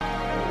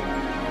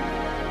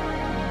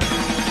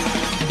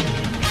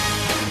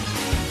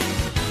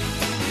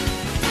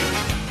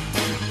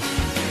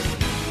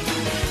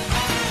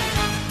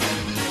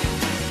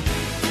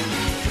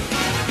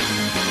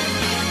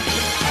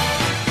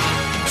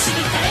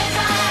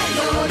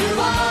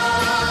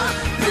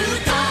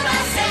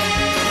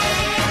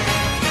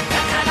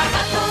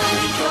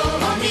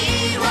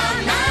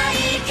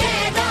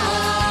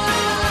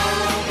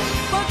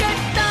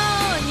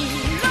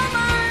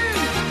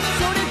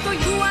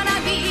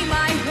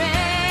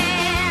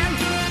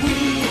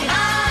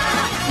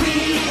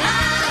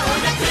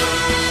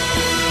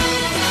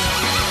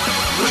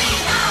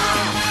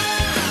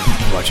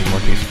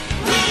One Piece.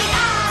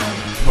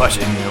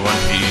 Watching One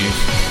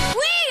Piece.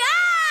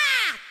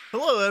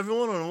 Hello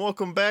everyone and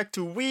welcome back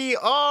to We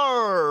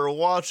Are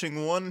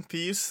Watching One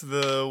Piece,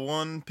 the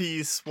One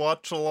Piece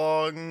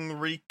watch-along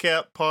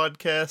recap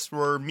podcast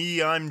where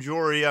I'm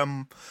Jory,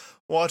 I'm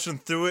watching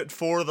through it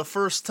for the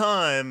first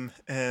time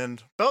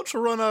and about to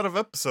run out of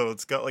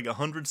episodes, got like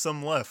 100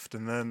 some left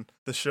and then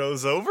the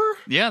show's over?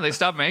 Yeah, they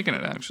stopped making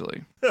it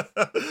actually.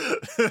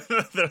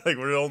 They're like,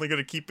 we're only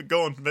going to keep it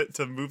going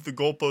to move the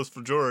goalpost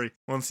for Jory.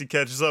 Once he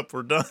catches up,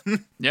 we're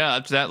done. Yeah,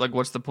 after that, like,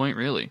 what's the point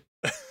really?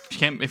 If you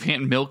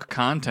can't milk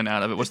content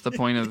out of it, what's the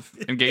point of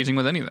engaging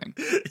with anything?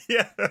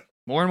 Yeah.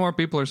 More and more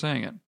people are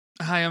saying it.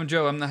 Hi, I'm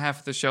Joe. I'm the half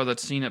of the show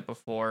that's seen it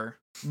before.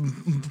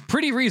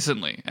 Pretty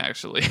recently,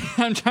 actually.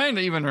 I'm trying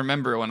to even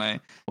remember when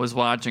I was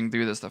watching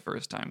through this the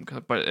first time,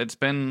 but it's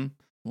been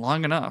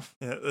long enough.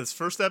 Yeah, this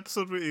first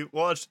episode we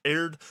watched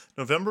aired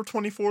November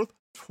 24th,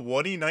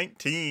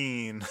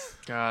 2019.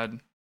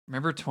 God,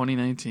 remember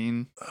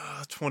 2019?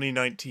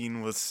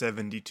 2019 was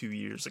 72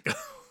 years ago.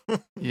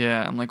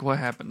 Yeah, I'm like, what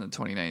happened in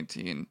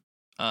 2019?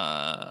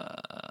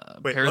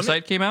 Wait,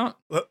 Parasite came out?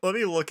 Let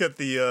me look at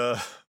the,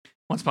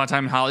 Once Upon a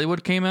Time in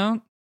Hollywood came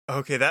out?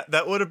 Okay,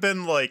 that would have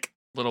been like...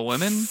 Little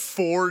Women?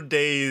 4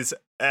 days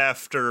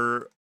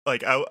after...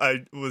 Like,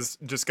 I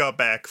just got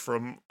back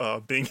from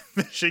being in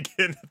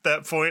Michigan at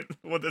that point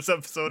when this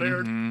episode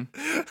aired.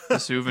 Mm-hmm. The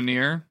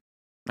Souvenir.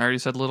 I already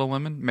said Little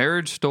Women.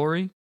 Marriage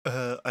Story.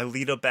 I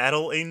Lead a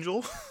Battle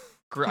Angel.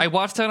 I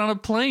watched that on a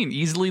plane.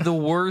 Easily the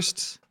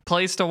worst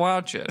place to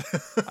watch it.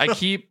 I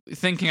keep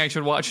thinking I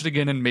should watch it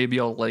again and maybe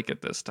I'll like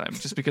it this time.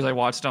 Just because I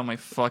watched it on my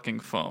fucking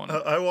phone.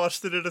 I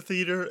watched it at a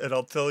theater and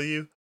I'll tell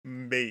you,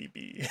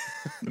 maybe.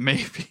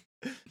 Maybe.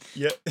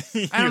 Yeah.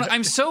 I don't know.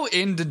 I'm so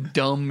into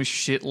dumb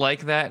shit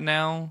like that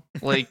now.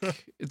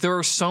 Like, there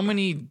are so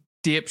many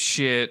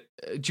dipshit,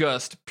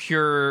 just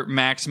pure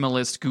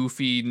maximalist,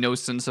 goofy, no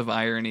sense of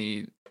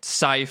irony,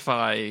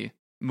 sci-fi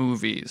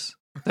movies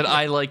that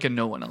I like and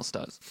no one else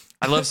does.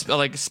 I love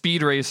like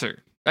Speed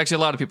Racer. Actually, a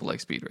lot of people like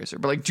Speed Racer,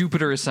 but like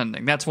Jupiter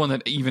Ascending, that's one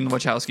that even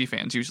Wachowski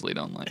fans usually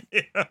don't like.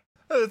 Yeah.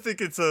 I think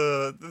it's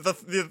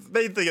the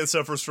main thing it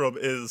suffers from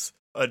is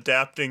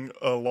adapting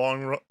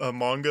a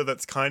manga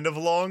that's kind of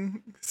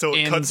long, so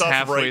it cuts off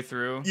halfway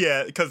through.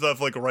 Yeah, it cuts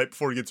off like right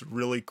before it gets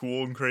really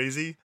cool and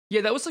crazy. Yeah,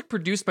 that was like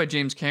produced by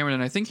James Cameron,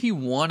 and I think he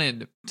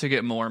wanted to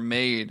get more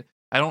made.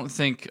 I don't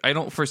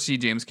foresee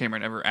James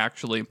Cameron ever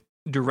actually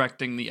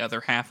directing the other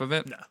half of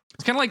it. No.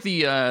 It's kind of like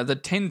the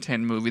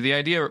Tintin movie. The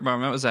idea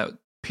was that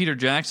Peter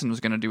Jackson was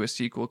going to do a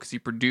sequel because he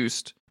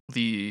produced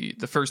the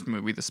first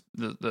movie,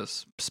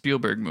 the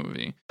Spielberg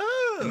movie.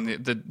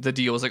 And the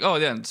deal was like, oh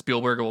yeah,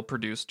 Spielberg will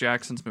produce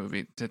Jackson's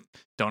movie.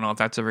 Don't know if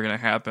that's ever going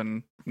to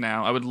happen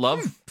now. I would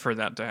love for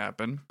that to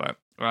happen, but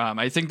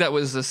I think that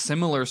was a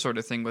similar sort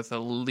of thing with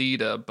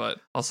Alita, but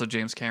also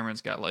James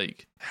Cameron's got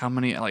like how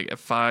many, like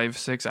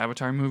 5-6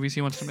 Avatar movies he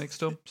wants to make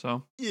still.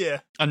 So yeah,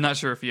 I'm not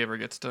sure if he ever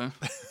gets to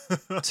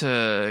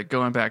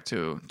going back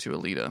to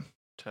Alita,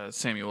 to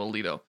Samuel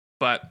Alito.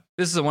 But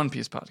this is a One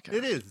Piece podcast.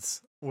 It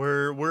is.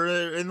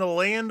 We're in the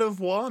land of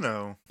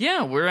Wano.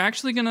 Yeah, we're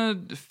actually gonna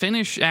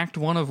finish Act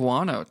 1 of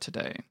Wano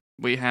today.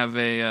 We have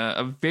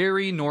a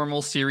very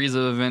normal series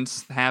of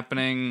events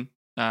happening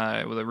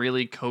with a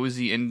really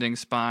cozy ending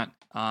spot.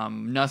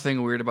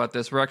 Nothing weird about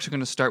this. We're actually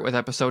gonna start with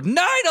episode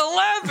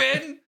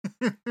 9/11.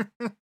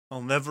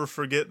 I'll never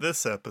forget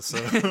this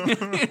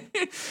episode.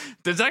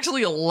 There's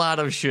actually a lot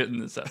of shit in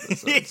this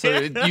episode, Yeah. so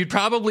you'd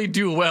probably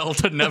do well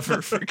to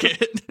never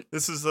forget.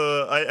 This is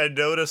I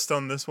noticed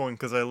on this one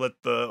because I let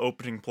the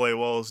opening play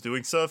while I was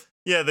doing stuff.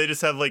 Yeah, they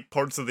just have like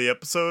parts of the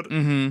episode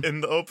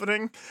in the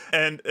opening,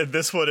 and in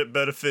this one it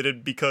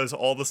benefited because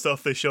all the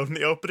stuff they showed in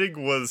the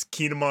opening was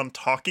Kinemon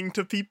talking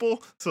to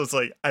people. So it's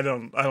like I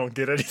don't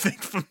get anything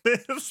from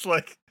this.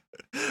 Like,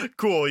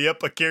 cool,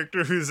 yep, a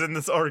character who's in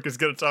this arc is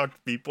gonna talk to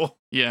people.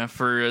 Yeah,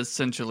 for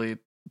essentially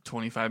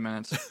 25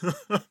 minutes.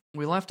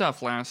 We left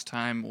off last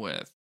time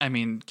with,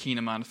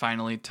 Kinemon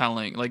finally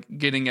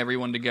getting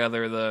everyone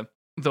together,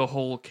 the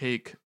whole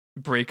cake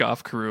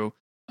break-off crew,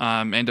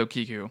 and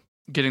Okiku,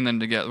 getting them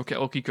together. Okay,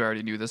 Okiku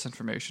already knew this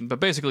information, but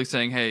basically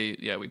saying, hey,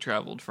 yeah, we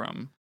traveled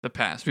from the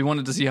past. We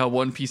wanted to see how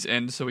One Piece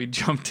ends, so we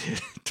jumped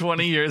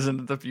 20 years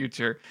into the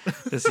future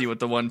to see what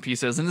the One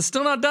Piece is, and it's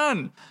still not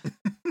done.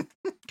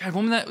 God,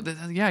 when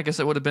I guess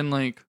that would have been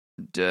like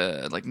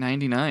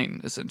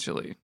 99,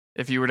 essentially,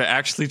 if you were to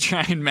actually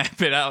try and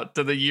map it out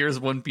to the years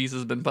One Piece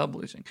has been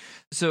publishing.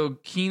 So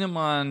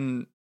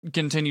Kinemon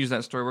continues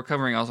that story. We're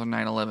covering also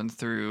 9/11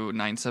 through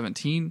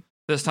 9/17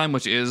 this time,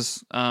 which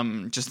is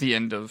just the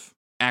end of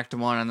Act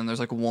 1, and then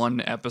there's like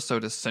one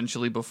episode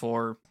essentially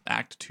before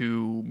Act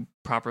 2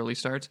 properly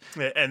starts.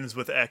 It ends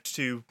with Act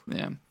 2.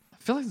 Yeah. I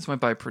feel like this went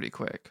by pretty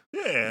quick.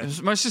 Yeah.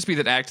 It must just be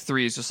that Act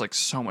 3 is just like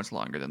so much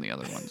longer than the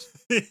other ones.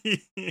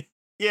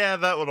 Yeah,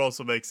 that would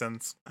also make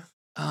sense.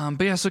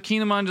 But yeah, so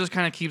Kinemon just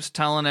kind of keeps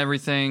telling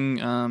everything.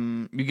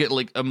 You get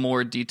like a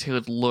more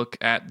detailed look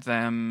at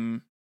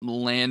them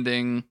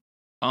landing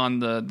on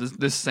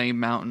this same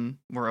mountain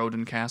where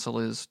Odin Castle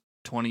is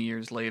 20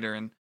 years later,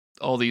 and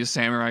all these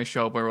samurai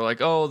show up where we're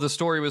like, oh, the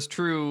story was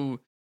true.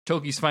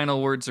 Toki's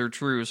final words are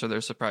true. So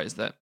they're surprised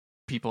that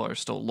people are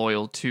still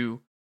loyal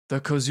to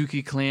the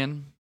Kozuki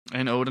clan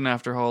and Odin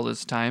after all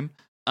this time.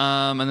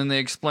 And then they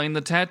explain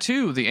the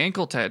tattoo, the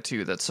ankle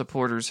tattoo that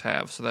supporters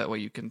have. So that way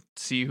you can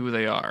see who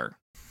they are,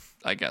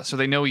 I guess. So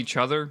they know each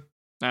other.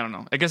 I don't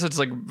know. I guess it's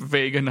like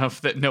vague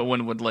enough that no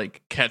one would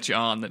like catch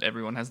on that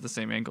everyone has the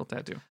same ankle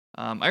tattoo.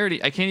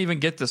 I can't even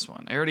get this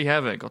one. I already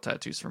have ankle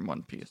tattoos from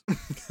One Piece.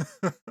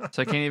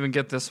 So I can't even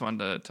get this one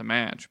to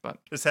match, but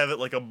just have it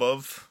like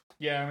above.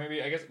 Yeah,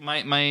 maybe I guess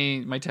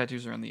my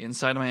tattoos are on the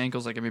inside of my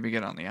ankles. I can maybe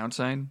get it on the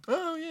outside.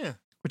 Oh yeah.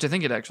 Which I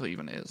think it actually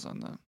even is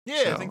on the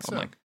Yeah, I think so. I'm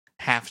like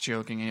half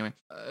joking anyway.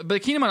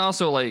 But Kinemon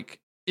also like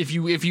if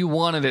you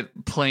wanted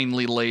it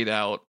plainly laid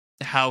out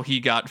how he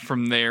got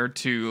from there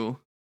to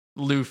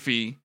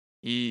Luffy,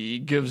 he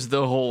gives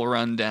the whole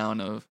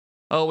rundown of,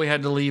 oh, we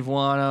had to leave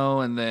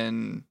Wano, and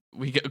then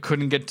we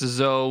couldn't get to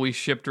Zou, we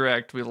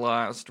shipwrecked, we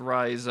lost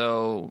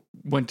Raizo,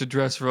 went to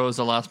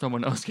Dressrosa, lost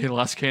Momonosuke,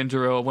 lost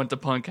Kanjuro, went to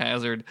Punk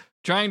Hazard,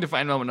 trying to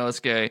find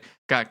Momonosuke,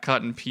 got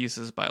cut in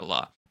pieces by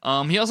Law.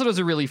 He also does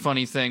a really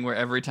funny thing where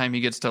every time he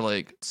gets to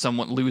like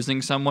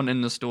losing someone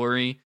in the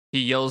story,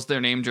 he yells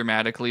their name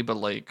dramatically, but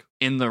like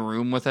in the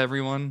room with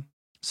everyone.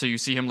 So you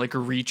see him like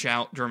reach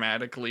out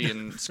dramatically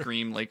and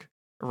scream like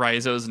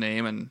Raizo's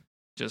name, and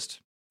just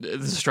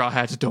the Straw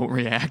Hats don't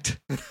react.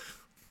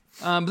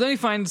 But then he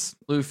finds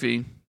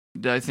Luffy.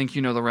 I think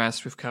you know the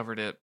rest. We've covered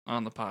it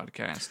on the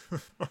podcast.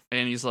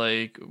 And he's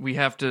like, we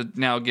have to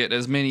now get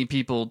as many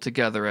people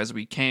together as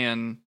we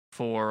can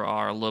for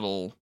our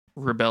little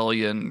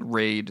rebellion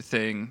raid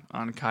thing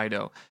on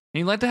Kaido. And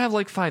he'd like to have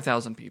like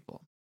 5,000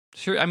 people.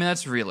 Sure, I mean,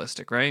 that's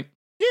realistic, right?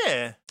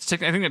 Yeah. I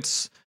think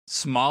it's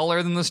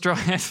smaller than the Straw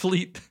Hat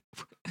fleet,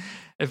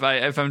 if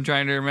I'm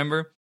trying to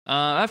remember.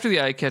 After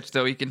the eye catch,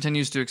 though, he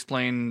continues to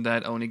explain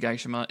that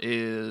Onigashima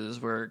is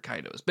where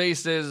Kaido's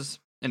base is,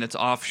 and it's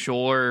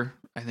offshore.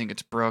 I think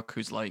it's Brook,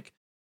 who's like,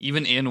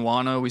 even in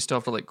Wano, we still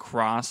have to like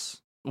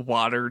cross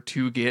water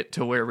to get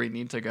to where we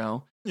need to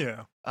go.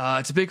 Yeah.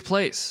 It's a big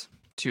place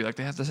too. Like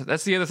they have to.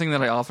 That's the other thing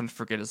that I often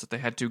forget is that they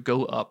had to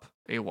go up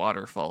a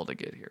waterfall to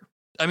get here.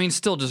 I mean,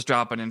 still just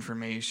dropping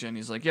information.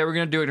 He's like, yeah, we're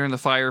gonna do it during the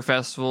Fire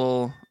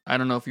Festival. I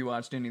don't know if you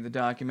watched any of the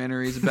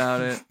documentaries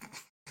about it.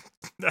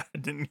 I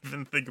didn't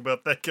even think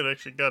about that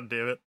connection. God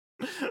damn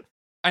it.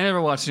 I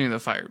never watched any of the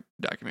Fire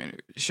documentary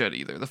shit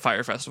either. The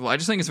Fire Festival. I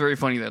just think it's very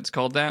funny that it's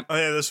called that. Oh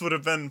yeah, this would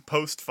have been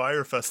post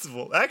Fire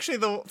Festival. Actually,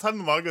 the time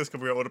the manga is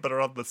coming out would have been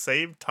around the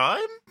same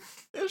time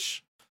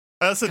ish.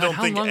 I also don't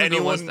think how long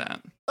anyone. ago was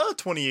that?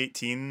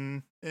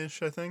 2018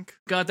 ish. I think.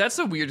 God, that's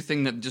a weird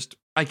thing that just.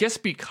 I guess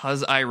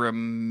because I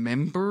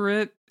remember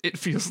it, it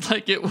feels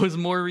like it was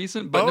more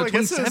recent. But no,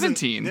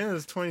 2017. It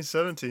was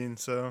 2017.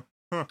 So.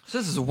 Huh. So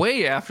this is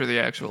way after the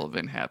actual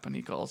event happened,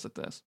 he calls it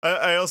this.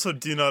 I also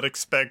do not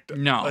expect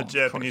a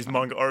Japanese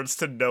manga artist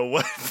to know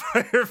what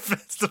Fire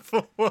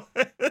Festival was.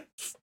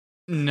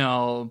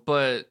 No,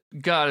 but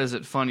God, is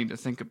it funny to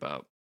think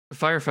about. The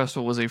Fire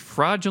Festival was a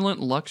fraudulent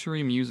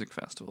luxury music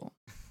festival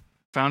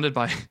founded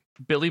by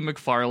Billy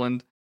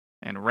McFarland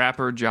and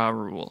rapper Ja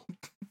Rule.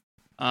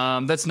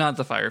 That's not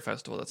the Fire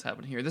Festival that's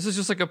happening here. This is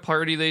just like a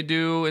party they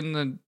do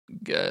in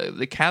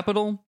the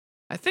capital.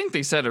 I think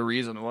they said a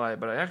reason why,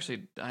 but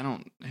I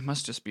don't, it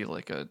must just be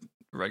like a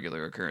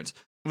regular occurrence.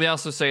 They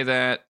also say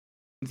that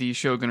the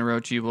Shogun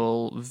Orochi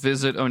will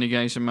visit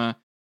Onigashima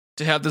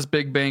to have this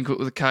big banquet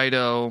with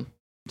Kaido,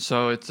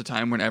 so it's a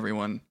time when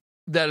everyone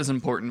that is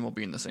important will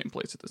be in the same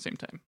place at the same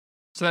time.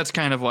 So that's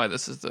kind of why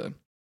this is the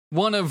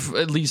one of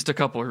at least a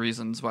couple of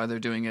reasons why they're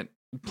doing it,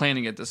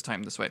 planning it this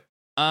time this way.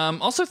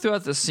 Also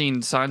throughout this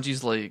scene,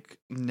 Sanji's like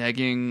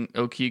negging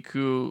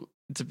Okiku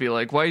to be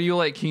like, why do you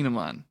like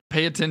Kinemon?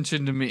 Pay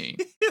attention to me.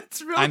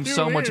 It's really I'm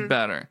so weird. much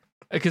better.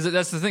 Because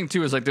that's the thing,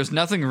 too, is like there's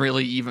nothing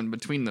really even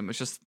between them. It's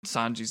just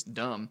Sanji's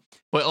dumb.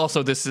 But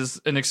also, this is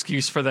an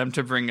excuse for them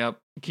to bring up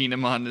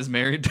Kinemon is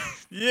married.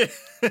 Yeah.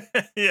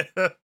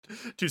 Yeah.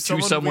 To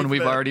someone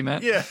we've already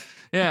met. Yeah.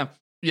 Yeah.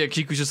 Yeah,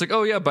 Kiku's just like,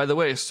 oh, yeah, by the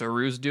way,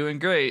 Saru's doing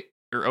great.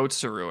 Or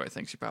Otsaru, I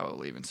think she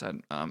probably even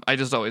said. I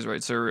just always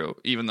write Saru,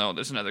 even though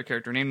there's another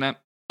character named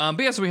that. But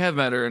yeah, so we have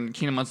met her, and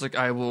Kinemon's like,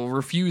 I will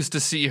refuse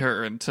to see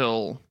her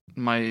until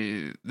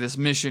this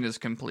mission is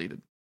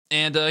completed.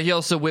 And he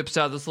also whips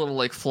out this little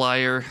like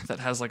flyer that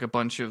has like a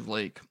bunch of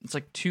like, it's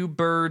like two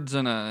birds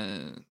and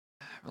a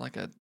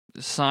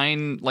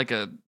sign, like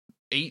a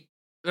 8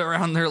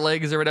 around their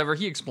legs or whatever.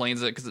 He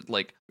explains it because it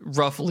like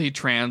roughly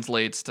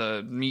translates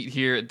to meet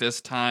here at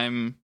this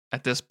time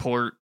at this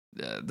port,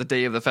 the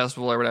day of the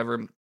festival or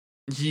whatever.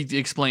 He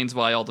explains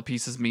why all the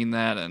pieces mean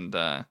that, and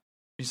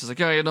he's just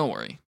like, oh yeah, don't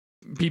worry.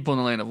 People in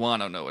the land of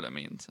Wano know what it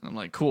means. And I'm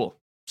like, cool.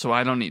 So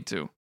I don't need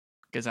to,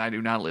 because I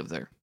do not live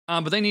there.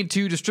 But they need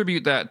to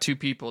distribute that to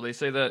people. They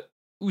say that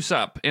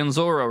Usopp and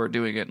Zoro are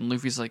doing it, and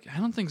Luffy's like, I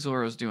don't think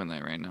Zoro's doing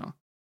that right now.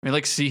 We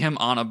like see him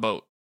on a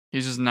boat.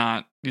 He's just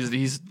not.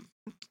 He's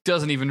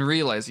doesn't even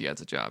realize he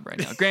has a job right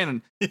now.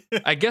 Granted,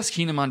 I guess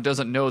Kinemon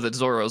doesn't know that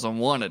Zoro's a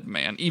wanted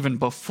man even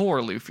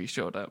before Luffy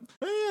showed up.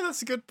 Oh, yeah,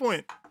 that's a good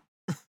point.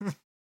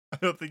 I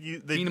don't think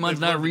Kinemon's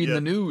not reading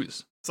the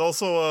news. It's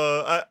also,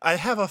 I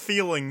have a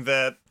feeling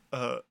that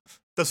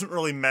doesn't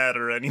really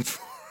matter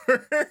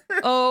anymore.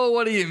 Oh,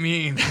 what do you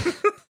mean?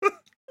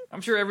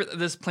 I'm sure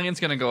this plan's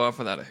going to go off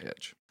without a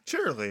hitch.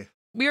 Surely.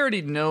 We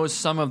already know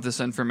some of this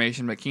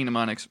information, but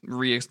Kinemon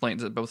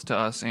re-explains it both to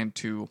us and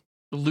to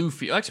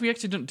Luffy. Actually, we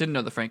actually didn't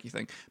know the Frankie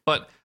thing.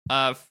 But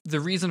the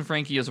reason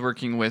Frankie is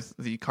working with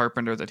the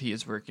carpenter that he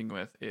is working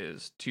with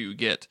is to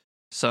get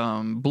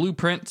some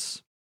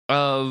blueprints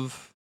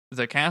of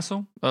the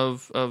castle,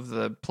 of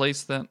the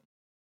place that...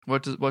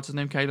 What's his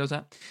name? Kaido's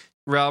at?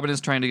 Robin is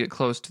trying to get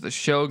close to the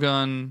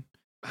Shogun.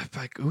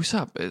 Like,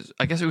 Usopp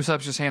I guess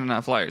Usopp's just handing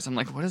out flyers. I'm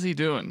like, what is he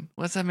doing?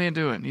 What's that man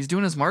doing? He's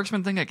doing his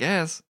marksman thing, I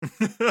guess.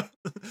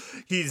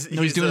 he's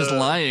doing his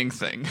lying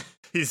thing.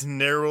 He's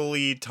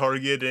narrowly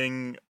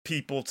targeting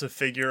people to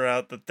figure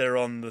out that they're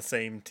on the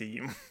same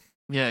team.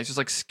 Yeah, he's just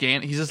like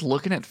he's just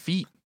looking at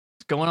feet.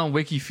 He's going on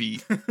Wiki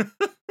Feet.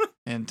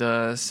 And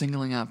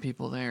singling out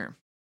people there.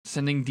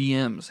 Sending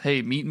DMs.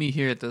 Hey, meet me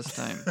here at this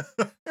time.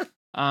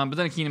 But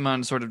then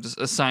Kinemon sort of just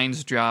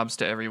assigns jobs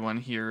to everyone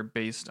here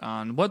based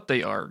on what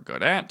they are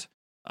good at.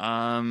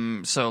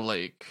 So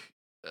like,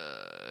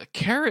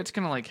 Carrot's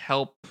gonna like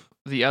help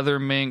the other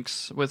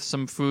minks with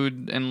some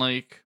food and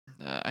like,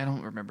 I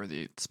don't remember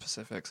the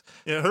specifics.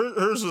 Yeah,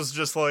 hers was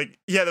just like,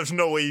 yeah, there's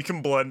no way you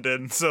can blend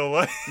in. So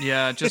like,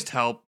 yeah, just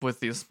help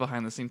with this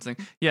behind the scenes thing.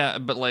 Yeah,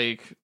 but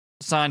like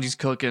Sanji's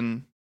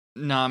cooking.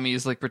 Nami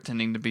is like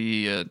pretending to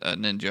be a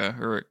ninja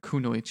or a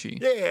kunoichi.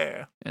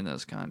 Yeah. In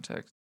those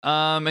contexts.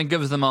 And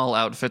gives them all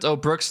outfits. Oh,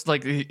 Brooks,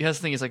 like, he has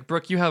the thing, he's like,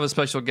 Brooke, you have a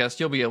special guest.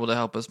 You'll be able to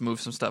help us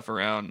move some stuff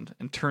around.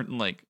 And turn,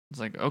 like, it's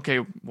like, okay,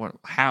 what,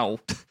 how?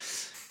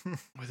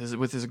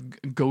 with his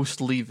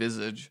ghostly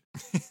visage.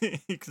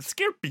 He can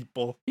scare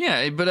people.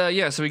 Yeah, but,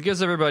 so he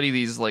gives everybody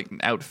these, like,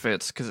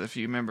 outfits, because if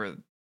you remember,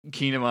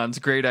 Kinemon's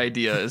great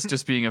idea is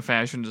just being a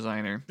fashion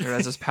designer. Or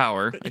that's his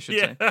power, I should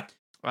say.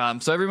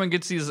 So everyone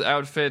gets these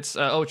outfits.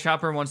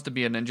 Chopper wants to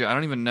be a ninja. I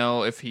don't even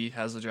know if he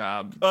has a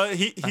job.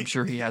 I'm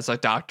sure he has a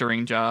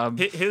doctoring job.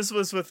 His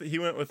was he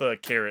went with a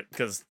Carrot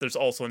because there's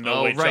also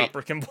no way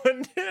Chopper can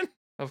blend in.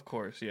 Of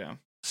course, yeah.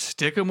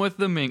 Stick him with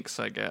the minks,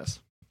 I guess.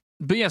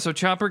 But yeah, so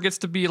Chopper gets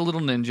to be a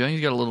little ninja. He's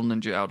got a little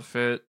ninja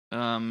outfit.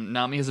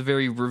 Nami has a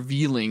very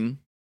revealing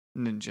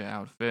ninja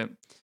outfit.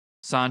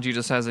 Sanji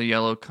just has a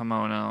yellow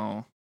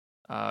kimono.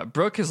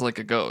 Brooke is like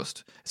a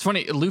ghost. It's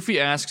funny, Luffy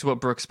asks what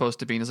Brooke's supposed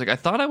to be, and he's like, I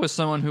thought I was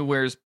someone who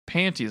wears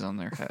panties on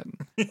their head.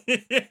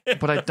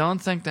 But I don't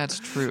think that's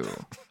true.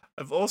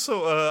 I've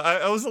also,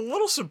 I was a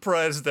little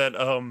surprised that,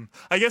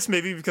 I guess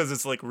maybe because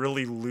it's like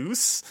really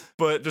loose,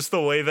 but just the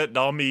way that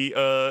Nami,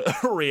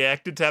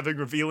 reacted to having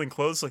revealing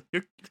clothes, like,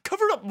 you're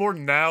covered up more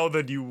now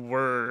than you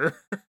were.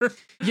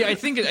 Yeah, I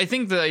think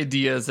the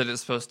idea is that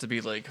it's supposed to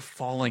be like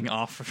falling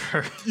off of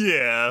her.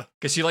 Yeah.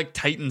 Because she like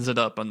tightens it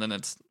up and then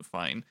it's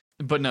fine.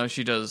 But no,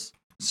 she does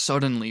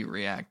suddenly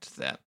react to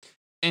that.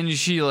 And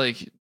she,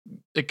 like,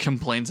 it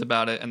complains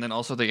about it. And then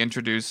also they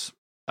introduce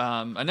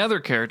another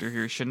character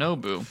here,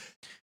 Shinobu,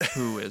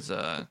 who is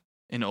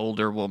an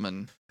older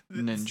woman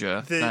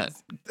ninja that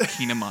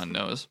Kinemon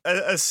knows.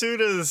 As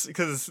soon as,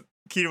 because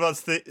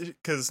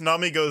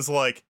Nami goes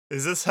like,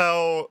 is this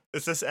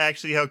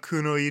actually how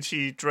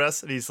kunoichi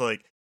dress? And he's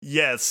like,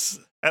 yes,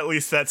 at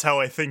least that's how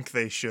I think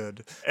they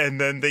should.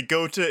 And then they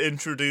go to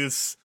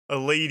introduce a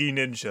lady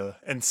ninja,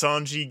 and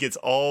Sanji gets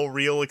all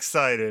real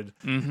excited,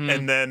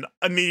 and then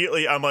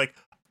immediately I'm like,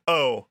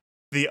 oh,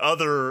 the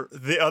other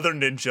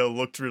ninja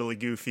looked really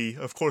goofy.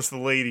 Of course, the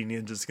lady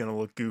ninja's gonna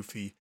look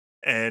goofy,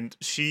 and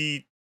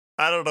she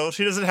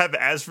doesn't have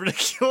as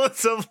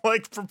ridiculous of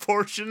like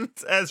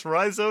proportions as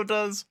Raizo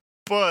does,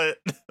 but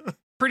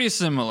pretty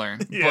similar.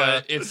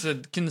 Yeah. But it's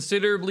a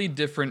considerably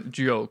different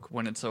joke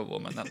when it's a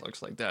woman that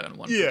looks like that in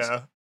One Piece.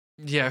 Yeah.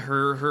 Yeah,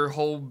 her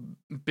whole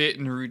bit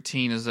and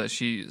routine is that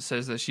she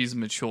says that she's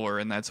mature,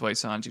 and that's why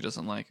Sanji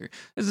doesn't like her.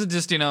 This is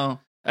just,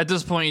 at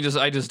this point,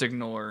 I just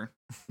ignore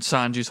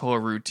Sanji's whole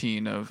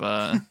routine of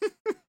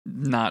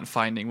not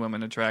finding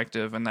women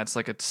attractive, and that's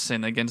like a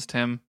sin against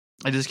him.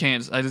 I just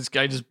can't. I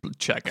just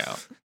check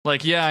out.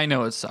 Like, yeah, I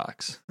know it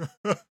sucks.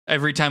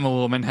 Every time a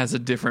woman has a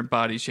different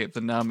body shape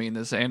than Nami in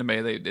this anime,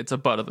 it's a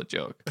butt of a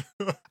joke.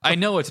 I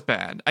know it's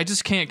bad. I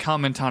just can't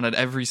comment on it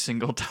every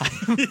single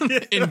time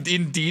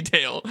in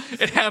detail.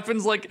 It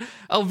happens like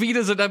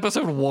Alvida's in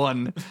episode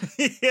 1.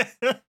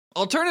 Yeah.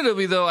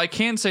 Alternatively, though, I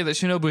can say that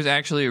Shinobu is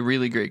actually a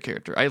really great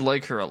character. I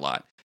like her a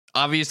lot.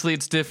 Obviously,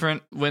 it's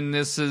different when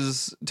this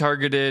is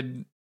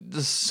targeted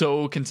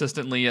so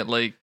consistently at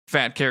like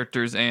fat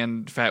characters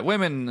and fat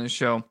women in the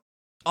show.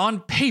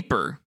 On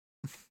paper,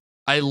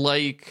 I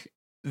like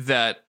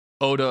that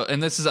Oda,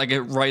 and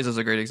Rise is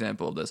a great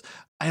example of this.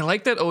 I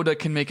like that Oda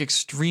can make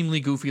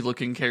extremely goofy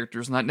looking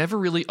characters, and that never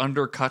really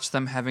undercuts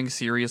them having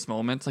serious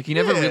moments. Like, he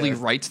never really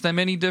writes them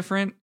any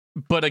different.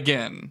 But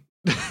again,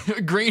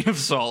 a grain of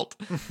salt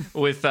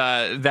with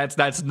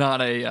that's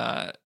not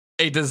a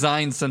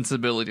design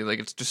sensibility. Like,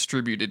 it's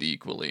distributed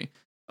equally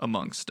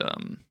amongst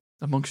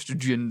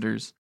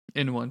genders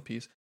in One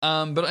Piece.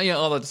 But yeah,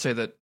 all that to say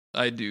that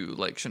I do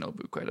like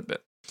Shinobu quite a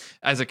bit.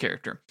 as a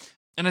character.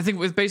 And I think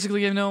with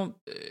basically,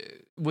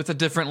 with a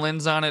different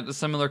lens on it, a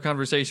similar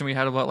conversation we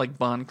had about like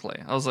Bon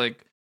Clay. I was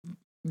like,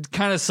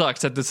 kind of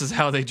sucks that this is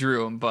how they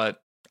drew him,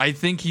 but I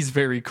think he's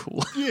very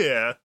cool.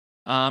 Yeah.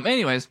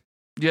 Anyways,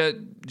 yeah,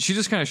 she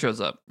just kind of shows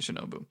up,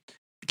 Shinobu.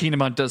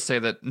 Kinemon does say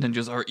that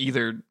ninjas are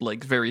either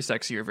like very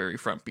sexy or very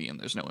frumpy, and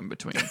there's no in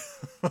between.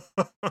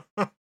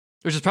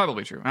 Which is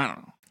probably true. I don't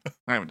know.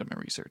 I haven't done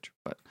my research,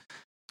 but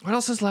what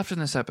else is left in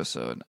this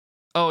episode?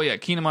 Oh yeah,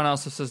 Kinemon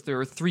also says there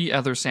are 3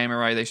 other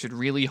samurai they should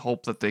really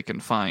hope that they can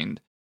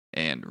find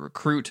and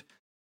recruit,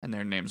 and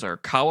their names are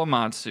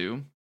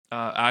Kawamatsu,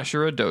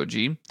 Ashura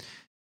Doji,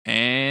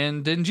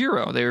 and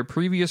Denjiro. They were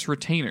previous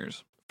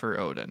retainers for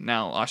Oden.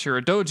 Now,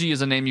 Ashura Doji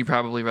is a name you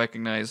probably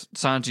recognize.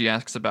 Sanji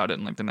asks about it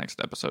in like the next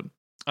episode.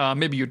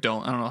 Maybe you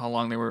don't. I don't know how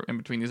long they were in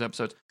between these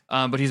episodes.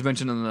 But he's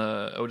mentioned in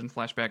the Oden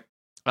flashback.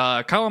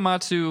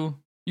 Kawamatsu,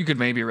 you could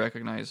maybe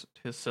recognize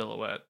his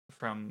silhouette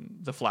from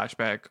the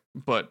flashback,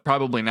 but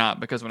probably not,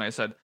 because when I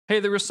said,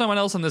 hey, there was someone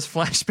else in this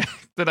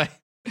flashback that I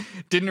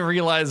didn't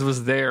realize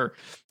was there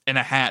in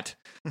a hat,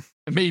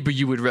 maybe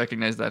you would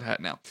recognize that hat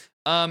now.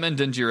 And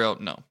Denjiro,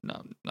 no,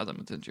 nothing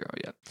with Denjiro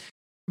yet.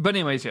 But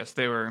anyways, yes,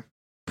 they were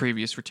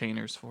previous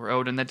retainers for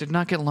Oden that did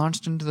not get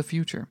launched into the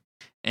future.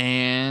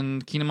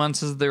 And Kinemon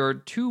says there are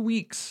 2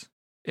 weeks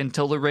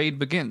until the raid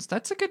begins.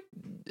 That's like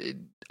a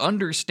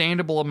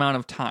understandable amount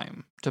of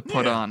time to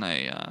put on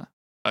a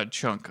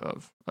chunk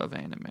of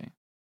anime.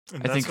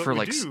 And I think for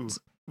like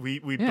we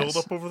build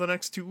up over the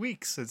next 2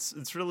 weeks.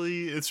 It's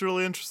really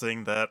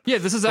interesting that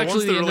this is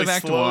actually the end of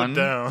Act 1.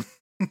 Down.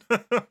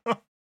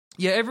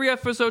 Yeah, every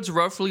episode's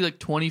roughly like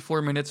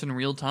 24 minutes in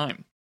real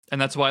time.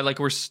 And that's why like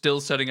we're still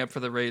setting up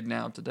for the raid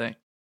now today.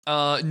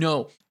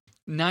 No.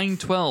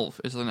 9/12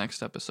 is the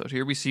next episode.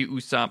 Here we see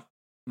Usopp,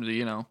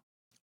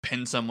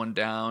 pin someone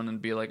down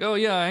and be like, "Oh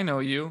yeah, I know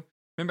you.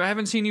 Remember, I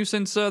haven't seen you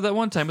since that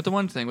one time with the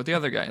one thing with the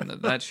other guy and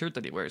that shirt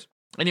that he wears."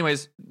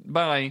 Anyways,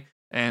 bye.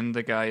 And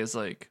the guy is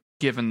like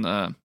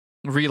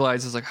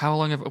realizes like,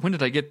 when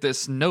did I get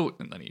this note?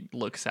 And then he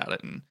looks at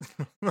it and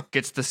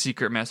gets the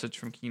secret message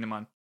from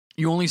Kinemon.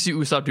 You only see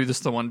Usopp do this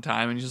the one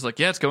time, and he's just like,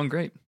 "Yeah, it's going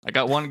great. I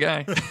got one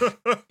guy."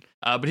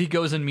 But he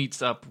goes and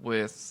meets up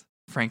with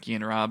Frankie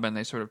and Rob, and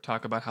they sort of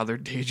talk about how their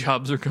day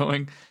jobs are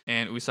going.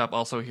 And Usopp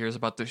also hears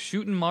about the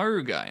Shootin'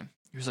 Maru guy.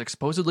 He was like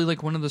supposedly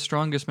like one of the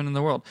strongest men in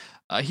the world.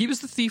 He was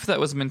the thief that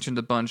was mentioned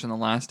a bunch in the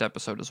last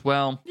episode as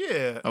well.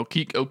 Yeah.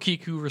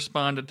 Okiku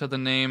responded to the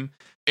name.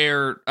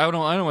 I don't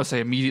want to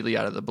say immediately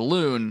out of the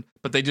balloon,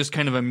 but they just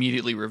kind of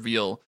immediately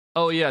reveal,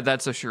 oh yeah,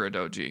 that's Ashura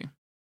Doji.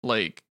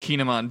 Like,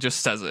 Kinemon just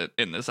says it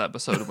in this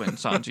episode when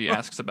Sanji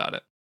asks about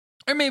it.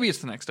 Or maybe it's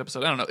the next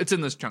episode. I don't know. It's in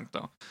this chunk,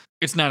 though.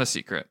 It's not a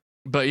secret.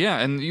 But yeah,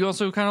 and you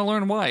also kind of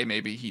learn why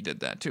maybe he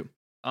did that, too.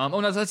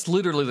 No, that's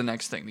literally the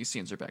next thing. These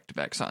scenes are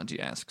back-to-back. Sanji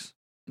asks,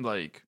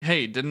 like,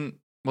 hey,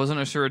 wasn't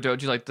Ashura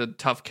Doji like the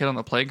tough kid on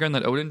the playground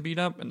that Oden beat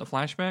up in the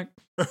flashback?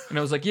 And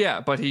I was like,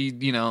 yeah, but he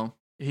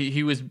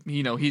was,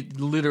 he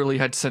literally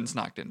had sense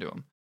knocked into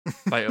him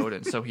by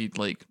Oden. So he,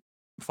 like,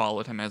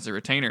 followed him as a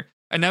retainer.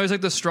 And now he's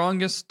like the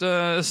strongest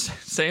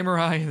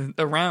samurai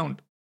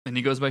around. And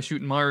he goes by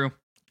Shootin' Maru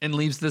and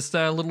leaves this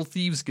little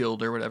thieves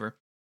guild or whatever.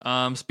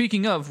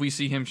 Speaking of, we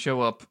see him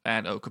show up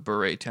at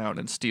Okabure Town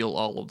and steal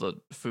all of the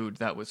food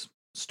that was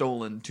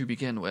stolen to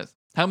begin with.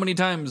 How many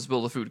times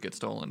will the food get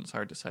stolen? It's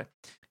hard to say.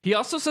 He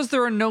also says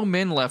there are no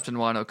men left in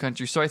Wano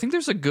Country, so I think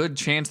there's a good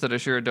chance that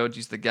Ashura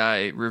Doji's the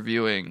guy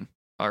reviewing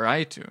our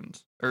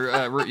iTunes.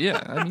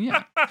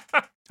 Yeah.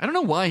 I don't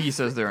know why he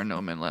says there are no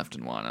men left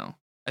in Wano.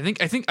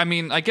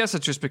 I guess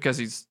it's just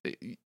because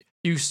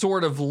you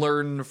sort of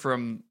learn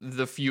from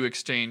the few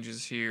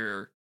exchanges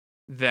here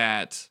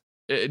that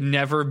it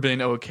never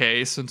been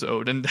okay since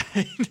Oden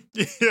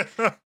died.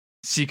 Yeah.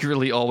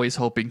 Secretly always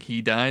hoping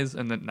he dies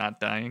and then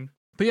not dying.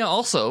 But yeah,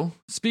 also,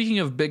 speaking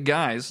of big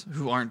guys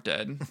who aren't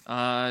dead,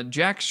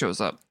 Jack shows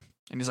up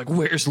and he's like,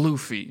 "Where's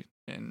Luffy?"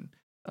 And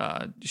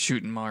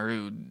Shootin'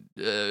 Maru,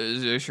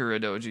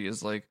 Ashura Doji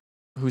is like,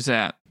 "Who's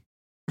that?"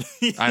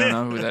 Yeah. I don't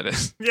know who that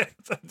is. Yeah.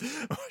 Do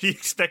you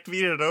expect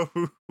me to know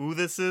who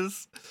this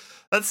is?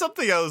 That's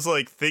something I was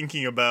like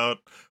thinking about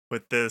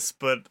with this,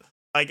 but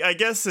I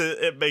guess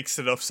it makes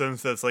enough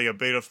sense that it's like a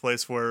beta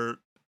place where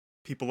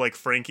people like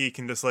Frankie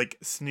can just like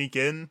sneak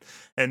in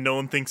and no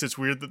one thinks it's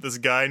weird that this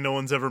guy no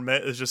one's ever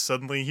met is just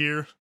suddenly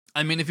here.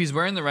 I mean, if he's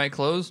wearing the right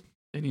clothes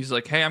and he's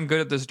like, "Hey, I'm good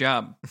at this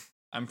job.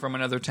 I'm from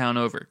another town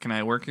over. Can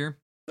I work here?"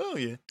 Oh,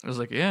 yeah. I was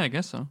like, yeah, I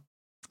guess so.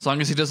 As long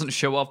as he doesn't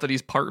show off that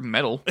he's part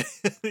metal.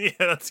 Yeah,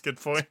 that's a good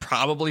point. It's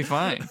probably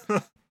fine.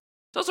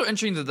 It's also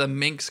interesting that the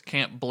minks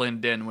can't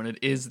blend in when it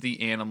is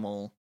the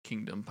Animal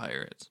Kingdom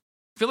pirates.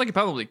 I feel like it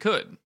probably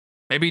could.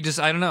 Maybe just,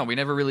 I don't know. We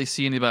never really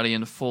see anybody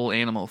in full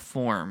animal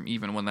form,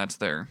 even when that's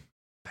their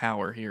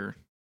power here.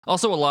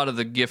 Also, a lot of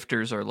the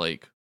gifters are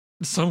like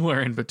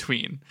somewhere in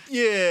between.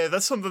 Yeah,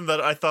 that's something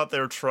that I thought they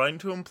were trying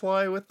to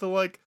imply with the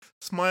like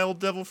smile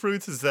devil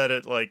fruits, is that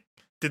it like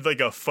did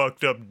like a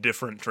fucked up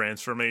different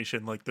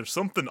transformation. Like there's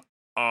something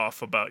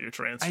off about your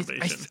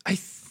transformation. I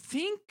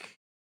think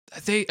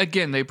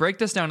they break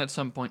this down at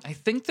some point. I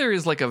think there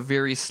is like a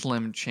very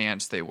slim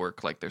chance they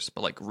work like they're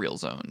like real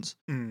zones,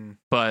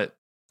 but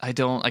I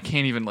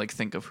can't even like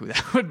think of who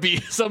that would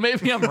be. So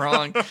maybe I'm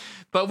wrong,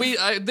 but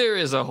there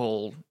is a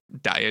whole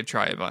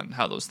diatribe on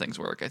how those things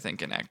work, I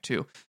think, in Act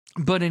 2.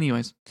 But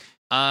anyways,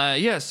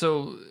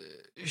 so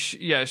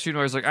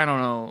Shunoir's like, I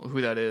don't know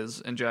who that is,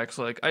 and Jack's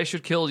like, I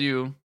should kill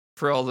you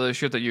for all the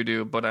shit that you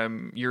do, but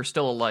you're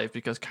still alive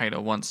because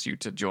Kaido wants you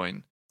to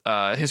join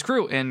his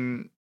crew,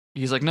 and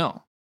he's like,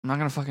 no, I'm not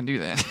gonna fucking do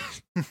that.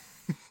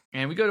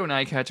 And we go to an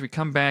eye catch, we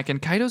come back, and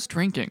Kaido's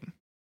drinking.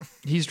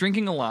 He's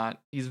drinking a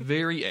lot. He's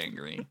very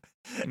angry,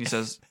 and he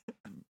says,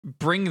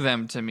 bring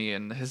them to me.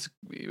 And his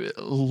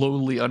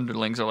lowly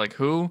underlings are like,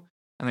 who?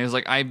 And he's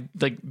like, I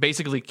like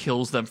basically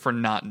kills them for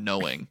not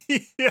knowing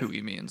who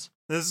he means.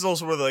 This is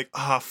also where they're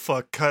like,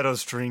 fuck,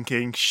 Kaido's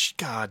drinking.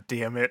 God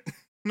damn it.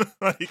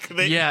 Like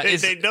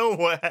they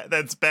know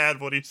that's bad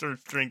when he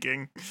starts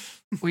drinking.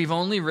 We've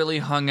only really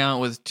hung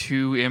out with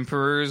 2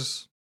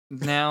 emperors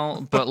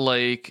now, but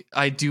like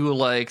I do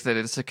like that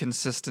it's a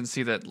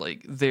consistency that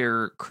like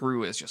their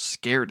crew is just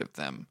scared of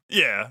them.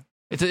 Yeah.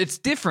 It's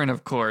different,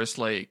 of course,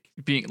 like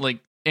being like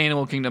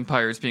Animal Kingdom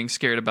pirates being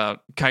scared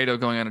about Kaido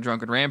going on a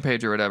drunken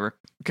rampage or whatever,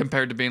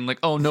 compared to being like,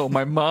 oh no,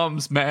 my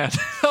mom's mad.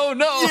 Oh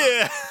no.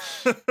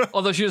 Yeah.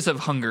 Although she does have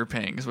hunger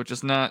pangs, which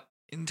is not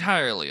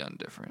entirely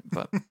undifferent.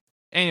 But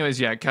anyways,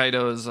 yeah,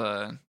 Kaido is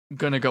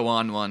gonna go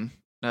on one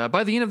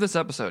by the end of this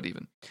episode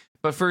even.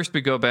 But first we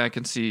go back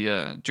and see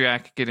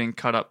Jack getting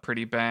cut up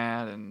pretty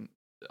bad, and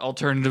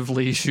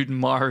alternatively shooting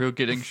Maru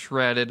getting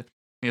shredded.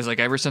 He's like,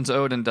 ever since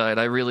Odin died,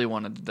 I really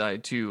wanted to die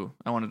too.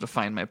 I wanted to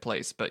find my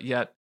place, but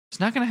yet it's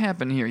not going to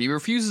happen here. He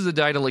refuses to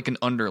die to like an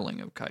underling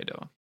of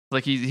Kaido.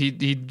 Like he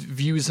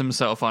views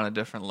himself on a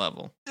different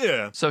level.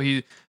 Yeah. So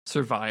he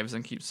survives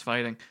and keeps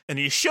fighting. And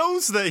he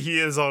shows that he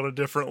is on a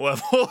different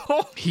level.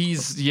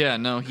 He's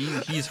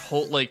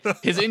like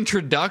his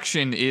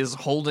introduction is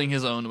holding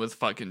his own with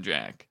fucking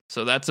Jack.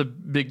 So that's a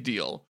big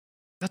deal.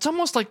 That's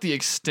almost like the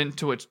extent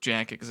to which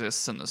Jack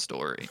exists in the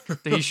story.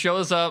 That he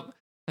shows up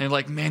and you're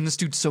like, man, this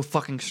dude's so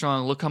fucking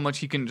strong. Look how much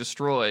he can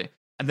destroy.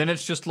 And then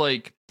it's just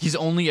like, he's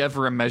only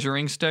ever a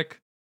measuring stick.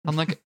 I'm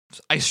like,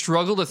 I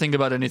struggle to think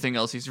about anything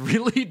else he's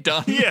really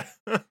done. Yeah.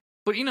 But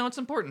it's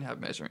important to have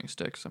measuring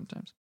sticks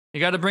sometimes. You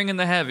got to bring in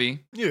the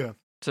heavy. Yeah.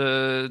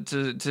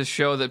 To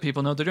show that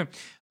people know what they're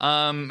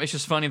doing. It's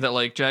just funny that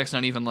like Jack's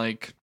not even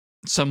like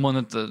someone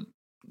that the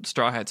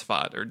Straw Hats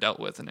fought or dealt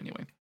with in any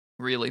way.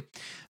 Really.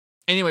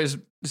 Anyways,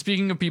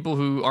 speaking of people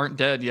who aren't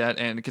dead yet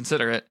and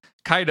consider it,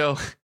 Kaido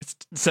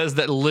says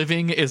that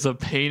living is a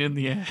pain in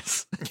the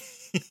ass.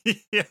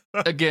 Yeah.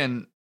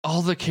 Again,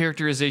 all the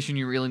characterization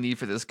you really need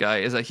for this guy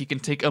is that he can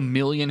take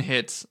 1,000,000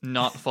 hits,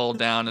 not fall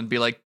down, and be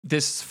like,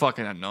 this is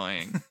fucking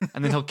annoying.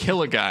 And then he'll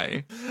kill a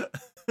guy.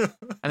 And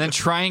then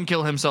try and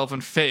kill himself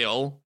and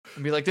fail.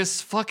 And be like,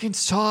 this fucking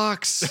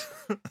sucks.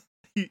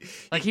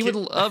 He would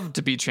love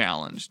to be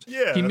challenged.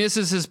 Yeah. He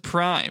misses his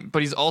prime,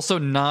 but he's also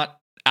not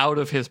out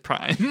of his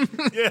prime.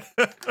 Yeah.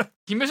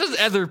 He misses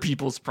other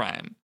people's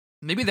prime.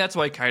 Maybe that's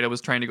why Kaido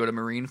was trying to go to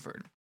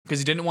Marineford. Because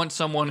he didn't want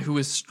someone who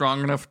is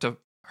strong enough to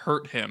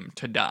hurt him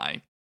to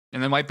die.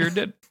 And then Whitebeard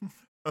did.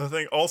 I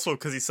think also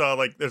because he saw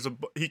like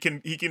he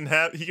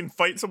can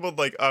fight someone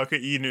like Aka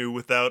Inu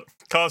without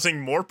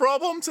causing more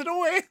problems in a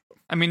way.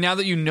 I mean, now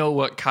that you know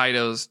what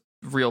Kaido's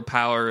real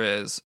power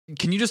is,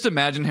 can you just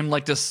imagine him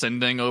like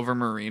descending over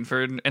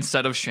Marineford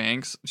instead of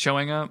Shanks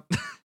showing up?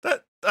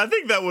 I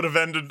think that would have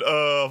ended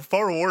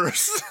far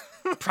worse.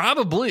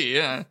 Probably,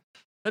 yeah.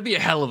 That'd be a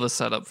hell of a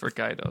setup for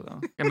Kaido,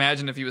 though.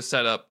 Imagine if he was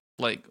set up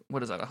like,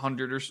 what is that,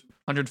 100 or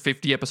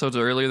 150 episodes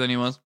earlier than he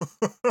was?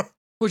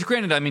 Which,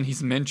 granted, I mean,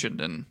 he's mentioned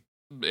in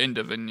End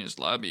of Vinya's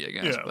Lobby, I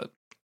guess. Yeah.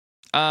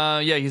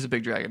 But yeah, he's a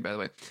big dragon, by the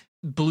way.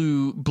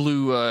 Blue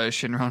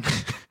Shinron.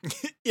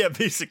 Yeah,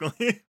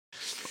 basically.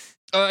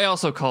 I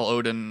also call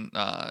Odin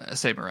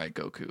Samurai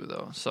Goku,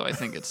 though, so I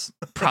think it's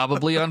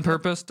probably on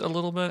purpose a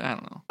little bit. I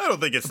don't know. I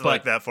don't think it's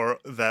like that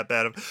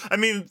bad. I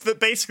mean,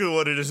 basically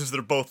what it is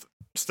they're both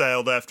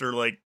styled after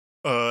like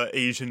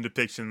Asian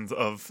depictions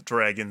of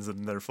dragons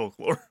and their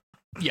folklore.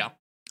 Yeah,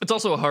 it's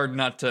also hard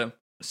not to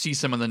see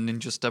some of the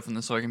ninja stuff in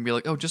this, so I can be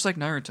like, oh, just like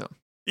Naruto.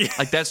 Yeah.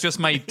 Like that's just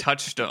my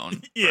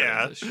touchstone.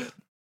 Yeah,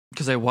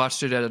 because I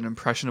watched it at an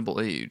impressionable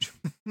age.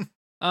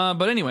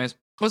 But anyways.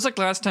 It was like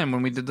last time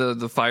when we did the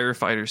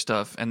firefighter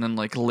stuff, and then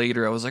like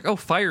later I was like, oh,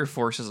 Fire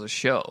Force is a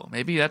show.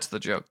 Maybe that's the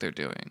joke they're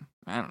doing.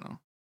 I don't know.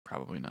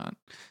 Probably not.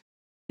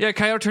 Yeah,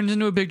 Kaido turns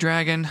into a big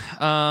dragon.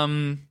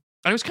 I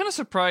was kind of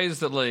surprised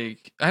that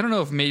like, I don't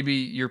know if maybe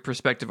your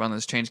perspective on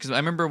this changed, because I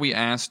remember we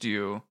asked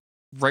you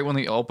right when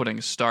the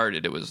opening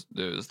started, it was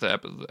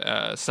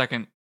the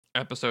second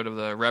episode of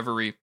the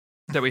Reverie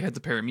that we had the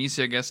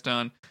Paramecia guest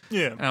on.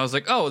 Yeah. And I was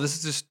like, oh, this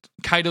is just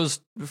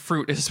Kaido's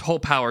fruit. His whole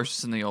power is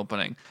just in the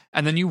opening.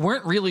 And then you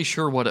weren't really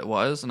sure what it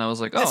was. And I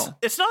was like, oh.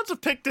 It's not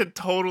depicted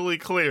totally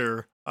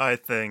clear, I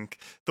think.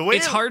 The way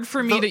it's hard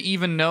for me to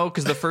even know,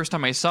 because the first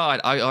time I saw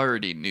it, I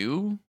already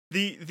knew.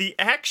 The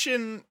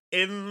action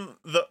in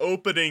the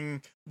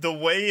opening, the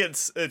way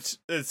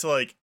it's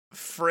like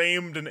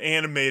framed and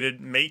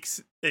animated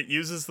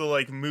uses the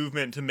like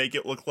movement to make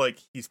it look like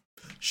he's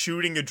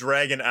shooting a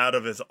dragon out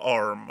of his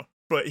arm.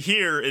 But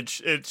here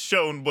it's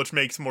shown, which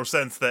makes more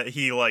sense, that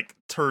he like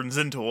turns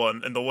into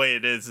one, and the way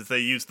it is they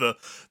use the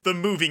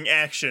moving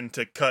action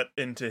to cut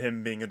into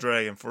him being a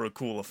dragon for a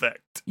cool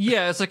effect.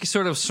 Yeah, it's like he's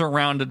sort of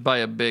surrounded by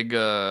a big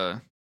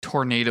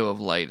tornado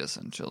of light,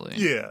 essentially.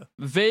 Yeah.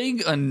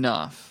 Vague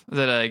enough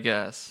that I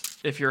guess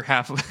if you're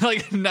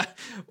like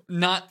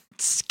not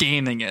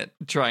scanning it,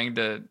 trying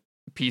to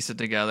piece it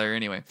together.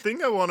 Anyway,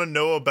 thing I want to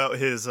know about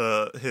his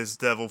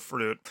devil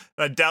fruit,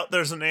 I doubt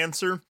there's an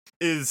answer,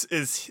 is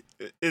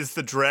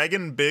the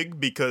dragon big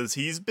because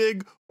he's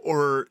big,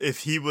 or if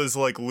he was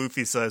like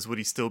Luffy size, would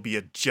he still be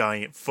a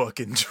giant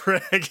fucking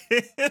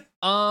dragon?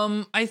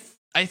 I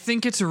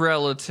think it's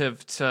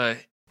relative to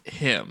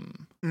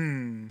him.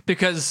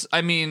 Because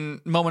I mean,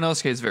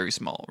 Momonosuke is very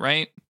small,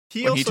 right?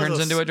 When he turns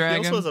into a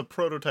dragon, he also has a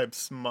prototype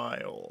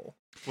smile.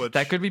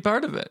 That could be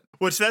part of it.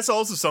 Which that's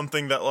also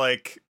something that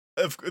like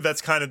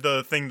that's kind of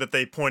the thing that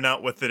they point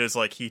out with it, is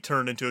like he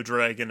turned into a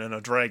dragon and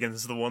a dragon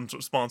is the one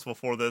responsible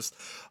for this.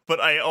 But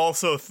I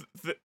also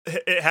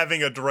it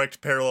having a direct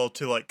parallel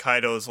to like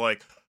Kaido's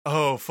like,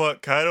 oh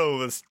fuck, Kaido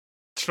was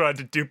trying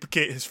to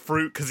duplicate his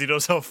fruit because he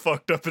knows how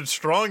fucked up and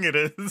strong it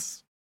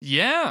is.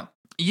 Yeah.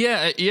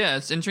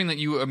 It's interesting that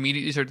you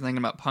immediately started thinking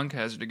about Punk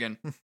Hazard again,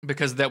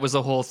 because that was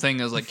the whole thing,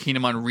 is like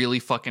Kinemon really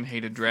fucking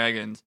hated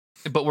dragons.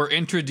 But we're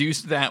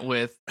introduced that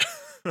with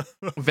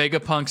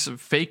Vegapunk's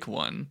fake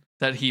one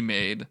that he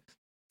made,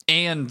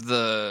 and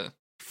the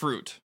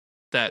fruit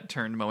that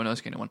turned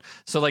Momonosuke into one.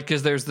 So, like,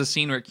 because there's the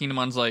scene where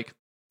Kinemon's, like,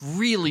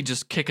 really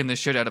just kicking the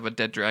shit out of a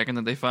dead dragon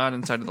that they fought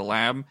inside of the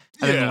lab.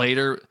 And then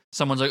later,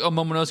 someone's like, oh,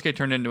 Momonosuke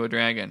turned into a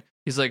dragon.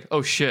 He's like,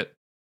 oh, shit,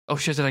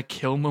 did I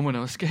kill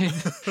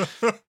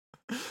Momonosuke?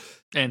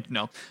 And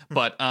no.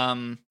 But,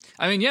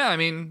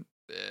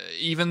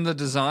 even the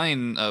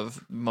design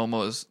of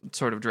Momo's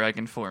sort of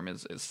dragon form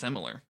is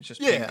similar. It's just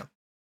pink.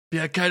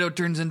 Yeah, Kaido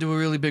turns into a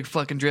really big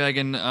fucking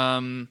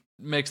dragon,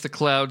 makes the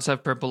clouds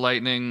have purple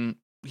lightning.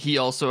 He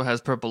also has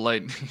purple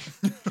lightning.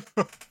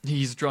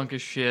 He's drunk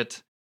as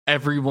shit.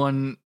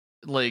 Everyone,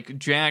 like,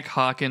 Jack,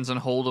 Hawkins, and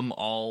Hold'em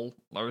all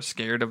are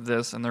scared of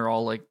this, and they're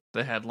all, like,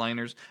 the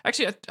headliners.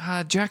 Actually,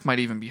 Jack might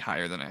even be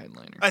higher than a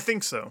headliner. I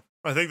think so.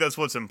 I think that's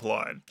what's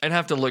implied. I'd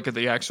have to look at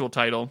the actual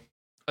title.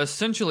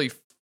 Essentially,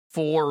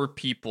 4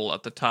 people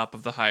at the top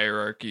of the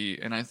hierarchy,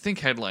 and I think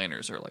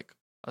headliners are, like,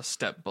 a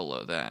step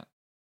below that.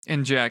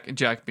 And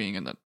Jack being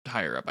in the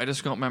higher up. I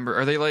just don't remember.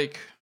 Are they like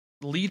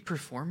lead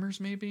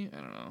performers maybe?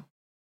 I don't know.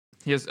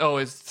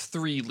 It's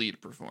 3 lead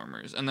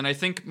performers. And then I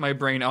think my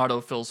brain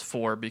autofills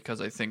 4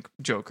 because I think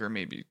Joker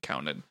maybe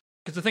counted.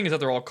 Because the thing is that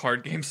they're all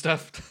card game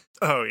stuff.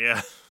 Oh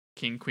yeah.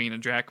 King, Queen,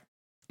 and Jack.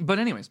 But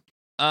anyways.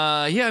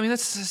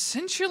 That's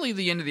essentially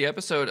the end of the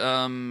episode.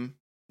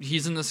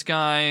 He's in the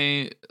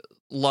sky.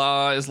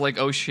 Law is like,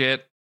 oh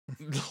shit.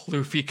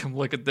 Luffy, come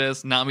look at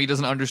this. Nami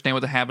doesn't understand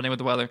what's happening with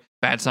the weather.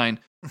 Bad sign.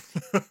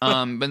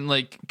 But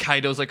like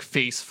Kaido's like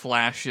face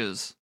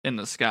flashes in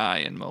the sky,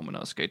 and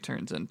Momonosuke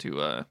turns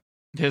into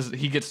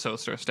he gets so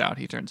stressed out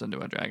he turns into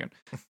a dragon.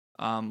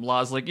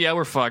 Law's like, yeah,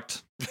 we're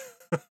fucked.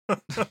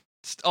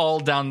 It's all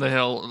down the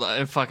hill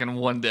in fucking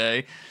one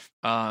day.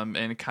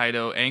 And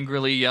Kaido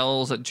angrily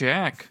yells at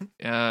Jack.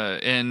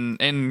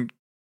 In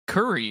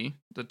Curry,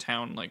 the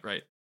town like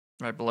right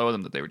below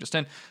them that they were just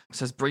in,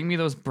 says, "Bring me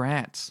those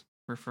brats."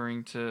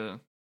 Referring to,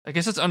 I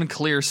guess it's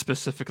unclear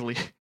specifically.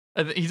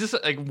 He's just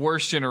like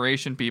worst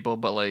generation people,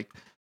 but like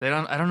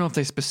I don't know if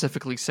they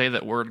specifically say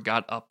that word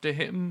got up to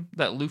him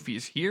that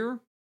Luffy's here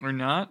or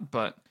not,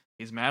 but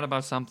he's mad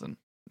about something.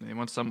 And he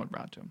wants someone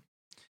brought to him.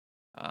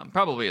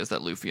 Probably is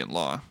that Luffy and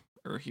Law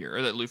are here,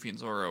 or that Luffy and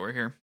Zoro are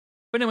here.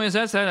 But anyways,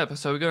 that's that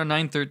episode. We go to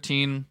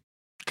 913.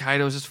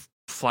 Kaido's just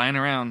flying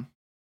around.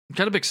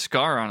 Got a big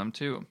scar on him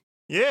too.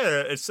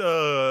 Yeah, it's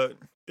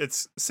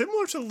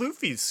similar to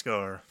Luffy's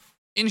scar.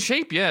 In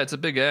shape, yeah, it's a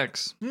big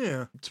X.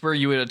 Yeah. It's where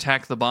you would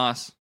attack the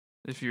boss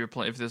if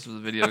this was a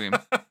video game.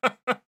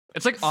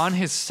 It's like on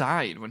his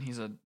side when he's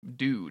a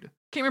dude.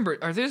 Can't remember.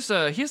 He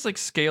has like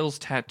scales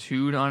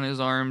tattooed on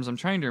his arms. I'm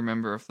trying to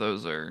remember if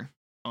those are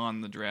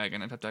on the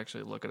dragon. I'd have to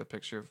actually look at a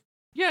picture of.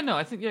 Yeah, no,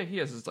 I think he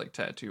has his like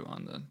tattoo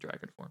on the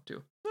dragon form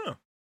too. Oh,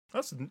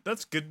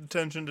 that's good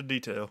attention to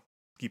detail.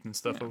 Keeping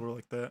stuff over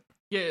like that.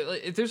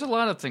 Yeah, there's a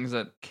lot of things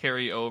that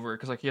carry over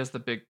because like he has the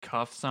big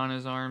cuffs on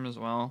his arm as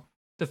well.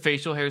 The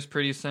facial hair is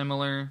pretty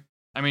similar.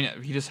 I mean,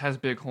 he just has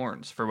big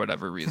horns for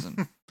whatever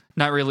reason.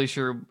 Not really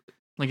sure.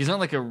 Like, he's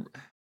not like a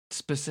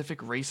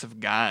specific race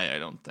of guy, I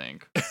don't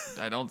think.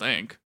 I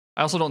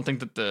also don't think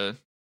that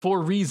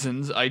for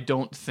reasons, I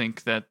don't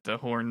think that the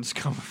horns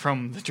come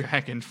from the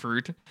dragon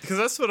fruit. Because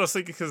that's what I was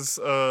thinking, because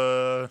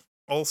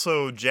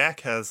also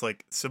Jack has,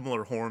 like,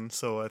 similar horns,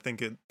 so I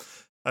think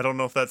I don't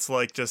know if that's,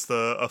 like, just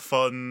a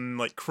fun,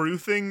 like, crew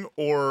thing,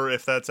 or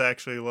if that's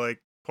actually, like,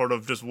 part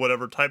of just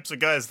whatever types of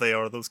guys they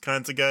are. Those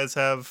kinds of guys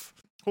have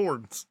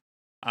horns.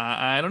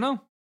 I don't know.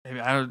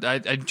 I'm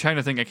trying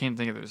to think. I can't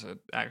think if there's an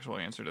actual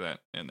answer to that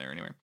in there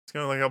anyway. It's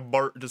kind of like how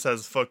Bart just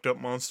has fucked up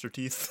monster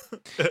teeth.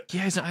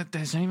 Yeah, he's not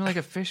even like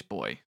a fish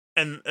boy.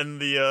 And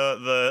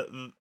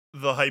the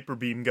hyper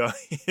beam guy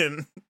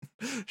in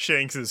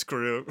Shanks's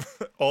crew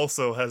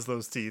also has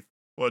those teeth,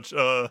 which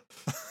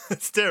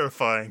it's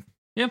terrifying.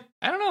 Yeah,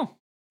 I don't know.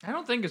 I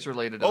don't think it's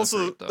related to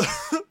Also, the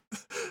fruit, though.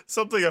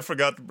 something I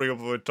forgot to bring up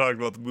when we talked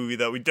about the movie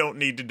that we don't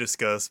need to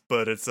discuss,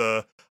 but it's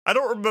I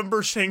don't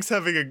remember Shanks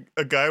having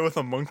a guy with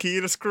a monkey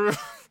in his crew.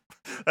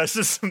 That's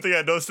just something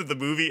I noticed in the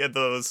movie and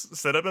those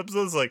setup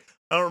episodes. Like,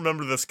 I don't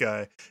remember this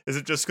guy. Is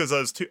it just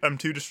because I'm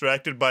too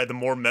distracted by the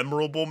more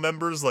memorable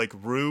members like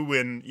Rue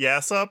and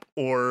Yassop,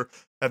 or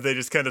have they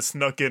just kind of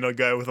snuck in a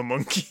guy with a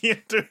monkey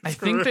into his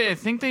crew? I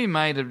think they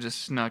might have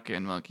just snuck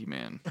in Monkey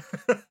Man.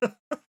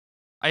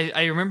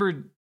 I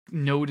remember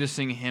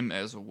noticing him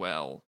as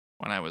well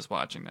when I was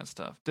watching that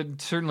stuff.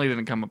 Certainly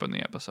didn't come up in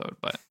the episode,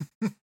 but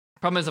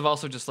problem is I've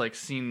also just like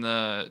seen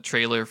the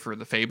trailer for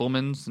The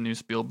Fabelmans, the new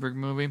Spielberg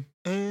movie.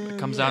 It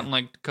comes out in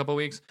like a couple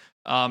weeks.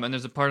 And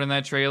there's a part in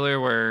that trailer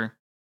where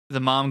the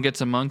mom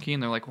gets a monkey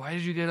and they're like, "Why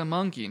did you get a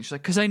monkey?" And she's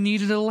like, "'Cause I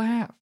needed a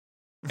laugh."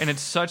 And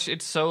it's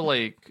so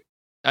like,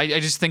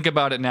 I just think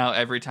about it now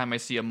every time I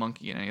see a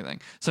monkey in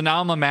anything. So now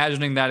I'm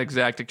imagining that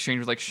exact exchange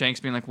with like Shanks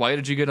being like, "Why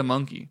did you get a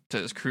monkey?" to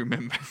his crew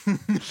member.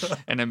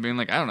 And then being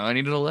like, "I don't know, I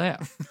needed a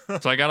laugh.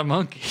 So I got a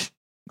monkey."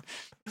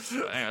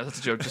 Anyway, that's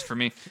a joke just for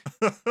me.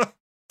 It's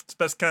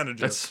the best kind of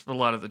joke. That's a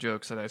lot of the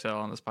jokes that I tell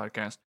on this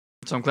podcast.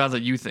 So I'm glad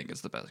that you think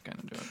it's the best kind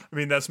of joke. I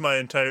mean, that's my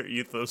entire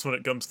ethos when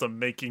it comes to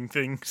making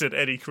things in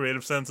any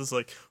creative sense. It's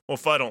like, well,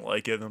 if I don't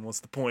like it, then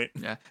what's the point?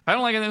 Yeah. If I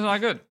don't like it, then it's not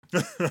good.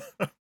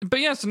 But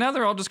yeah, so now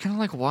they're all just kind of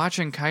like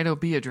watching Kaido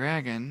be a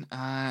dragon.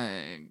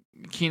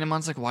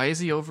 Kinemon's like, "Why is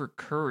he over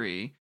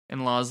Curry?"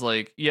 And Law's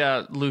like,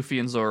 "Yeah, Luffy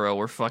and Zoro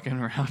were fucking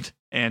around."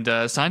 And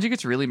Sanji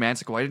gets really mad.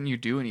 It's like, "Why didn't you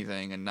do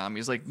anything?" And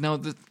Nami's like, "No,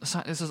 this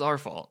is our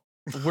fault.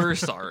 We're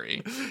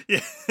sorry."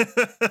 Yeah.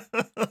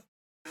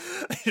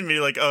 And me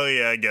like, "Oh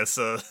yeah, I guess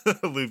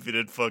Luffy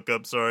did fuck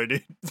up. Sorry,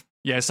 dude."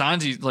 Yeah,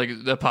 Sanji like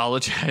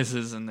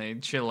apologizes and they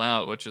chill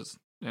out, which is,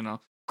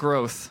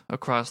 growth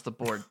across the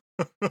board.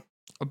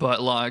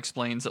 But Law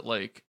explains that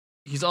like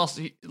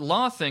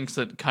Law thinks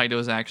that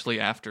Kaido's actually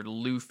after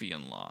Luffy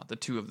and Law, the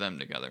two of them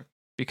together,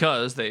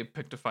 because they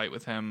picked a fight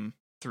with him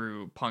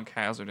through Punk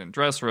Hazard and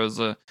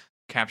Dressrosa,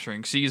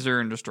 capturing Caesar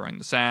and destroying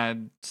the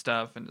sad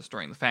stuff and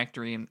destroying the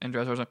factory and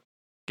Dressrosa,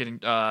 getting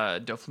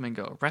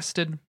Doflamingo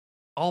arrested.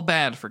 All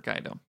bad for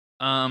Kaido.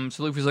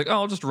 So Luffy's like, "Oh,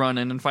 I'll just run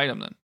in and fight him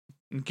then.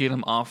 And get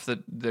him off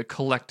the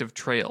collective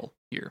trail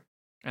here."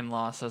 And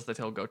Law says that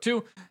he'll go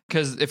too,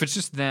 because if it's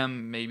just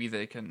them, maybe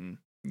they can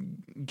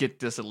get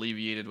this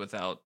alleviated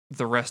without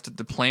the rest of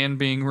the plan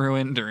being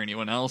ruined or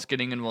anyone else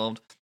getting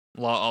involved.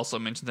 Law also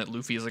mentioned that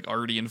Luffy is like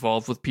already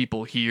involved with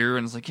people here,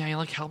 and it's like, yeah, he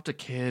like helped a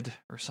kid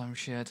or some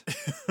shit.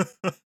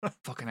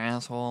 Fucking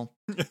asshole.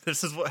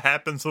 This is what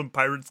happens when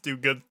pirates do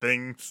good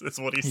things. It's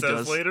what he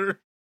says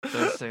later.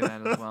 Does say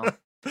that as well.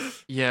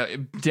 Yeah,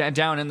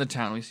 down in the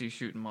town, we see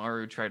Shootin'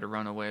 Maru try to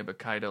run away, but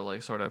Kaido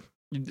like sort of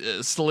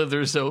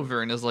slithers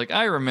over and is like,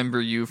 "I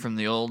remember you from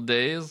the old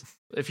days.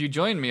 If you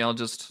join me, I'll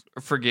just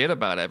forget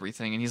about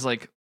everything." And he's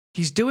like,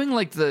 he's doing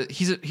like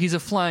he's a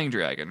flying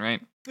dragon,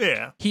 right?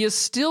 Yeah. He is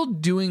still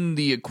doing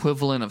the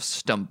equivalent of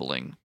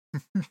stumbling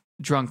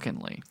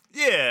drunkenly.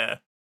 Yeah.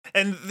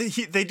 And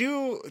they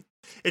do,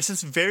 it's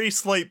just very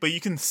slight, but you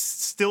can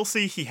still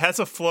see he has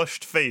a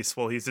flushed face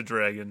while he's a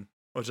dragon,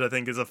 which I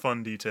think is a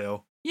fun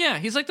detail. Yeah,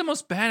 he's like the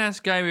most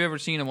badass guy we've ever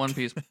seen in One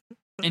Piece.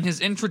 And his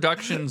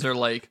introductions are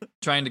like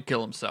trying to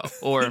kill himself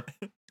or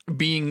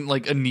being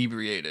like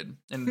inebriated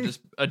and just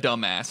a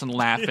dumbass and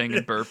laughing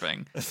and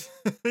burping.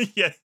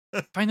 Yeah.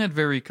 I find that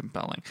very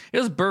compelling. He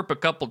does burp a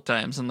couple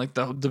times and like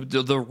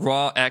the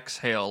raw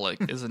exhale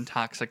like is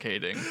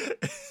intoxicating.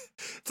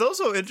 It's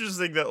also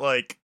interesting that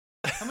like,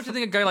 how much do you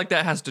think a guy like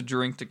that has to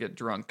drink to get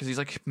drunk? Because he's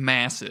like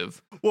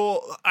massive.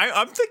 Well,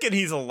 I'm thinking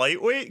he's a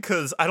lightweight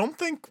because I don't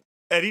think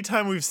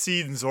anytime we've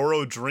seen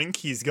Zoro drink,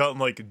 he's gotten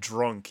like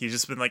drunk. He's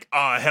just been like,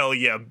 "Ah, hell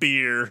yeah,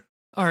 beer."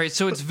 All right,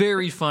 so it's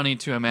very funny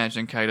to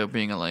imagine Kaido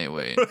being a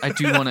lightweight. I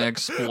do want to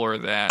explore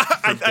that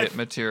for bit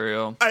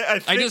material.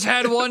 I just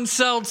had one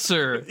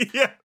seltzer.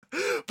 Yeah.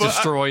 But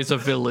destroys a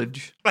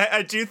village.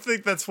 I do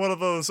think that's one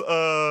of those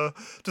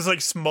just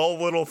like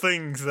small little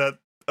things that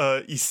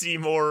you see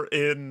more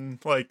in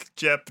like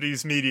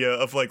Japanese media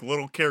of like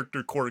little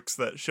character quirks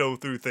that show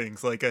through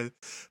things. Like I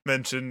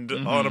mentioned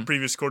on a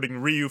previous recording,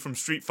 Ryu from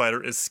Street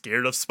Fighter is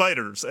scared of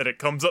spiders, and it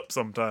comes up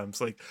sometimes.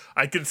 Like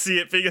I can see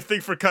it being a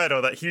thing for Kaido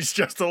that he's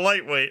just a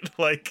lightweight.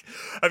 Like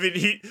I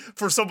mean,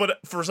 for someone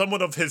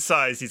of his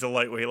size, he's a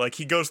lightweight. Like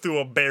he goes through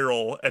a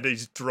barrel and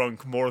he's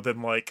drunk more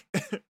than like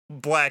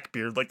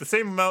Blackbeard. Like the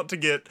same amount to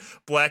get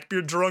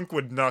Blackbeard drunk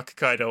would knock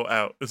Kaido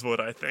out, is what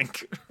I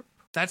think.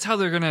 That's how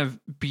they're gonna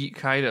beat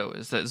Kaido,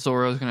 is that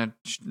Zoro's gonna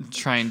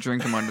try and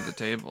drink him under the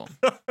table.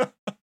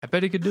 I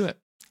bet he could do it.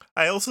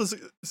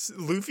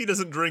 Luffy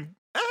doesn't drink.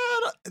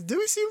 do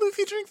we see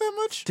Luffy drink that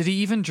much? Did he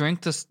even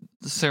drink the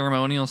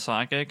ceremonial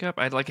sake cup?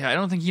 I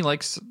don't think he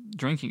likes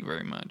drinking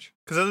very much.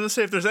 Because I was gonna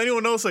say, if there's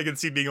anyone else I can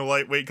see being a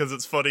lightweight because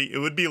it's funny, it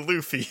would be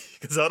Luffy.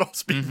 Because that'd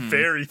also be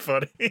very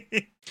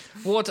funny.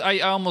 Well, I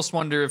almost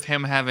wonder if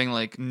him having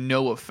like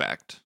no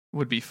effect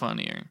would be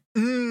funnier.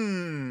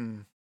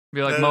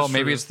 Be like, well,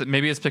 maybe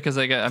it's because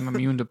I'm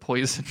immune to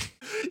poison.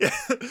 Yeah,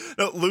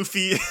 no,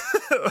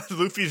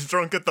 Luffy's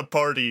drunk at the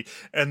party,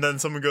 and then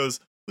someone goes,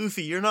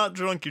 "Luffy, you're not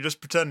drunk. You're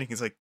just pretending."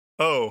 He's like,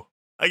 "Oh,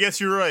 I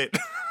guess you're right."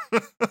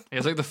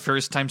 It's like the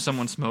first time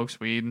someone smokes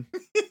weed.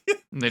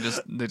 And they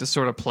just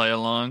sort of play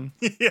along.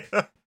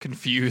 Yeah.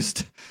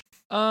 Confused.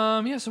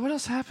 Yeah, so what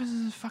else happens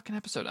in this fucking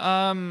episode?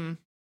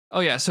 Oh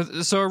yeah,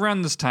 so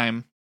around this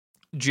time,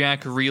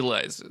 Jack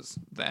realizes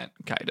that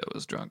Kaido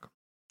is drunk.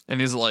 And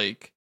he's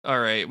like, all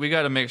right, we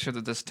got to make sure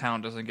that this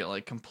town doesn't get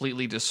like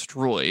completely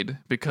destroyed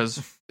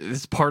because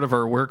it's part of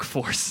our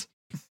workforce.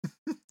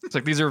 It's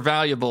like these are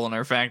valuable in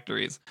our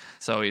factories,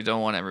 so you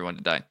don't want everyone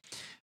to die.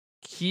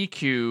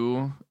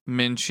 Kiku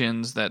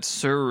mentions that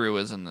Suru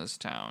is in this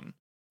town.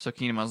 So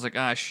Kinemon's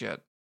like,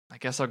 shit, I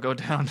guess I'll go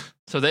down.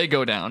 So they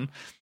go down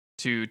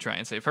to try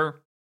and save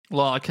her.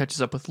 Law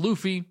catches up with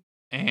Luffy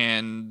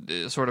and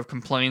sort of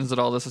complains that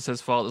all this is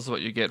his fault. This is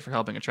what you get for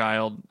helping a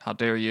child. How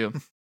dare you?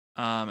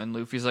 And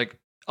Luffy's like,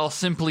 I'll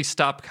simply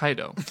stop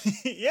Kaido.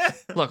 Yeah.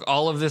 Look,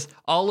 all of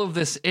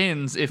this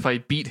ends if I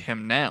beat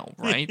him now,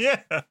 right?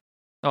 Yeah.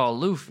 Oh,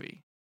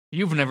 Luffy,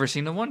 you've never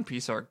seen a One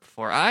Piece arc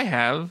before. I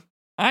have.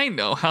 I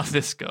know how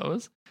this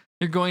goes.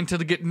 You're going to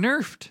get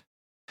nerfed.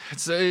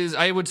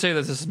 I would say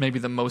that this is maybe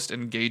the most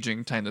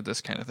engaging time that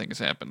this kind of thing has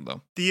happened,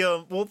 though.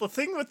 The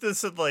thing with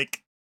this is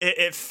like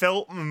it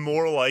felt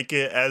more like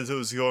it as it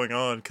was going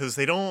on because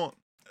they don't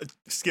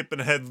skipping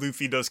ahead.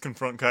 Luffy does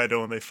confront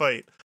Kaido and they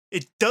fight.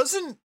 It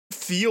doesn't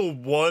feel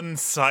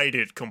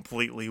one-sided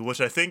completely,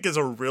 which I think is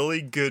a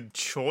really good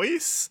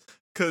choice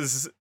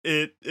because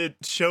it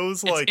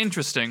shows like it's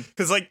interesting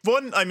because like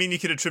one, I mean, you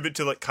could attribute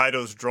to like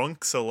Kaido's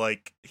drunk, so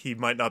like he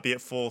might not be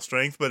at full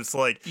strength, but it's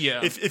like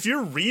if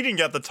you're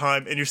reading at the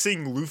time and you're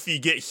seeing Luffy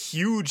get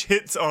huge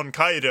hits on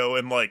Kaido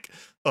and like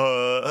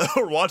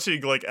or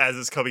watching like as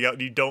it's coming out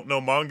and you don't know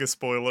manga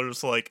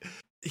spoilers, like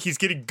he's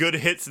getting good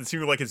hits and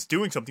seeming like it's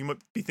doing something, you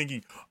might be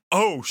thinking,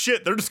 oh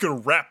shit, they're just gonna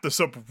wrap this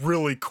up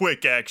really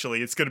quick.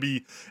 Actually, it's gonna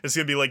be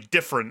like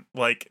different.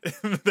 Like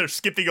they're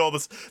skipping all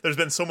this. There's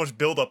been so much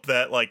buildup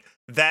that like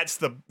that's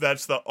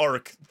the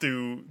arc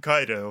through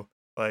Kaido.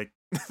 Like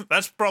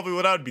that's probably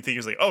what I would be thinking.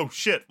 Is like, oh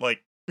shit,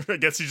 like I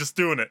guess he's just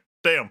doing it.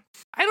 Damn.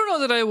 I don't know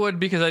that I would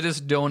because I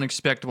just don't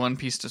expect One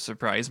Piece to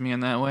surprise me in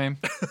that way.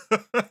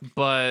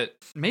 But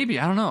maybe,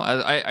 I don't know.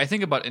 I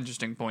think about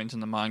interesting points in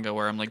the manga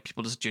where I'm like,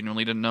 people just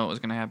genuinely didn't know what was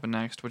going to happen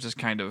next, which is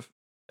kind of,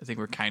 I think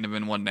we're kind of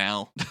in one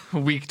now,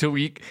 week to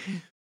week,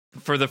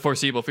 for the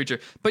foreseeable future.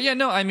 But yeah,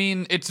 no, I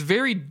mean, it's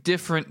very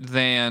different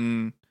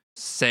than,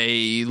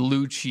 say,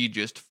 Lucci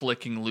just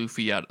flicking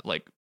Luffy out,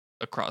 like,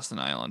 across an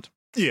island.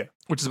 Yeah.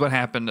 Which is what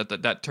happened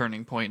at that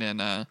turning point in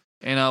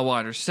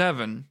Water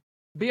 7.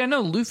 But yeah,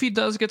 no, Luffy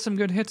does get some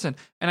good hits in.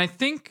 And I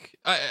think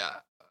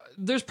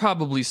there's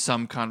probably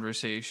some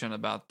conversation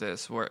about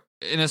this,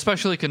 and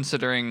especially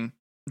considering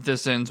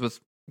this ends with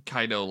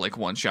Kaido, like,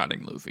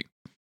 one-shotting Luffy.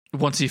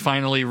 Once he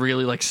finally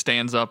really, like,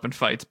 stands up and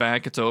fights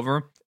back, it's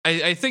over.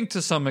 I think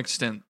to some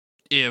extent,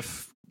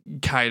 if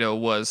Kaido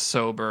was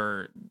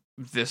sober,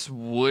 this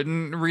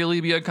wouldn't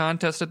really be a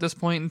contest at this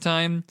point in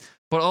time.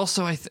 But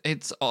also,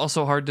 it's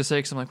also hard to say,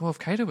 because I'm like, well, if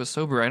Kaido was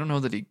sober, I don't know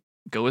that he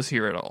goes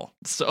here at all.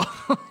 So...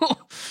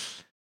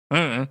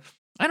 I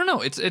don't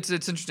know. It's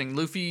interesting.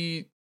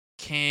 Luffy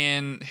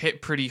can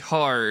hit pretty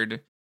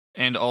hard,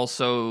 and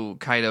also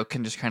Kaido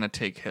can just kind of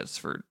take hits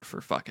for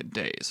fucking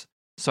days.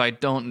 So I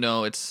don't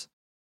know.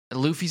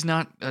 Luffy's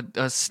not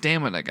a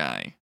stamina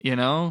guy, you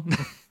know?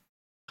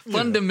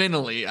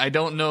 Fundamentally, I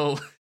don't know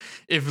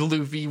if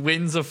Luffy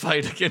wins a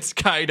fight against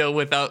Kaido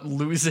without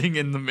losing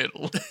in the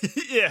middle.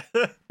 Yeah.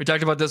 We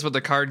talked about this with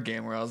the card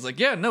game where I was like,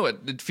 yeah, no,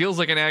 it feels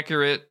like an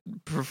accurate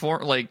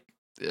performance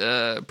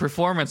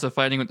of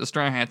fighting with the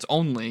Straw Hats,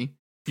 only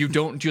you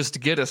don't just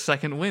get a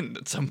second wind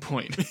at some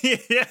point.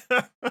 Yeah.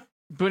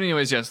 But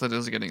anyways, yes, that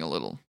is getting a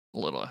little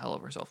hell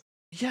of herself.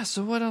 Yeah,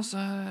 so what else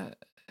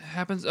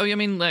happens? Oh, yeah, I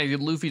mean, like,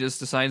 Luffy just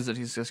decides that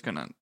he's just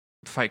gonna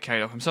fight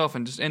Kaido himself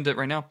and just end it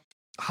right now.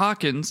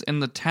 Hawkins in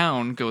the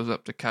town goes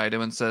up to Kaido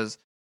and says,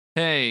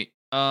 hey,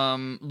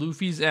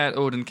 Luffy's at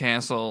Odin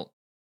Castle,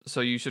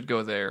 so you should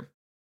go there.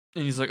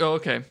 And he's like, oh,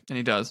 okay. And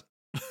he does.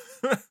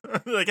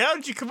 Like, how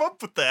did you come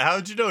up with that? How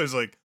did you know? He's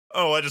like,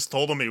 oh, I just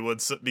told him he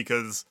would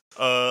because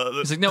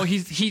he's like, no,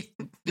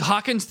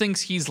 Hawkins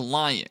thinks he's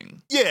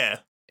lying. Yeah.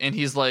 And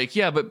he's like,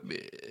 yeah, but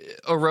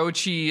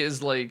Orochi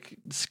is like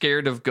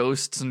scared of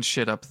ghosts and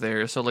shit up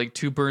there, so like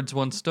two birds,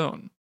 one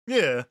stone.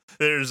 Yeah.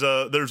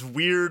 There's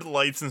weird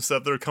lights and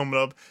stuff that are coming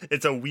up.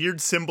 It's a weird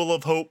symbol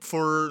of hope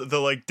for the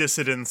like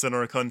dissidents in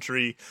our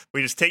country.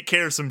 We just take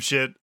care of some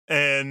shit.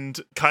 And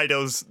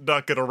Kaido's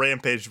not gonna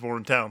rampage more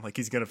in town. Like,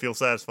 he's gonna feel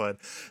satisfied.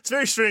 It's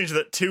very strange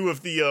that two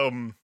of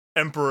the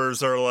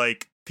emperors are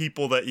like,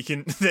 people that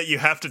you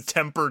have to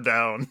temper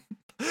down.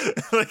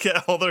 Like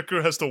all their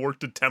crew has to work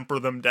to temper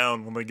them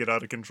down when they get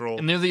out of control.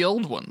 And they're the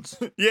old ones.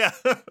 Yeah.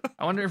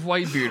 I wonder if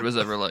Whitebeard was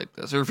ever like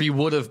this, or if he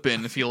would have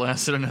been if he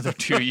lasted another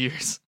 2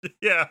 years.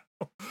 Yeah.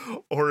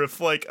 Or if,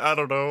 like, I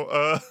don't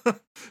know,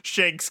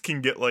 Shanks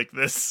can get like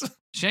this.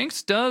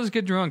 Shanks does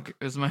get drunk,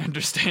 is my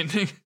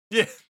understanding.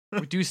 Yeah.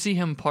 We do see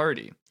him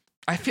party.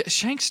 I feel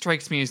Shanks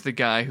strikes me as the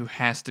guy who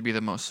has to be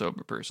the most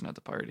sober person at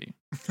the party.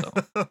 So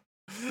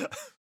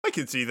I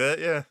can see that,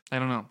 yeah. I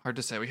don't know. Hard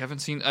to say. We haven't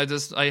seen.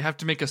 I have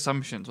to make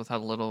assumptions with how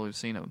little we've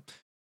seen him.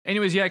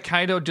 Anyways, yeah,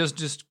 Kaido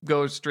just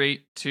goes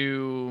straight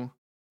to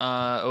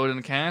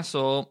Odin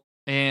Castle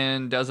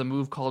and does a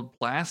move called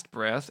Blast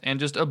Breath and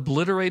just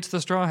obliterates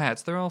the Straw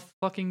Hats. They're all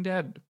fucking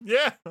dead.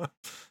 Yeah.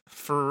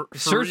 For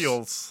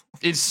reals.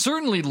 It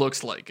certainly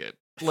looks like it.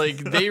 Like,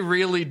 they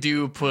really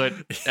do put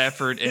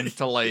effort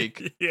into,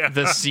 like,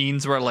 the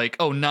scenes where, like,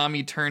 oh,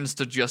 Nami turns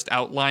to just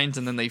outlines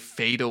and then they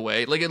fade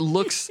away. Like, it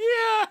looks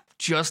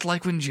just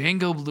like when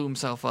Django blew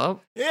himself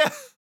up. Yeah.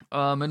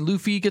 And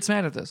Luffy gets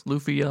mad at this.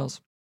 Luffy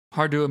yells.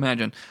 Hard to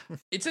imagine.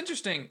 It's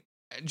interesting.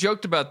 I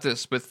joked about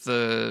this with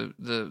the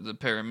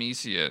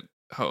Paramecia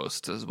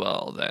host as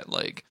well, that,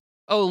 like,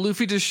 oh,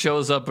 Luffy just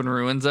shows up and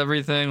ruins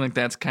everything. Like,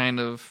 that's kind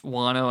of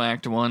Wano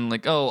Act 1.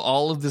 Like, oh,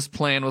 all of this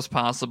plan was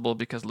possible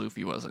because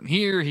Luffy wasn't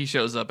here. He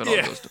shows up and all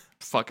goes to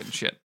fucking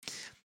shit.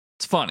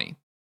 It's funny,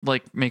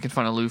 like, making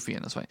fun of Luffy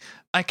in this way.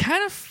 I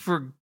kind of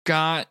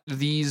forgot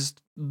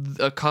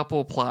a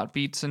couple plot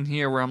beats in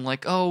here where I'm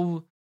like,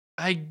 oh,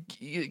 I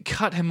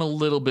cut him a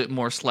little bit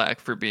more slack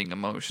for being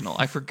emotional.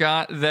 I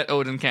forgot that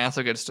Odin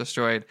Castle gets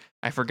destroyed.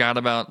 I forgot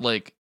about,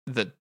 like,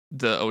 the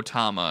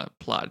Otama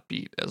plot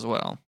beat as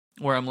well,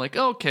 where I'm like,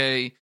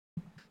 okay,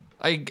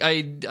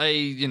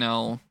 you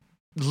know,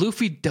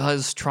 Luffy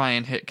does try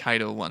and hit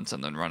Kaido once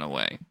and then run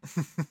away.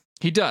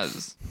 He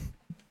does.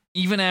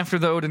 Even after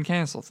the Odin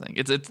Castle thing.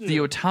 It's the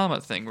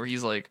Otama thing where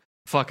he's like,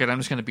 fuck it, I'm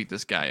just going to beat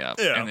this guy up.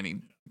 Yeah. And then he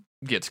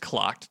gets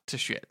clocked to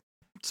shit.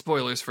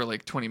 Spoilers for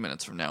like 20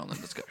 minutes from now in the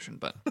discussion,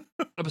 but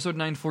episode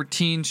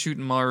 914,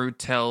 Shootenmaru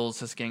tells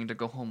his gang to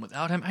go home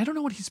without him. I don't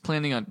know what he's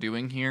planning on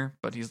doing here,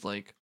 but he's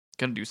like,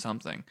 gonna do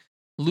something.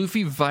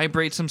 Luffy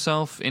vibrates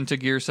himself into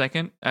gear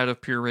second out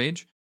of pure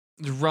rage,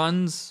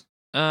 runs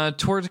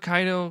towards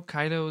Kaido.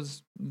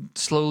 Kaido's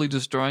slowly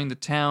destroying the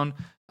town,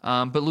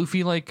 but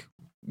Luffy like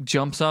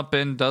jumps up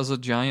and does a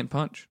giant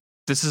punch.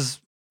 This is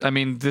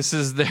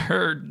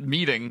their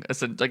meeting.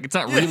 Like, it's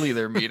not really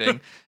their meeting,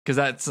 because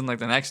that's in like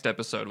the next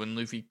episode when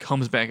Luffy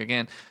comes back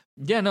again.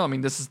 Yeah, no, I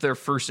mean, this is their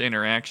first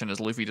interaction, is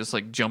Luffy just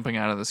like jumping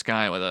out of the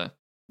sky with a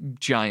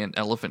giant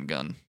elephant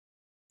gun.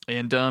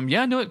 And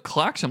it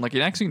clocks him. Like,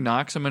 it actually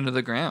knocks him into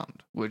the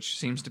ground, which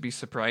seems to be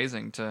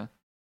surprising to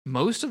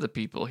most of the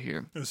people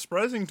here. It was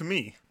surprising to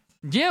me.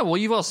 Yeah, well,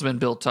 you've also been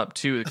built up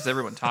too, because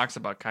everyone talks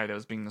about Kaido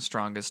as being the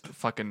strongest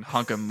fucking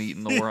hunk of meat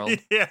in the world.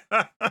 Yeah.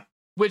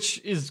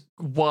 Which is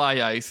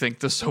why I think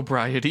the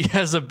sobriety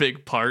has a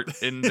big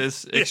part in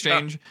this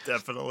exchange.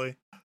 Definitely.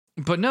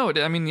 But no,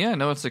 I mean,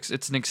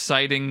 it's an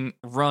exciting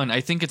run.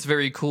 I think it's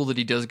very cool that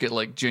he does get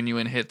like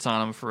genuine hits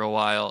on him for a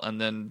while, and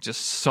then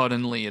just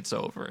suddenly it's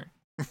over.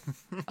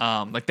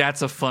 Like,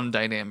 that's a fun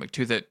dynamic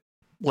too, that,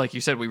 like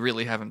you said, we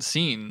really haven't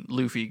seen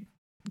Luffy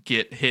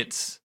get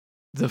hits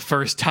the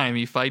first time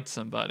he fights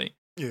somebody.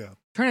 Yeah. I'm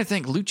trying to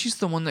think, Lucci's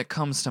the one that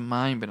comes to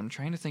mind, but I'm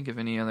trying to think of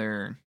any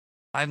other.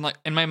 I'm like,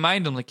 in my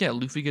mind, I'm like, yeah,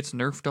 Luffy gets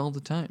nerfed all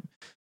the time.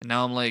 And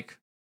now I'm like,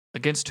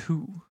 against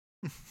who?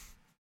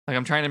 Like,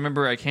 I'm trying to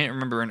remember. I can't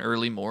remember an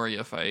early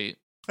Moria fight.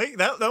 Hey,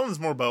 that one's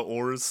more about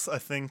ores, I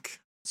think.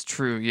 It's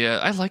true, yeah.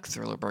 I like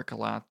Thriller Bark a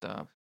lot,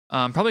 though.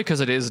 Probably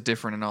because it is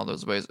different in all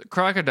those ways.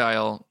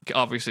 Crocodile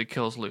obviously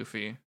kills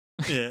Luffy.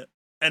 Yeah.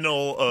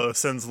 Enel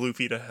sends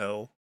Luffy to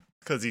hell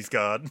because he's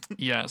God.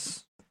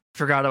 Yes.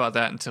 Forgot about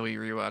that until we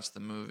rewatched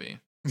the movie.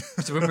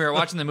 So when we were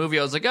watching the movie,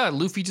 I was like,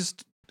 Luffy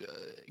just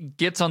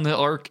gets on the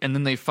arc and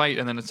then they fight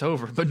and then it's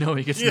over. But no,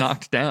 he gets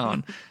knocked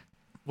down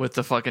with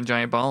the fucking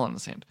giant ball in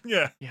his hand.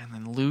 Yeah. Yeah, and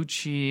then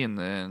Lucci, and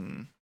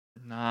then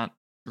I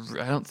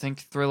don't think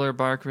Thriller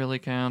Bark really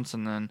counts.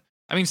 And then,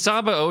 I mean,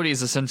 Saba Odi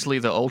is essentially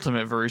the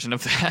ultimate version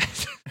of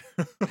that.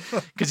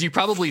 Because you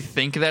probably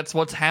think that's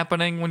what's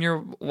happening when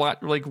you're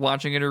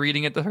watching it or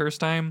reading it the first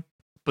time.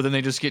 But then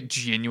they just get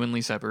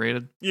genuinely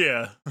separated.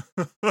 Yeah.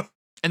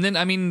 And then,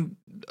 I mean,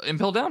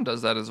 Impel Down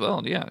does that as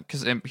well, yeah,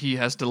 because he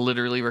has to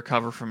literally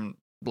recover from,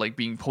 like,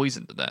 being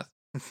poisoned to death.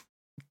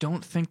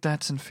 Don't think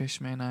that's in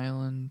Fishman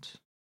Island.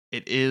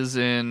 It is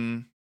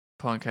in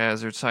Punk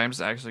Hazard. So I'm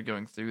just actually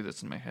going through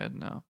this in my head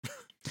now.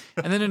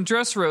 And then in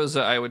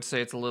Dressrosa, I would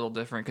say it's a little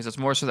different, because it's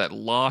more so that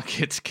Law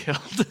gets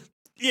killed.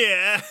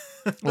 Yeah.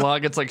 Law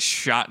gets, like,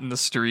 shot in the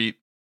street.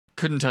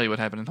 Couldn't tell you what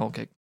happened in Whole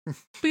Cake.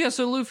 But yeah,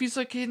 so Luffy's,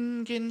 like,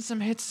 getting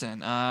some hits in.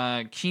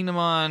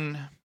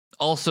 Kinemon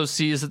also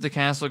sees that the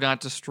castle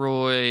got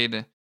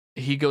destroyed.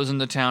 He goes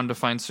into town to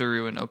find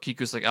Suru, and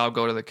Okiku's like, I'll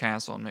go to the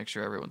castle and make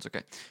sure everyone's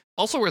okay.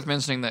 Also worth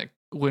mentioning that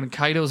when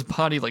Kaido's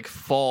body like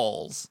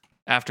falls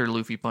after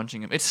Luffy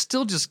punching him, it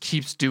still just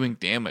keeps doing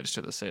damage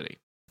to the city.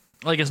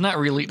 Like, it's not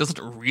really, it doesn't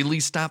really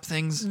stop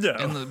things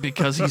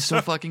because he's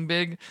so fucking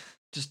big.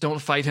 Just don't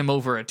fight him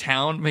over a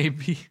town,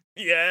 maybe.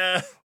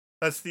 Yeah,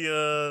 that's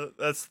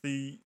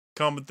the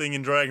common thing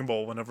in Dragon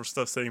Ball. Whenever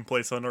stuff's taking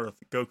place on Earth,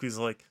 Goku's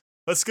like,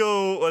 let's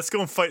go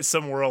and fight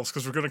somewhere else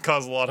because we're gonna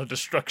cause a lot of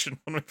destruction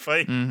when we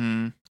fight.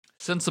 Mm-hmm.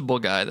 Sensible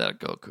guy, that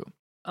Goku.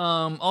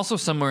 Also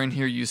somewhere in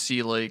here you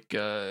see like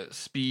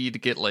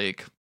Speed get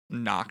like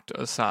knocked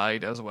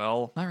aside as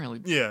well. Not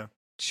really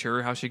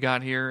sure how she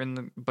got here,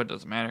 but it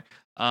doesn't matter.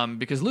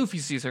 Because Luffy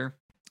sees her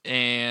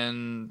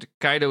and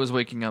Kaido is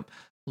waking up.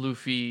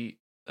 Luffy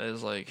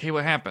is like, hey,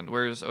 what happened?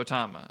 Where's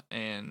Otama?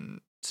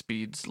 And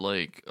Speed's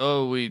like,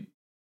 I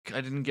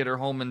didn't get her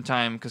home in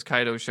time because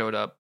Kaido showed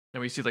up. And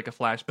we see like a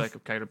flashback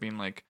of Kaido being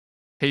like,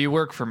 hey, you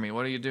work for me.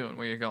 What are you doing?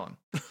 Where are you going?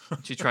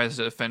 She tries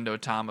to defend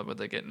Otama, but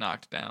they get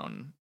knocked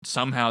down.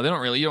 Somehow, you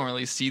don't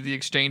really see the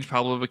exchange,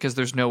 probably because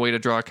there's no way to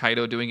draw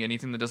Kaido doing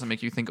anything that doesn't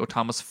make you think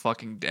Otama's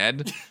fucking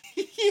dead.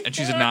 And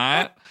she's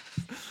not.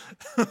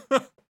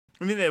 I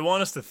mean, they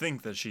want us to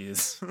think that she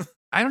is.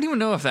 I don't even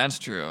know if that's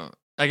true.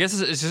 I guess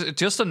it's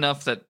just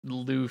enough that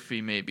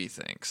Luffy maybe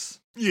thinks.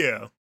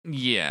 Yeah.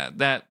 Yeah,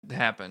 that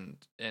happened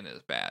and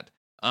is bad.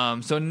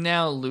 So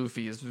now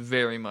Luffy is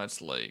very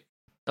much like,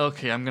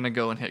 okay, I'm gonna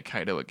go and hit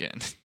Kaido again.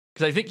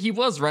 Because I think he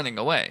was running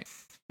away.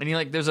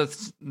 And there's a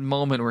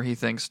moment where he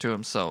thinks to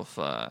himself,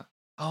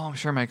 I'm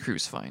sure my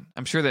crew's fine.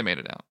 I'm sure they made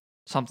it out.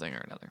 Something or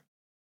another.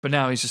 But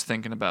now he's just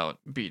thinking about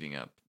beating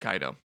up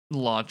Kaido.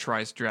 Law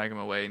tries to drag him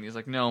away, and he's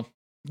like, no,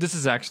 this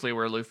is actually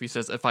where Luffy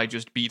says, if I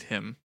just beat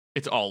him,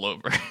 it's all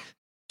over.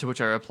 To which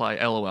I reply,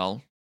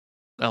 LOL.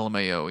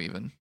 LMAO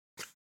even.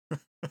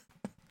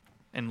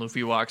 And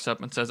Luffy walks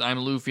up and says, I'm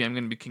Luffy, I'm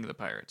going to be king of the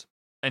pirates.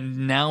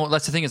 And now,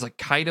 that's the thing, is like,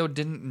 Kaido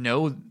didn't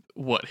know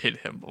what hit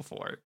him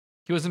before.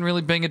 He wasn't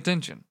really paying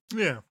attention.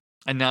 Yeah.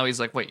 And now he's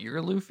like, wait,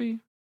 you're Luffy?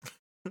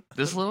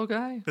 This little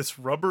guy? This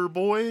rubber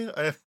boy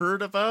I've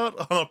heard about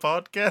on a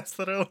podcast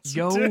that I listened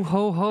to. Yo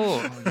ho ho.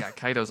 Oh, yeah,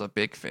 Kaido's a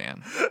big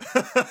fan.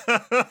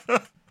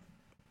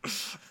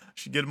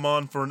 Should get him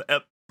on for an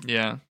ep.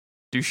 Yeah.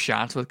 Do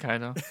shots with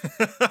Kaido.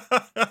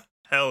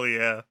 Hell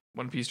yeah.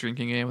 One Piece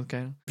drinking game with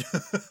Kaido.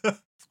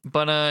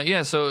 But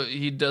yeah, so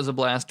he does a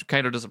blast.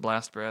 Kaido does a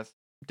blast breath.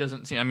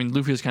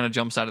 Luffy just kind of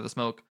jumps out of the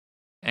smoke.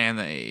 And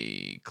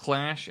they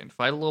clash and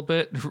fight a little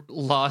bit.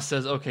 Law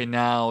says, okay,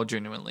 now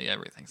genuinely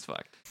everything's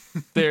fucked.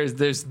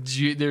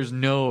 There's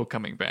no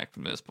coming back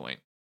from this point.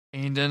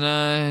 And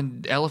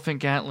then Elephant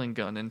Gatling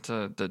gun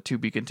into the to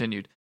be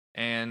continued.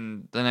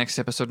 And the next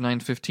episode,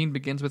 9:15,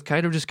 begins with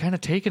Kaido just kind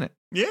of taking it.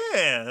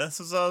 Yeah,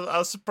 I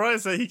was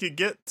surprised that he could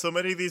get so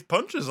many of these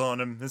punches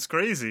on him. It's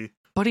crazy.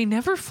 But he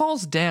never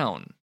falls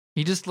down.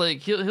 He just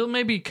he'll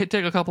maybe take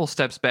a couple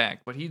steps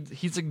back, but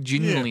he's like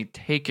genuinely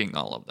taking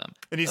all of them.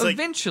 And he's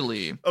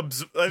eventually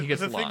he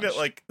gets the thing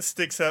that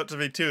sticks out to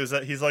me too is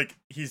that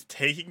he's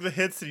taking the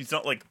hits and he's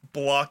not like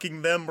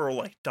blocking them or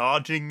like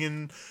dodging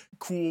in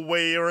cool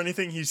way or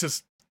anything. He's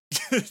just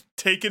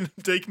taking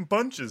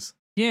punches.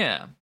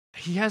 Yeah.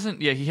 He hasn't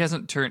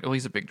turned. Well,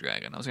 he's a big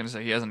dragon. I was gonna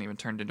say he hasn't even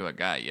turned into a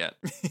guy yet.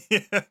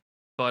 Yeah.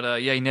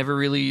 But he never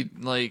really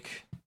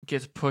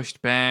gets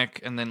pushed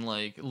back, and then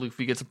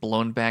Luffy gets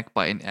blown back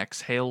by an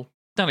exhale.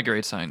 Not a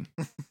great sign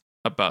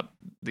about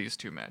these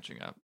two matching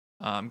up.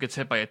 Gets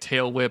hit by a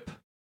tail whip.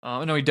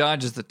 No, he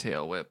dodges the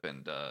tail whip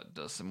and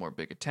does some more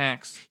big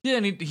attacks. Yeah,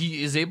 and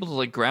he is able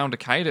to ground a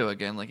Kaido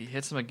again. He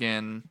hits him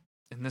again,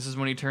 and this is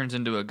when he turns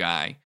into a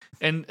guy.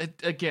 And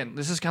again,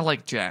 this is kind of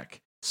like Jack.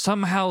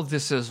 Somehow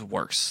this is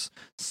worse.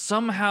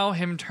 Somehow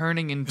him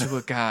turning into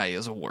a guy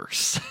is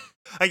worse.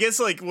 I guess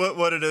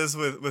what it is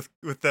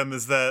with them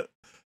is that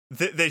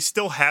they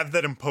still have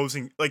that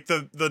imposing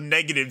the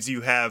negatives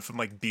you have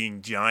from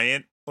being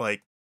giant.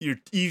 You're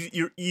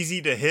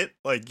easy to hit.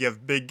 You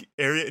have big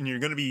area and you're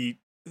gonna be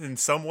in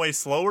some way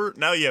slower.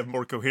 Now you have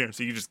more coherence,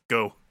 so you just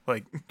go.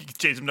 You can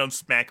chase him down,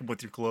 smack him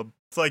with your club.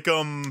 It's like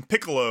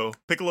Piccolo.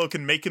 Piccolo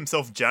can make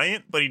himself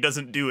giant, but he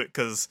doesn't do it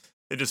because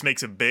it just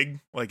makes him big.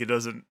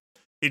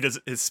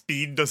 His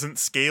speed doesn't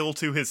scale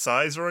to his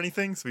size or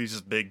anything, so he's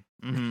just big.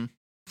 Mm-hmm.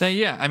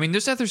 Yeah,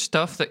 there's other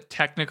stuff that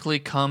technically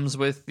comes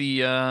with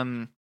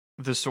the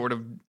sort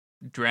of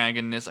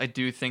dragonness. I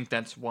do think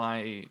that's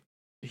why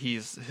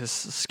his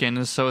skin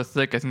is so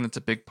thick. I think that's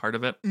a big part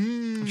of it.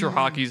 I'm sure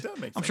Hockey's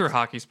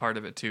part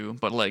of it too.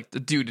 But the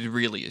dude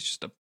really is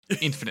just a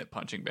infinite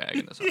punching bag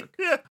in this arc.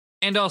 Yeah.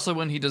 And also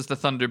when he does the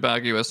Thunder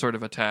Bagua sort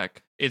of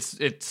attack, it's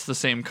the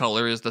same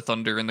color as the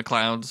thunder in the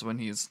clouds when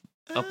he's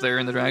up there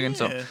in the dragon.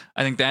 So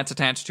I think that's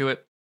attached to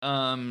it.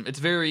 It's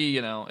very,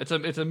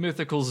 it's a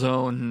mythical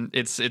zone.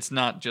 It's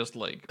not just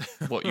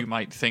what you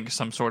might think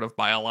some sort of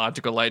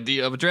biological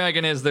idea of a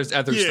dragon is. There's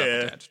other stuff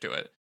attached to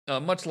it.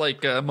 Much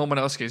like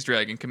Momonosuke's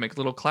dragon can make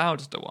little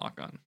clouds to walk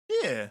on.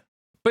 Yeah.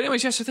 But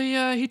anyways, so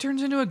he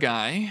turns into a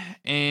guy,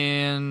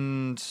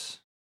 and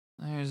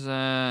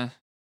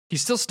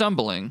he's still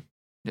stumbling.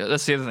 Yeah,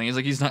 that's the other thing.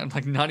 He's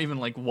not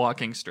even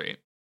walking straight.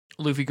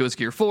 Luffy goes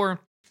Gear 4,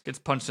 gets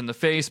punched in the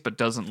face, but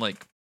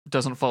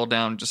doesn't fall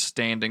down, just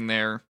standing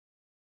there.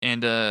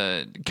 And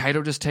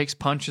Kaido just takes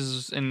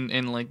punches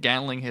and like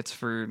Gatling hits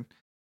for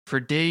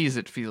days,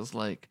 it feels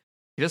like.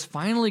 He does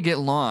finally get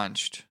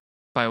launched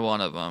by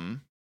one of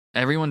them.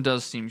 Everyone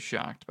does seem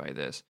shocked by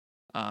this.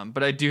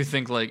 But I do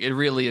think like it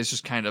really is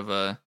just kind of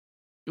a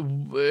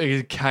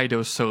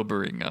Kaido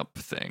sobering up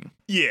thing.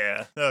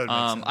 Yeah. That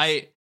would make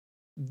sense.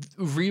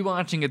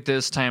 Rewatching it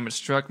this time, it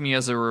struck me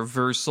as a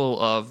reversal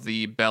of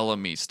the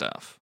Bellamy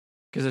stuff.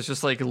 Because it's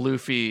just like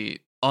Luffy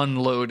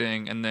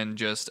unloading and then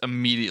just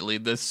immediately,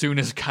 as soon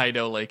as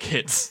Kaido like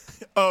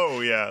hits.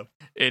 Oh, yeah.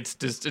 It's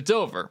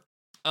over.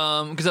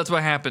 Because that's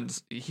what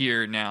happens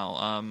here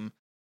now.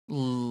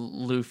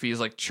 Luffy is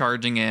like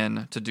charging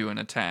in to do an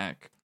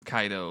attack.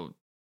 Kaido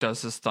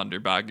does his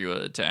Thunder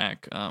Bagua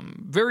attack.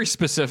 Very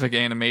specific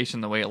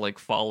animation, the way it like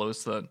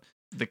follows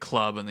the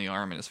club and the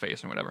arm in his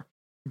face and whatever.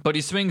 But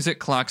he swings it,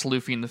 clocks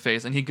Luffy in the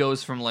face, and he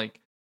goes from like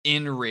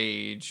in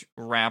rage,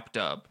 wrapped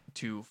up,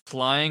 to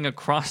flying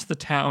across the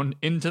town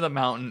into the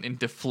mountain and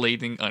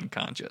deflating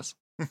unconscious.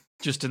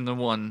 Just in the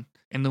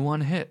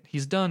one hit.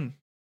 He's done.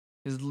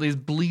 He's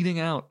bleeding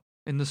out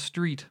in the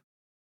street.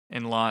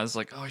 And Law is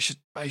like, oh,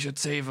 I should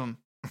save him.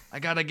 I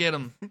gotta get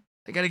him.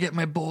 I gotta get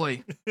my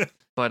boy.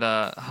 But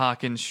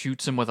Hawkins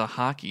shoots him with a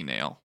hockey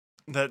nail.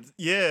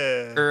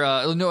 Yeah.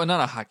 Or no,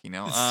 not a hockey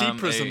nail. Sea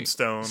Prism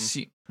Stone.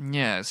 Sea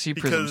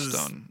Prism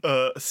Stone.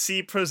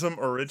 Sea Prism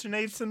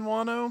originates in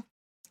Wano,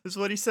 is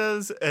what he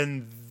says,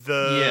 and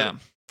the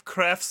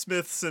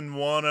craftsmiths in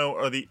Wano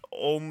are the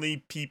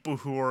only people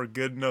who are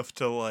good enough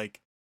to like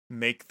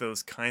make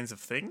those kinds of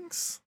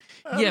things.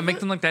 Make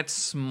them like that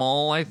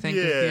small, I think,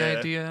 is the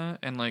idea,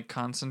 and like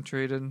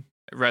concentrated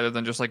rather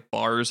than just like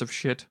bars of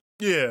shit.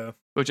 Yeah.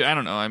 Which I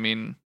don't know. I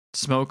mean,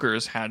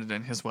 Smoker's had it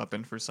in his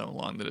weapon for so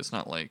long that it's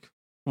not like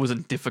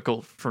wasn't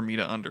difficult for me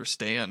to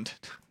understand.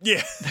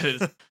 Yeah.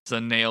 That it's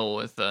a nail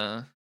with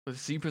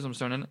Sea Prism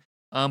Stone in it.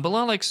 But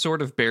Law like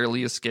sort of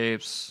barely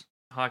escapes.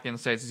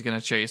 Hawkins says he's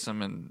gonna chase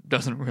him and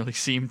doesn't really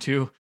seem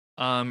to.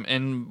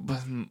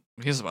 And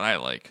here's what I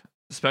like,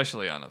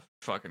 especially on a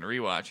fucking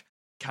rewatch.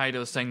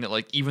 Kaido's saying that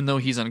like even though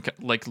he's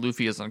like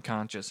Luffy is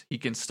unconscious, he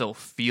can still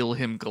feel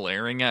him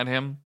glaring at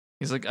him.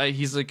 He's like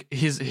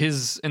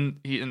in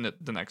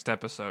the next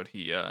episode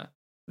he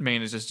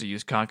manages to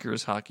use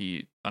Conqueror's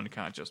Haki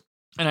unconscious.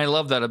 And I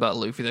love that about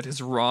Luffy, that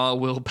his raw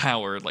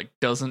willpower like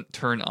doesn't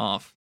turn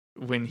off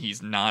when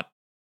he's not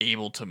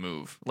able to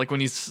move. Like when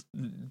he's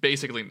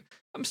basically,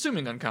 I'm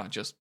assuming,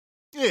 unconscious.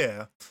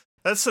 Yeah.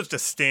 That's such a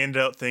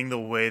standout thing, the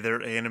way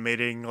they're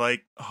animating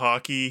like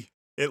Haki.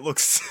 It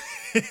looks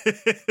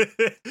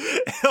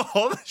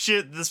all the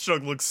shit in this show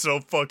looks so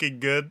fucking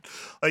good.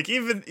 Like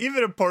even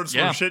in parts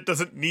where shit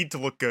doesn't need to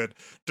look good.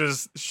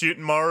 Does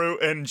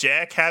Shootenmaru and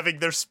Jack having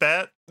their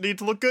spat need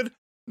to look good?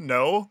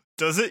 No.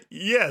 Does it?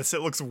 Yes,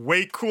 it looks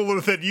way cooler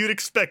than you'd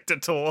expect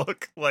it to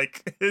look.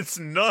 Like, it's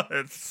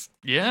nuts.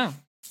 Yeah.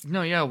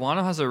 No, yeah,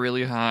 Wano has a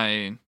really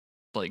high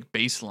like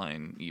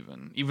baseline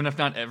even if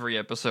not every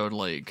episode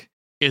like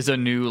is a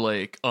new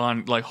like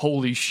on like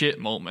holy shit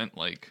moment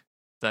like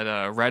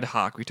that Red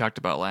Hawk we talked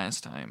about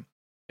last time.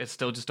 It's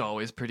still just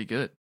always pretty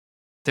good.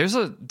 There's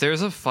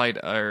a fight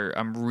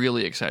I'm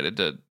really excited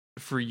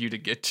for you to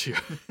get to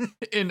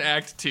in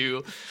Act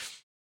 2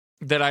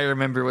 that I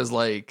remember was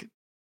like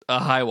a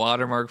high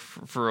watermark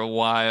for a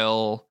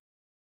while.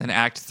 And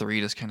Act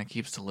 3 just kind of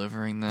keeps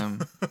delivering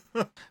them.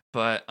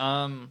 But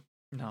no,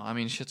 I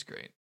mean shit's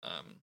great.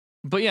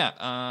 But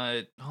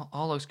yeah,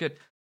 all looks good.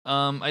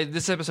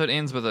 This episode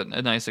ends with a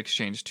nice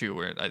exchange too,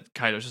 where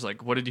Kaido's just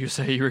like, "What did you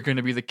say you were going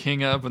to be the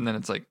king of?" And then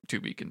it's like, "To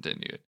be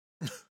continued."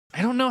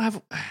 I don't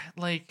know.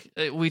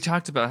 We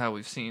talked about how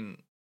we've seen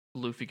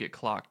Luffy get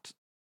clocked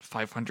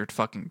 500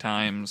 fucking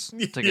times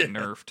to get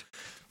nerfed.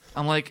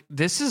 I'm like,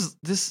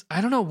 this.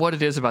 I don't know what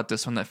it is about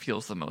this one that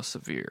feels the most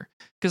severe.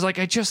 Because like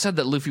I just said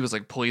that Luffy was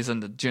like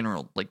poisoned to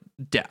general like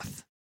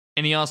death,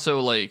 and he also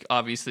like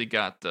obviously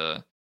got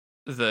the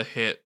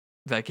hit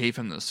that gave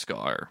him the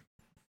scar,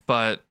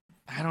 but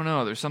I don't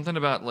know. There's something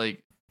about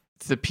like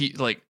the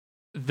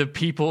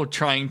people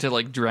trying to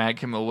like drag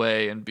him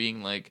away and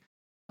being like,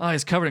 "Oh,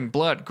 he's covered in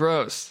blood,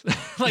 gross."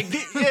 Like,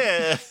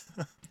 yeah,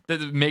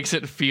 that makes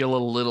it feel a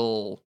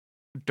little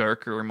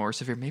darker or more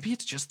severe. Maybe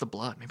it's just the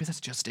blood. Maybe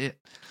that's just it.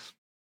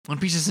 One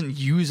Piece isn't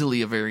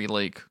usually a very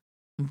like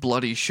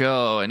bloody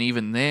show, and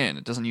even then,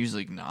 it doesn't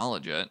usually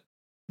acknowledge it.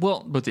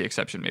 Well, with the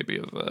exception maybe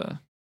of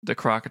the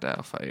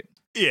crocodile fight.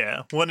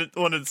 Yeah, when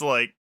it's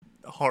like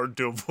hard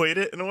to avoid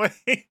it in a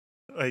way.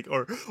 Like,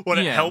 or when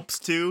it helps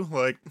to,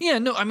 like... Yeah,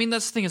 no, I mean,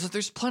 that's the thing, is that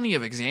there's plenty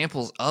of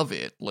examples of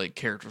it, like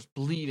characters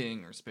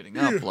bleeding or spitting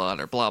out blood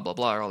or blah, blah,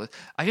 blah, or all this.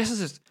 I guess it's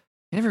just,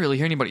 you never really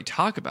hear anybody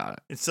talk about it.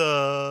 It's,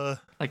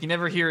 like, you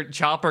never hear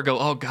Chopper go,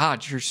 "Oh,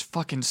 God, you're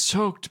fucking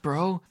soaked,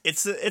 bro."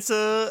 It's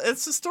a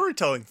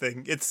storytelling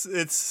thing.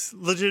 It's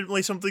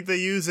legitimately something they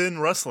use in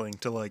wrestling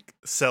to, like,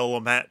 sell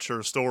a match or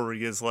a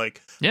story is,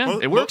 like... Yeah,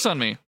 it works on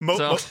me.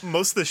 Most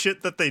of the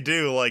shit that they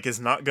do, like, is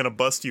not gonna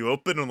bust you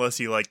open unless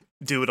you, like,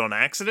 do it on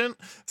accident.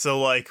 So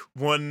like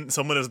when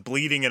someone is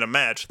bleeding in a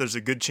match, there's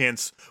a good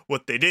chance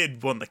what they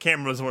did when the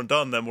cameras weren't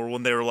on them, or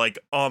when they were like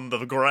on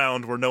the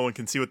ground where no one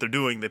can see what they're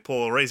doing, they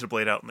pull a razor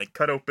blade out and they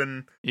cut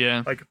open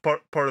like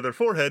part of their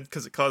forehead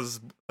because it causes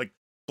like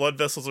blood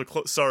vessels are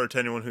sorry to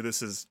anyone who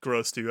this is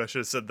gross to. I should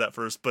have said that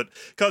first, but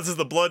causes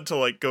the blood to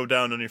like go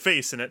down on your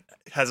face, and it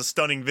has a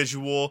stunning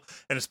visual.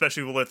 And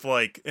especially with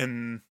like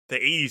in the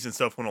 80s and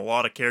stuff, when a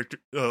lot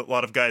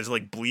of guys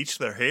like bleached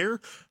their hair,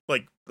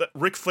 like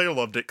Ric Flair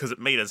loved it because it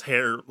made his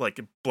hair like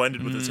it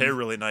blended with his hair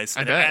really nice,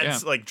 and it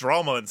adds like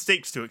drama and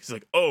stakes to it. He's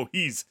like, oh,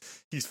 he's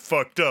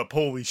fucked up.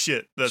 Holy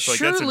shit, that's like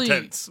that's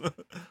intense.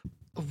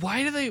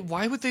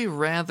 Why would they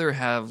rather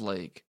have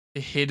like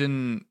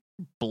hidden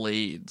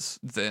blades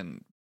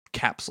than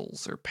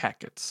capsules or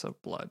packets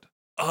of blood?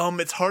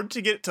 It's hard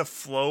to get it to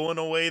flow in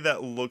a way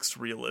that looks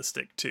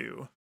realistic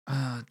too.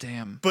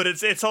 Damn. But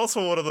it's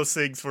also one of those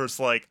things where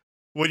it's like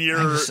when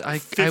you're I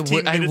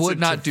would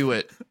not do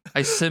it.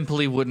 I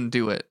simply wouldn't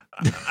do it.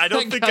 I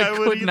don't think I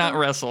would could not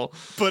wrestle.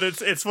 But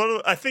it's one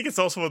of, I think it's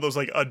also one of those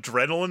like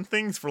adrenaline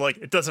things where like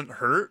it doesn't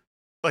hurt.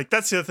 Like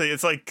that's the other thing.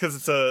 It's like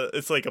because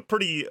it's like a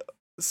pretty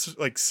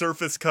like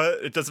surface cut,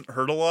 it doesn't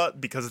hurt a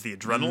lot because of the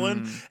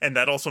adrenaline, and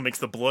that also makes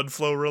the blood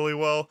flow really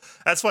well.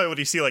 That's why when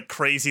you see like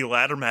crazy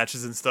ladder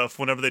matches and stuff,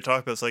 whenever they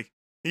talk about it, it's like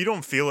you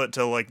don't feel it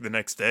till like the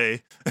next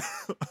day.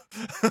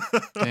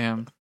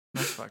 Damn,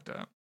 that's fucked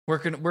up.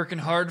 Working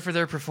hard for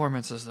their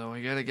performances though.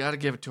 You gotta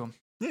give it to them.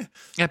 Yeah.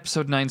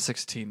 Episode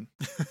 916.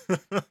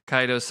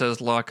 Kaido says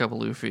lock up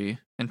Luffy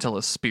until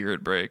his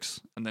spirit breaks,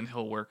 and then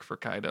he'll work for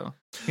Kaido.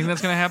 Think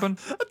that's gonna happen?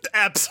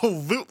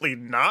 Absolutely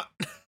not.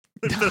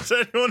 If there's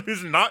anyone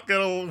who's not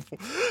gonna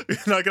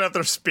have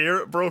their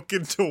spirit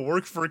broken to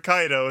work for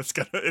Kaido,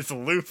 it's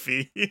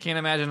Luffy. Can't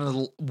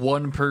imagine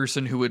one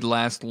person who would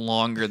last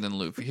longer than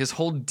Luffy. His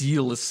whole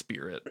deal is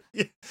spirit.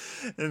 Yeah.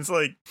 And it's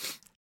like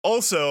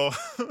also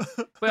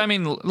but I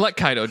mean, let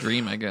Kaido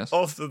dream, I guess.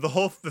 Also the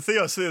thing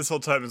I was saying this whole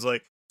time is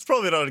like it's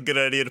probably not a good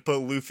idea to put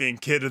Luffy and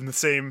Kid in the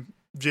same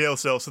jail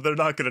cell, so they're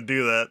not gonna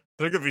do that.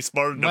 They're gonna be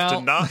smart enough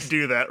to not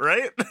do that,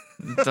 right?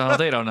 No,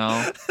 they don't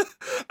know.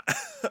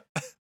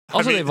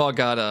 Also, they've all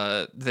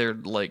got their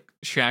like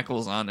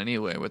shackles on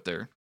anyway with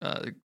their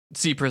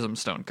Sea Prism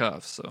stone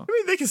cuffs. So I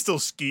mean, they can still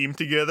scheme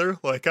together.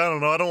 Like I don't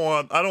know. I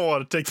don't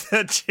want to take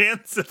that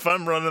chance if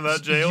I'm running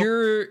that jail.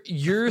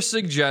 You're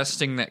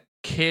suggesting that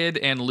Kid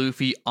and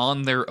Luffy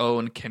on their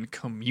own can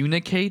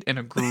communicate and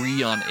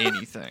agree on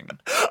anything.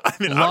 I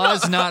mean,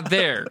 law's not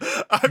there.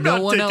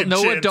 No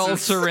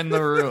adults are in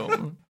the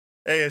room.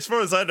 Hey, as far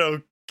as I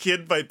know,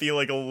 Kid might be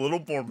like a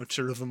little more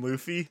mature than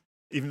Luffy,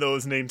 even though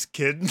his name's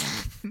Kid.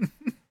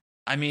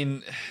 I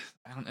mean,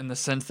 in the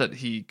sense that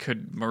he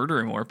could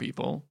murder more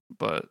people,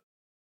 but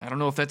I don't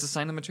know if that's a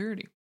sign of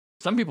maturity.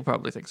 Some people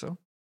probably think so.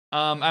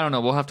 I don't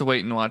know. We'll have to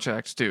wait and watch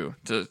Acts 2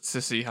 to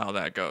see how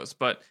that goes.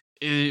 But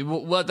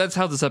that's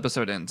how this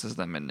episode ends, is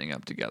them ending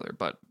up together.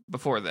 But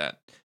before that,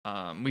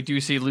 we do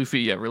see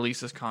Luffy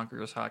releases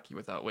Conqueror's Haki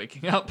without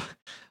waking up.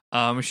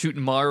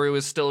 Maru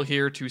is still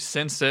here to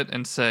sense it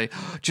and say,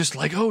 just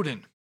like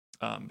Odin.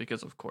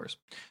 Because of course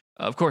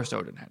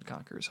Odin had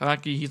Conqueror's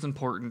Haki. He's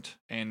important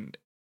and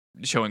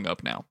showing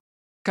up now.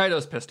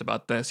 Kaido's pissed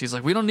about this. He's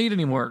like, we don't need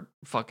any more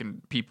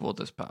fucking people with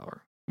this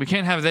power. We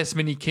can't have this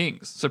many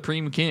kings,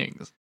 supreme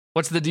kings.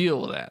 What's the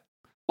deal with that?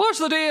 What's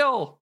the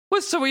deal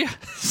with so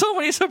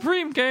many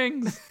supreme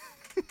kings?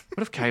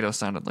 What if Kaido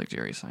sounded like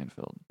Jerry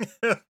Seinfeld?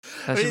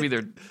 That should be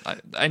their.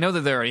 I know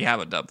that they already have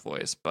a dub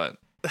voice, but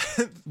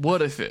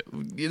what if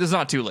it's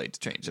not too late to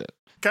change it?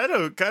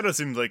 Kaido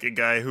seems like a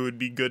guy who would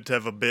be good to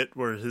have a bit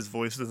where his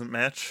voice doesn't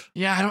match.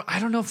 Yeah, I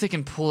don't know if they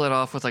can pull it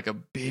off with like a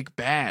big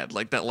bad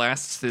like that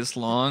lasts this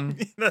long.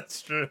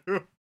 That's true.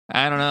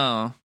 I don't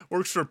know.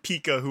 Works for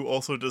Pika, who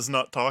also does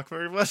not talk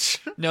very much.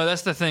 No,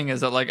 that's the thing,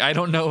 is that like I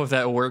don't know if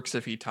that works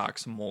if he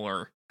talks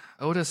more.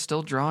 Oda's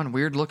still drawing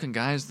weird looking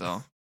guys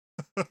though.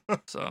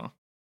 So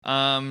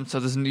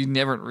this, you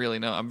never really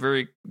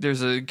know.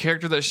 There's a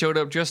character that showed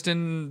up just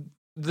in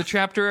the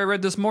chapter I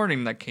read this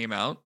morning that came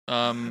out.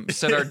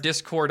 Set our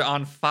Discord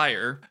on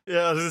fire.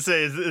 Yeah, I was gonna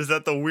say, is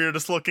that the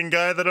weirdest looking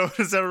guy that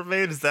Oda's ever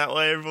made? Is that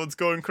why everyone's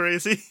going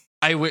crazy?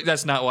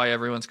 That's not why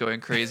everyone's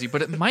going crazy,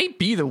 but it might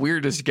be the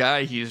weirdest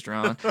guy he's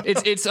drawn.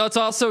 It's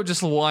also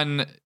just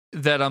one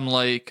that I'm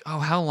like, oh,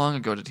 how long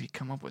ago did he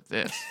come up with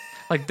this?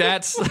 Like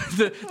that's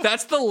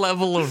the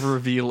level of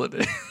reveal it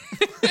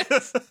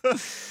is.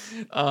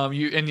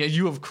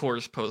 You of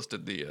course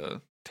posted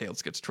the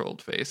Tails gets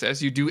trolled face,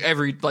 as you do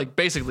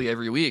basically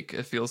every week,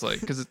 it feels like,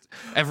 because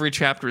every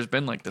chapter has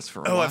been like this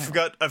for a while. I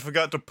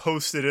forgot to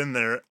post it in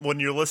there.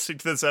 When you're listening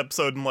to this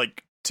episode in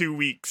like 2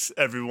 weeks,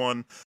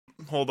 everyone,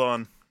 hold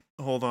on.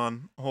 I'm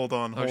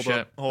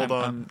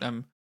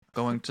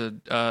going to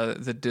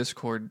the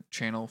Discord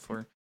channel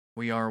for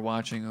We Are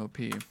Watching OP.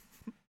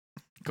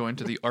 Going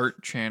to the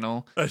art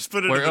channel. I just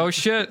put it where, oh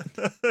shit,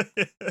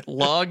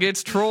 Law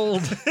gets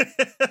trolled.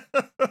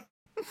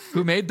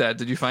 Who made that?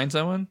 Did you find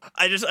someone?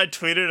 I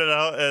tweeted it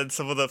out, and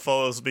someone that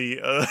follows me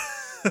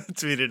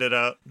tweeted it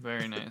out.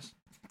 Very nice.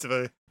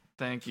 The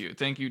Thank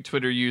you,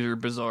 Twitter user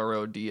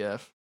Bizarro DF.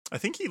 I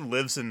think he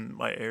lives in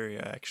my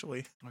area,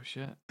 actually. Oh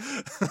shit.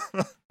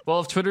 Well,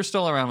 if Twitter's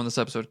still around when this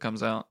episode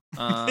comes out,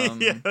 we'll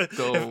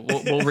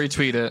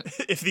retweet it.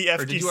 If the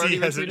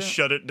FTC hasn't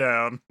shut it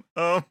down.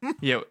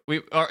 Yeah,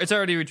 it's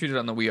already retweeted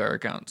on the We Are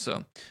account,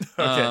 so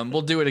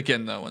we'll do it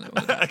again though.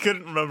 I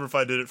couldn't remember if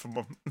I did it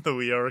from the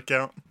We Are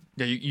account.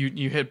 Yeah,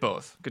 you hit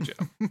both. Good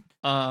job.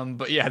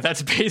 But yeah,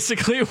 that's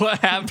basically what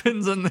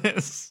happens in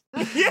this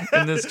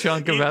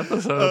chunk of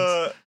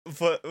episodes.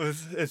 But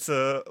it's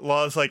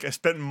Law's like, I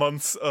spent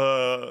months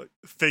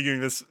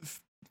figuring this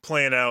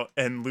plan out,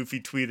 and Luffy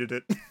tweeted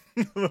it.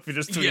 Luffy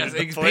just tweeted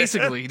the plan.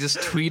 Basically, he just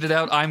tweeted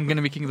out, "I'm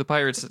gonna be king of the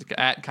pirates"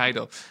 at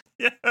Kaido.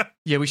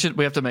 Yeah, we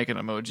have to make an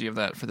emoji of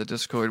that for the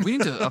Discord. We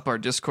need to up our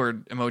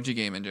Discord emoji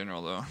game in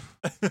general, though.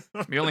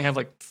 We only have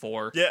like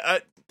 4. Yeah,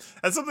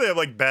 that's something I'm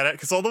like bad at,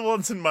 because all the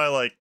ones in my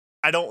like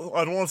I don't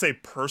want to say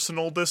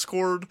personal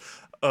Discord,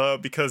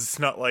 because it's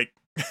not like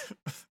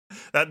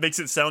that makes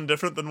it sound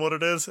different than what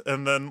it is.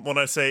 And then when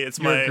I say it's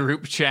my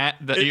group chat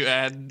that you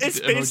add, it's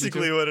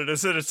basically what it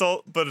is. And it's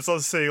also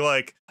saying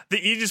like the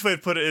easiest way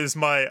to put it is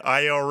my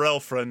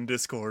IRL friend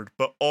Discord,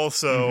 but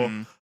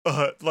also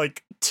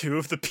like 2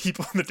 of the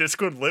people in the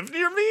Discord live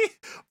near me,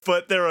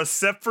 but there are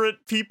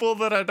separate people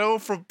that I know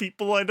from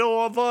people I know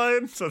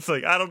online. So it's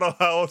like I don't know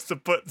how else to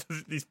put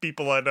these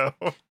people I know.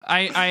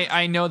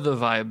 I know the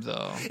vibe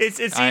though. It's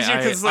easier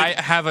because like,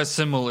 I have a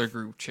similar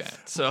group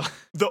chat. So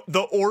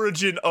the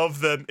origin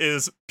of them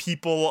is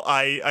people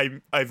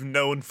I've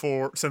known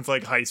for since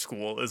like high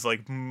school is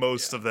like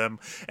most of them,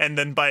 and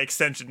then by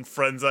extension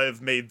friends I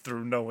have made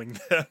through knowing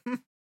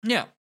them.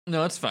 Yeah.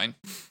 No, it's fine.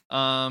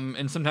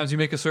 And sometimes you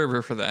make a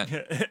server for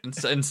that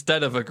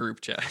instead of a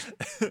group chat.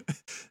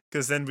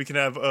 Because then we can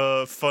have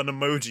fun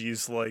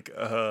emojis like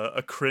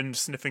a cringe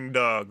sniffing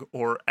dog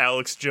or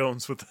Alex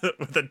Jones with a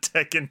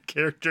Tekken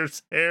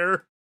character's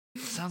hair.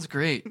 Sounds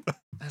great.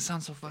 That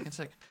sounds so fucking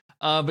sick.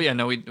 But yeah,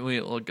 no,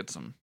 we'll get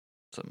some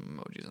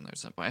emojis in there at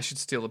some point. I should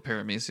steal the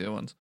Paramecia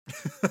ones.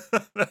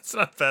 That's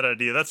not a bad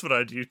idea. That's what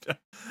I do.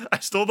 I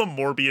stole the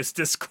Morbius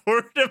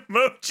Discord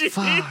emoji.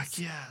 Fuck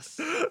yes.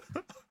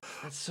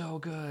 That's so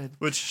good.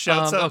 Which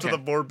shouts out to the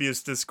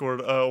Morbius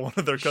Discord. One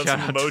of their custom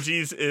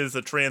emojis is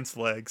a trans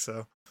flag.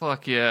 So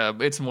fuck yeah,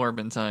 it's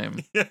Morbin time.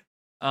 Yeah.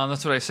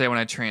 That's what I say when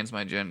I trans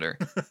my gender.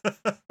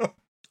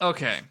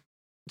 Okay,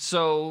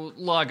 so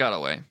Law got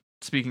away.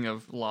 Speaking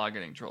of Law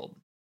getting trolled.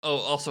 Oh,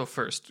 also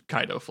first,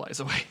 Kaido flies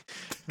away.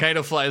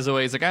 Kaido flies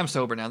away. He's like, I'm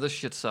sober now. This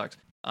shit sucks.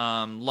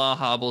 Law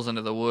hobbles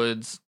into the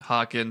woods.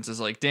 Hawkins is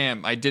like,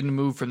 damn, I didn't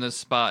move from this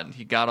spot, and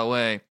he got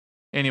away.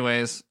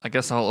 Anyways, I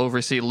guess I'll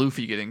oversee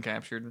Luffy getting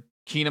captured.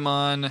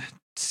 Kinemon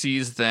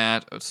sees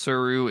that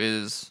Tsuru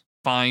is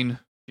fine.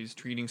 He's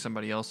treating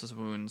somebody else's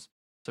wounds.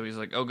 So he's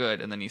like, oh,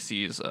 good. And then he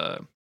sees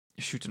Shutenmaru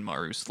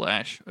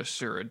 /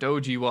 Ashura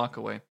Doji walk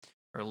away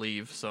or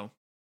leave. So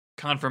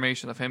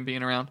confirmation of him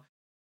being around.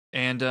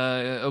 And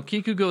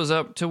Okiku goes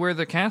up to where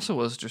the castle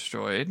was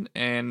destroyed.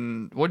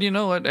 And what do you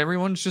know?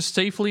 Everyone's just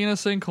safely in a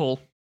sinkhole,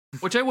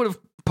 which I would have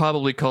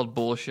probably called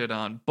bullshit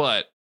on.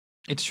 But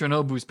it's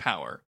Shinobu's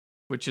power,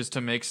 which is to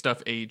make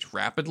stuff age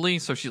rapidly.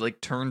 So she like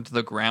turned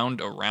the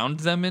ground around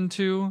them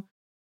into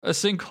a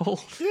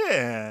sinkhole.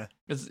 Yeah.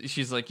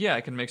 She's like, yeah,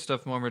 I can make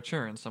stuff more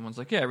mature. And someone's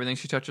like, yeah, everything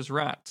she touches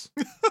rots.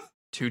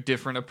 2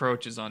 different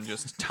approaches on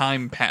just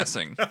time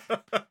passing.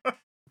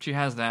 She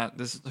has that.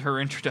 This is her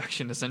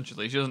introduction,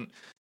 essentially. She doesn't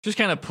just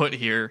kind of put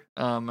here.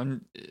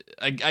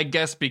 I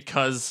guess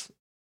because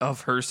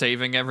of her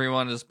saving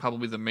everyone is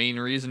probably the main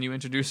reason you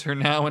introduce her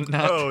now and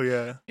not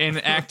in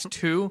Act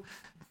 2.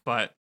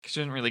 But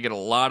she doesn't really get a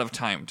lot of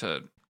time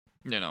to,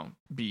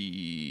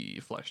 be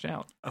fleshed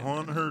out. I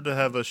want her to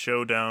have a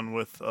showdown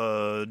with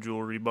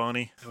Jewelry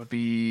Bonnie. That would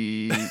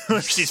be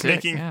she's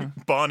sick, making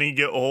Bonnie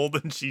get old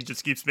and she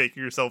just keeps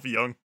making herself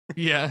young.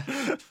 Yeah.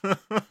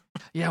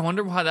 Yeah, I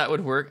wonder how that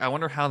would work. I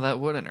wonder how that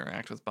would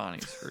interact with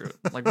Bonnie's fruit.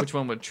 Like, which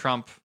one would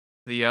trump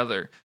the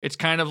other? It's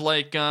kind of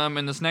like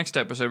in this next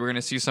episode, we're going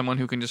to see someone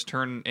who can just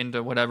turn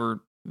into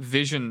whatever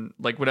vision,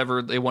 like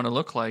whatever they want to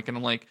look like. And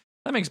I'm like,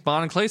 that makes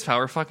Bon and Clay's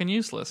power fucking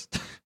useless.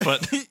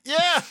 But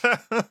yeah,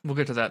 we'll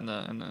get to that in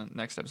the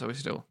next episode. We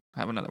still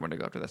have another one to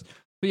go after this.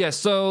 But yeah,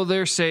 so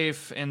they're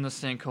safe in the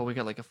sinkhole. We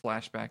got like a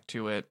flashback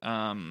to it.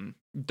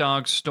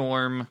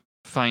 Dogstorm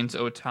finds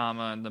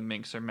Otama, and the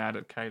minks are mad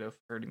at Kaido for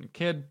hurting a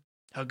kid.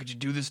 How could you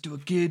do this to a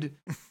kid?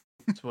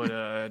 That's what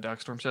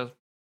Dogstorm says.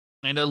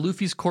 And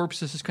Luffy's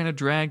corpse is just kind of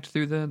dragged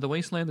through the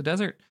wasteland, the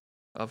desert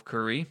of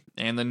Kuri.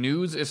 And the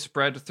news is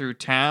spread through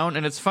town.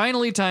 And it's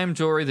finally time,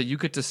 Jory, that you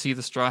get to see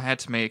the Straw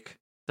Hats make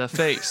the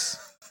face.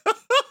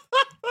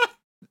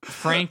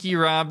 Frankie,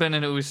 Robin,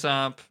 and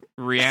Usopp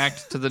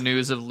react to the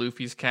news of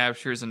Luffy's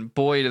captures, and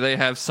boy, do they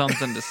have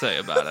something to say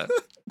about it.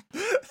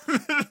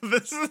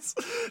 This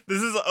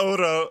is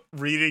Oda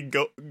reading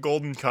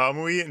Golden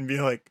Kamui and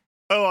being like,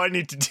 oh, I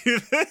need to do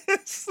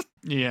this.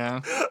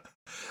 Yeah.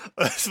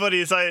 What's funny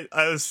is I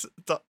was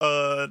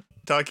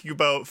talking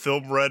about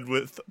Film Red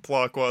with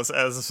Plakwas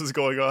as this was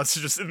going on,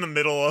 so just in the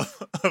middle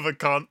of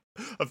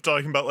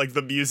talking about like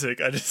the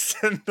music, I just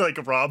sent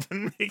like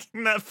Robin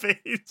making that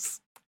face.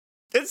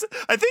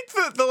 I think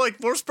the like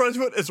worst part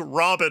of it is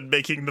Robin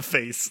making the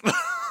face.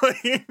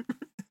 Like,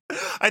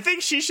 I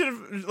think she should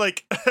have,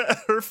 like,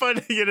 her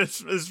finding it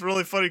is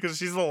really funny because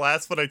she's the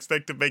last one I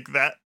expect to make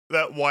that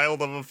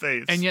wild of a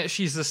face. And yet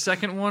she's the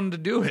second one to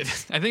do it.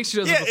 I think she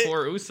does it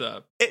before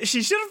Usopp.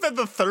 She should have been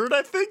the third,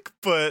 I think,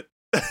 but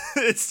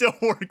it still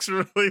works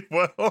really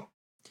well.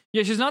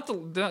 Yeah, she's not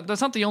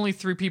that's not the only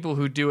three people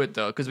who do it,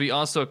 though, because we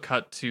also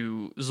cut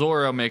to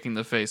Zoro making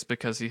the face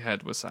because he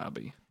had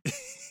wasabi.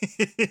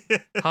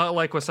 Hot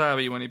like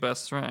wasabi when he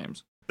busts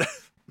rhymes.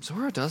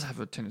 Zoro does have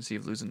a tendency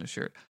of losing his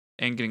shirt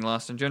and getting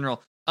lost in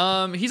general.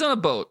 He's on a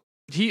boat.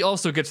 He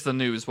also gets the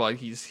news while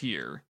he's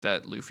here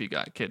that Luffy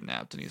got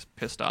kidnapped, and he's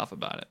pissed off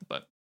about it.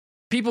 But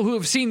people who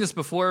have seen this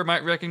before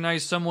might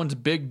recognize someone's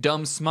big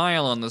dumb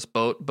smile on this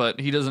boat, but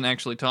he doesn't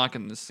actually talk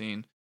in this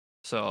scene.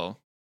 So,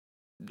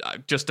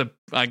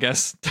 I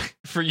guess,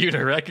 for you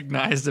to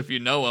recognize if you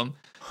know him,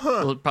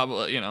 we'll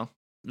probably,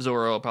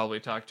 Zoro will probably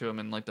talk to him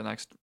in like the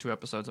next 2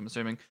 episodes, I'm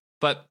assuming.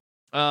 But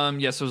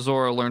so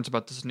Zoro learns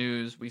about this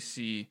news. We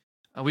see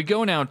we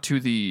go now to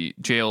the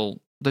jail.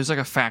 There's like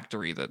a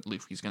factory that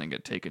Luffy's gonna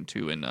get taken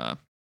to in the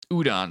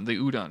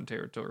Udon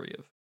territory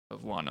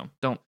of Wano.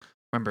 Don't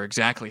remember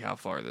exactly how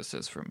far this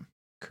is from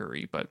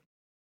Curry, but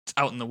it's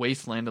out in the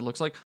wasteland. It looks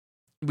like.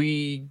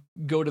 We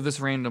go to this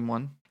random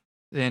one,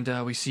 and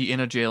we see in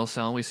a jail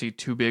cell. We see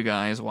 2 big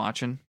eyes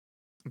watching.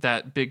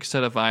 That big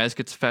set of eyes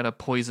gets fed a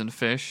poison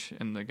fish,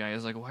 and the guy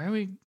is like, "Why are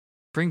we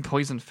bring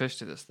poison fish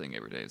to this thing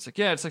every day?" It's like,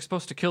 yeah, it's like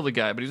supposed to kill the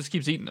guy, but he just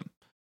keeps eating them.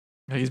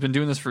 He's been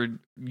doing this for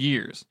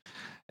years.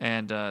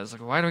 And it's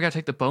like, why do I gotta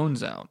take the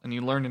bones out? And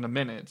you learn in a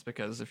minute, it's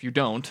because if you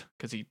don't,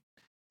 because he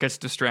gets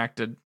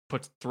distracted,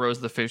 throws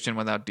the fish in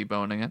without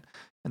deboning it,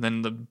 and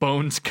then the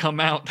bones come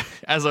out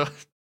as a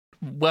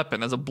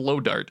weapon, as a blow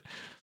dart.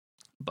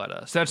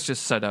 But so that's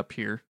just set up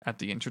here at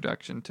the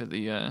introduction to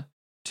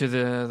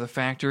the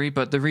factory.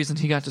 But the reason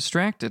he got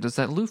distracted is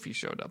that Luffy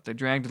showed up. They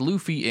dragged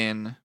Luffy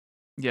in.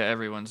 Yeah,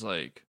 everyone's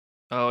like,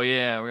 oh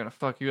yeah, we're gonna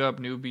fuck you up,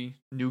 newbie,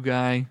 new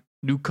guy,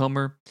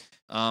 newcomer.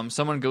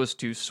 Someone goes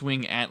to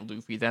swing at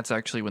Luffy. That's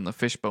actually when the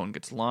fishbone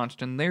gets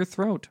launched in their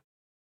throat.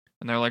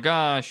 And they're like,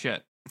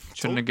 shit.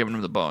 Shouldn't have given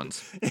him the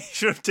bones.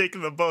 Should have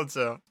taken the bones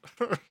out.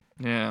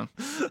 Yeah.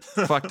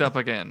 Fucked up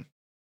again.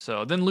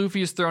 So then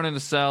Luffy is thrown in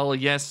a cell.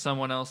 Yes,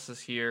 someone else is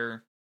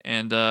here.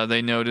 And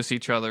they notice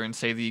each other and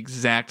say the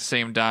exact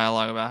same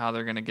dialogue about how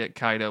they're going to get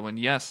Kaido. And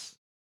yes,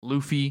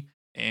 Luffy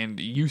and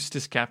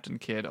Eustace Captain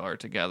Kidd are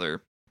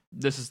together.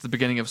 This is the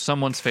beginning of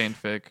someone's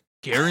fanfic.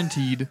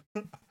 Guaranteed.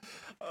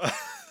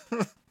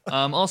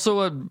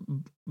 Also, a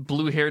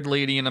blue-haired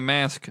lady in a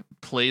mask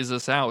plays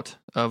us out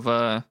of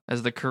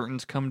as the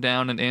curtains come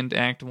down and end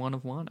Act 1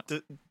 of Wano.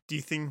 Do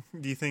you think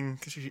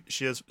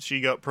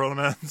she got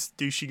pronouns?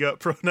 Do she got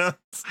pronouns?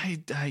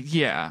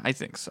 Yeah, I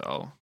think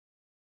so.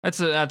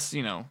 That's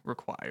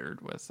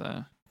required with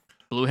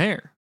blue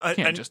hair. You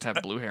can't just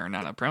have blue hair and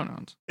not have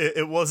pronouns.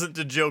 It wasn't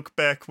a joke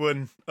back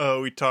when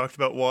we talked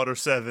about Water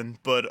 7,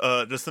 but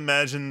just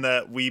imagine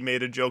that we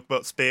made a joke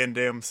about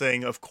Spandam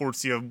saying, of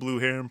course you have blue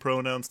hair and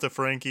pronouns to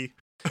Frankie.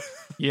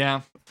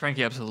 Yeah,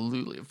 Frankie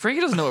absolutely.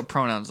 Frankie doesn't know what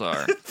pronouns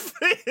are.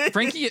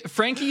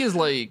 Frankie is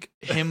like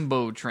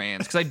himbo trans,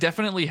 because I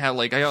definitely have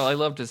I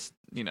love to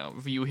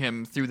view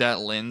him through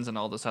that lens and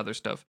all this other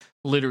stuff,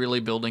 literally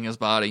building his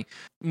body,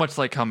 much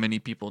like how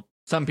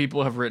some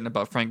people have written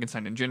about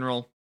Frankenstein in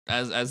general.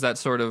 As that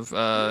sort of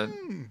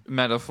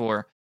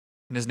metaphor,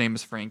 and his name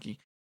is Frankie.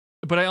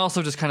 But I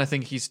also just kind of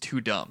think he's too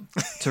dumb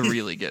to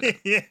really get it.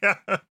 Yeah.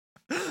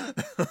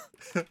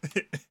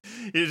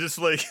 You're just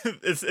like,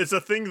 it's a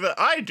thing that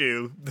I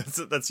do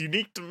that's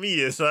unique to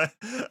me. Is I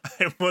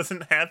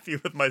wasn't happy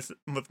with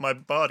my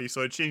body,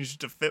 so I changed it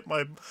to fit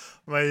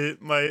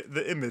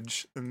the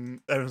image. And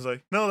I was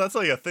like, no, that's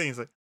like a thing. It's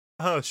like,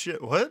 oh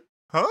shit, what?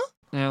 Huh?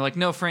 And they're like,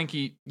 no,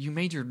 Frankie, you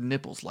made your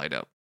nipples light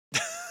up.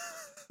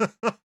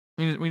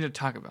 We need to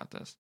talk about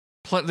this.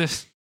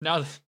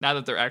 Now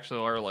that there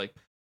actually are like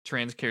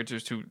trans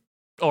characters who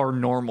are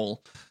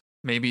normal,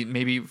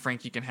 maybe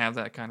Frankie can have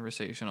that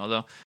conversation.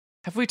 Although,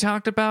 have we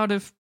talked about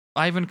if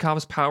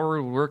Ivankov's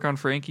power would work on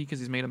Frankie because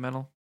he's made of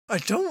metal? I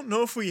don't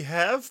know if we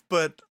have,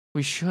 but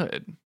we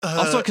should.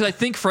 Also, because I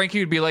think Frankie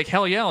would be like,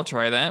 hell yeah, I'll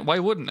try that. Why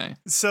wouldn't I?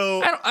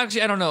 So I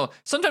don't know.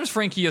 Sometimes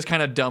Frankie is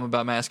kind of dumb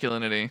about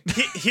masculinity.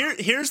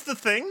 Here's the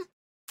thing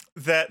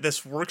that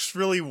this works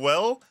really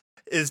well.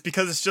 Is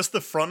because it's just the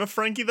front of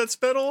Frankie that's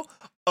metal.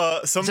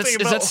 Is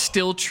that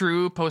still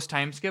true post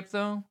time skip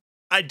though?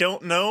 I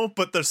don't know,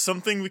 but there's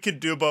something we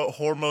could do about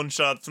hormone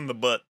shots in the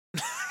butt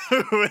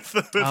with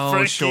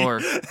Frankie.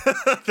 Sure.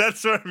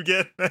 That's what I'm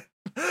getting at.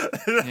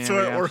 That's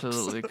where it works.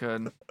 Absolutely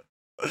could.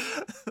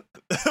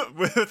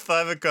 With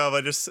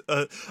Ivankov,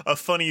 a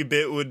funny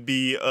bit would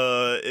be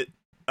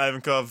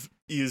Ivankov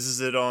uses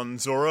it on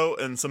Zoro,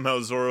 and somehow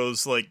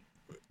Zoro's like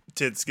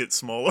tits get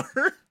smaller.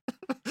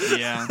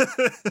 Yeah.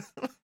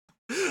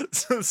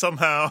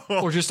 Somehow.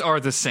 Or just are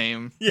the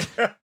same. Yeah.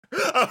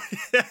 Oh,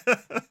 yeah.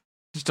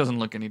 Just doesn't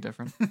look any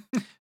different.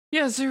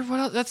 Yeah, is there, what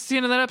else? That's the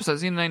end of that episode.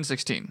 It's the end of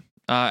 916.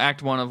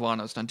 Act 1 of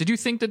Wano's done. Did you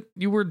think that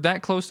you were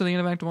that close to the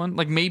end of Act 1?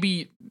 Like,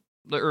 maybe,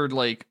 or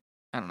like,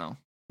 I don't know.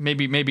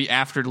 Maybe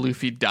after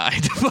Luffy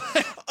died.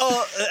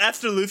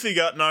 After Luffy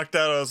got knocked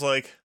out, I was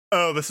like,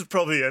 oh, this is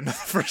probably the end of the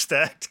first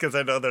act, because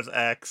I know there's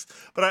acts.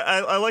 But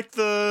I like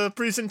the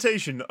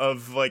presentation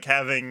of, like,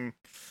 having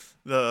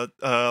the,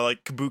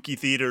 like, kabuki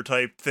theater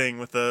type thing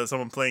with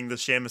someone playing the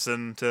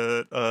shamisen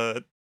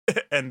to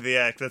end the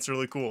act. That's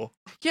really cool.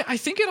 Yeah, I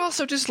think it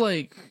also just,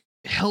 like,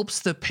 helps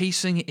the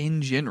pacing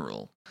in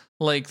general.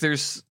 Like,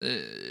 there's,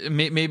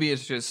 maybe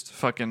it's just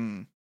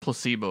fucking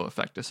placebo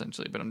effect,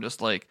 essentially, but I'm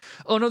just like,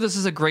 oh no, this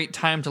is a great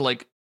time to,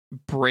 like,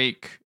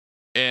 break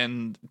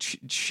and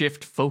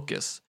shift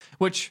focus,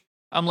 which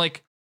I'm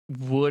like,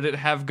 would it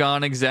have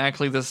gone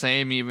exactly the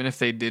same even if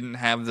they didn't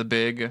have the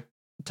big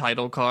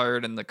title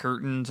card and the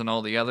curtains and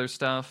all the other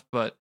stuff?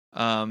 But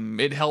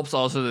it helps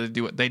also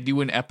that they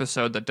do an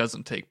episode that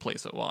doesn't take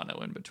place at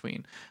Wano in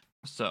between,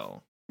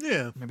 so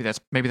yeah, maybe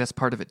that's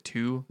part of it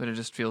too, that it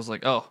just feels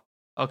like, oh,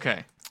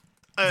 okay,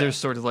 there's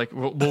sort of like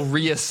we'll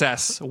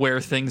reassess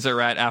where things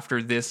are at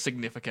after this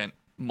significant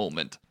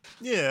moment.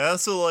 Yeah,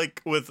 also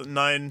like with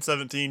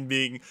 917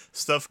 being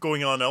stuff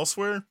going on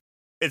elsewhere,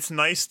 it's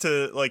nice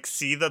to like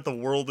see that the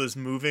world is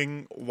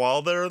moving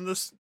while they're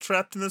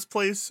trapped in this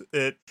place.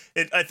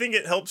 I think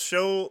it helps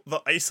show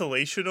the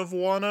isolation of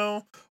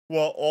Wano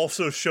while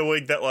also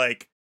showing that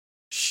like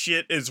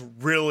shit is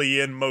really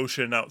in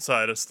motion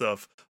outside of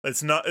stuff. It's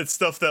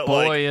stuff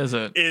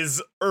that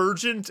is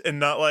urgent and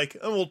not like,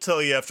 oh, we'll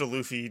tell you after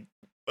Luffy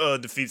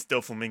defeats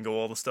Doflamingo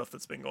all the stuff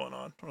that's been going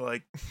on. Or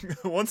like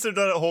once they're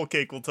done at Whole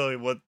Cake, we'll tell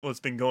you what's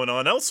been going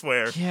on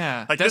elsewhere.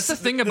 Yeah, like, that's the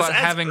thing about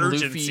having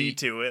urgency Luffy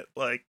to it.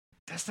 Like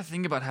that's the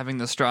thing about having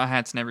the Straw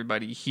Hats and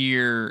everybody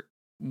here,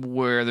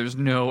 where there's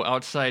no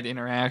outside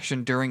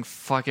interaction during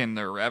fucking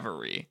the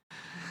reverie.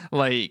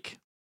 Like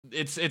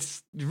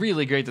it's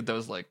really great that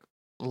those like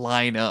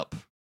line up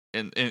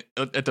in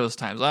at those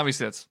times.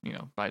 Obviously, that's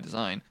by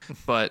design,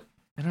 but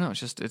I don't know.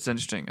 It's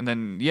interesting. And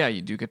then yeah,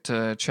 you do get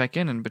to check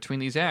in between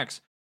these acts.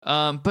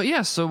 But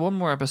yeah, so one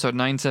more episode,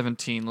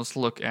 917. Let's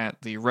look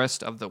at the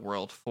rest of the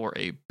world for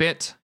a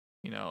bit.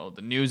 The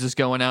news is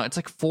going out. It's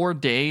like 4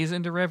 days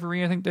into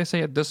Reverie, I think they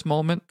say at this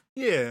moment.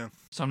 Yeah.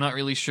 So I'm not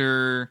really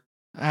sure.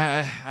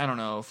 I don't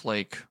know if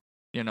like,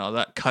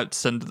 that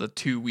cuts into the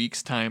 2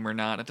 weeks time or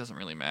not. It doesn't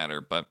really matter.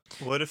 But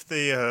what if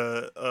they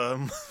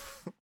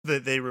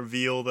they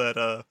reveal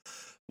that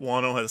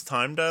Wano has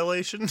time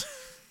dilation?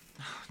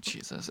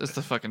 Jesus, it's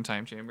the fucking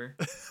time chamber.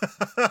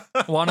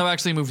 Wano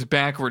actually moves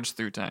backwards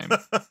through time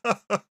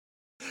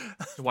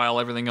while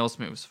everything else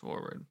moves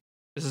forward.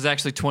 This is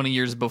actually 20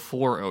 years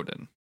before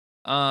Odin.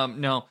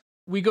 No,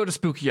 we go to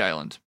Spooky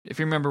Island. If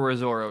you remember where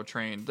Zoro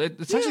trained,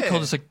 it's actually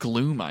called just like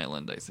Gloom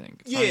Island, I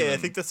think. I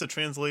think that's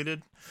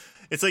translated.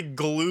 It's like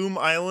Gloom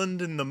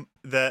Island in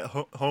that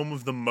home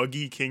of the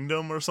Muggy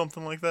Kingdom or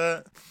something like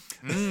that.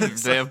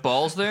 They have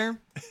balls there?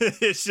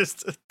 It's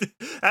just,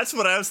 that's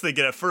what I was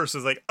thinking at first.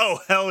 It's like, oh,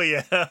 hell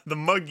yeah, the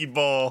Muggy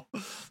Ball.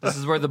 This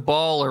is where the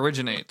ball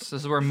originates.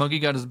 This is where Muggy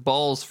got his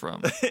balls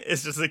from.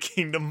 It's just a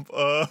kingdom,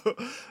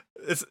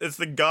 it's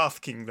the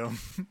Goth Kingdom.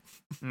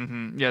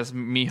 Mm-hmm. Yes,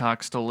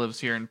 Mihawk still lives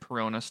here and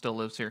Perona still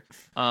lives here.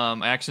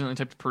 I accidentally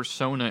typed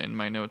Persona in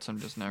my notes, I'm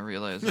just now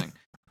realizing.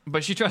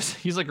 But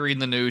he's like reading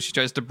the news, she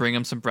tries to bring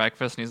him some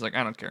breakfast, and he's like,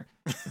 I don't care.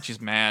 And she's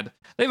mad.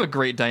 They have a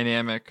great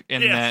dynamic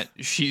in that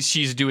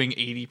she's doing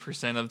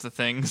 80% of the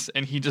things,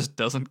 and he just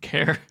doesn't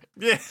care.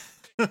 Yeah.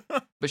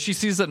 But she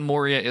sees that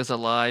Moria is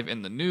alive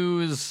in the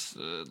news,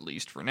 at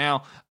least for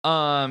now.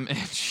 And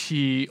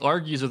she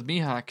argues with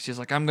Mihawk. She's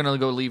like, I'm going to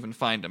go leave and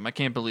find him. I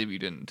can't believe you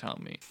didn't tell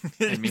me.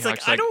 And He's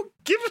like, I don't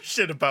give a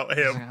shit about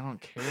him. Like, I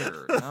don't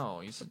care. No,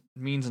 he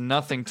means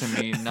nothing to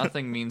me.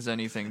 Nothing means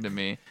anything to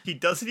me. He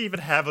doesn't even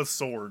have a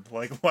sword.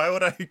 Like, why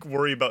would I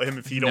worry about him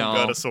if he don't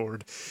got a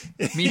sword?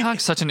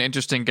 Mihawk's such an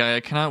interesting guy. I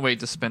cannot wait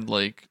to spend,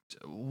 like,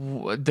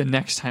 the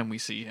next time we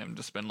see him,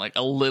 to spend, like,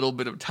 a little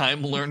bit of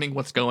time learning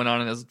what's going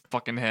on in his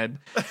fucking head.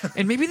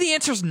 And maybe the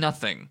answer's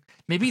nothing.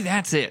 Maybe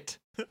that's it.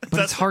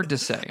 But it's hard to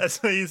say.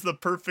 That's why he's the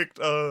perfect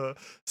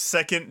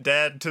second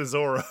dad to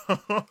Zoro.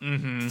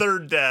 Mm-hmm.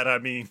 Third dad, I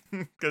mean.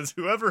 Because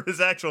whoever his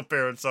actual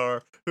parents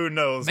are, who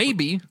knows?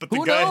 Maybe. But the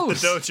guy at the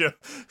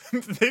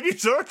dojo, maybe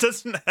Zoro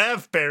doesn't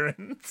have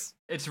parents.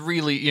 It's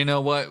really, you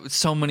know what?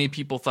 So many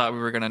people thought we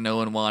were going to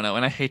know in Wano,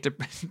 and I hate to...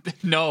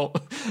 No.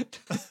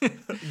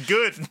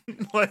 Good.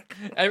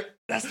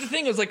 That's the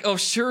thing. It's like, oh,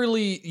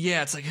 surely,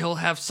 yeah, it's like he'll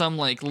have some,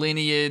 like,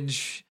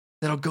 lineage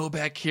that'll go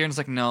back here, and it's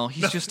like, no,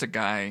 he's just a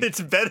guy. It's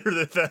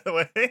better that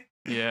way.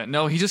 Yeah,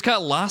 no, he just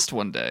got lost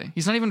one day.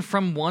 He's not even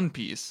from One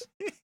Piece.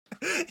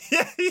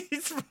 Yeah,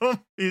 he's Some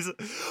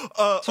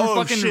oh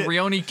fucking shit.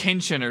 Rurouni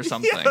Kenshin or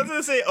something. Yeah, I was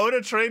gonna say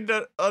Oda trained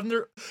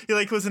he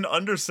like was an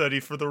understudy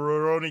for the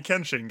Rurouni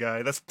Kenshin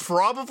guy. That's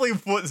probably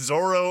what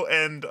Zoro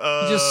and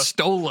He just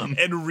stole him.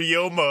 and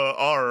Ryoma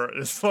are.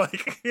 It's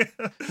like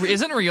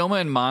Isn't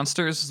Ryoma in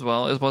Monsters as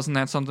well? Wasn't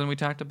that something we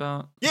talked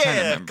about?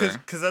 yeah,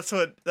 because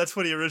that's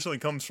what he originally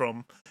comes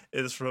from,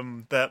 is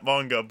from that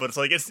manga. But it's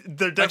like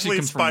they're definitely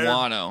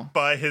inspired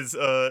by his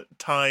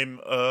time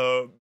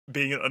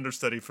being an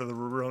understudy for the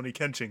Rurouni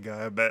Kenshin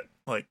guy. I bet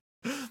like.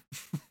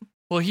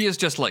 Well, he is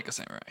just like a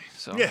samurai.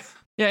 So yeah.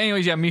 Yeah,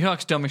 anyways, yeah,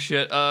 Mihawk's dumb as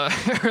shit. Or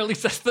at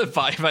least that's the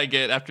vibe I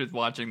get after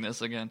watching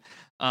this again.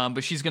 But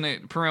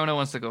Perona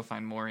wants to go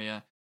find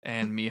Moria,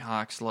 and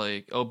Mihawk's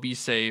like, oh, be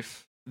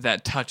safe.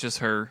 That touches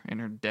her in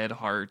her dead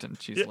heart, and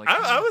she's like,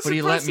 I was but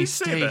he let me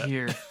stay that.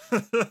 here.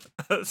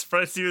 I was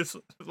surprised he was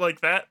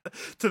like that.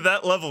 To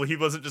that level, he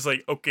wasn't just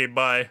like, okay,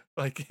 bye.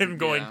 Like him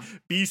going,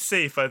 be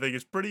safe, I think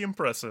is pretty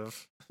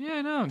impressive.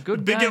 Yeah, no,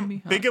 good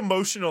guy, big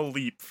emotional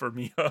leap for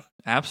Mihawk.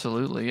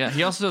 Absolutely, yeah.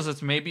 He also says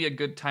it's maybe a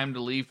good time to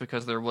leave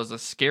because there was a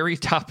scary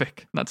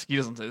topic. He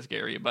doesn't say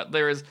scary, but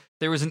there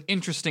was an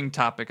interesting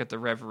topic at the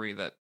Reverie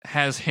that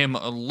has him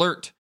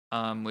alert,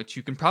 which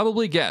you can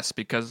probably guess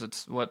because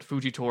it's what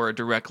Fujitora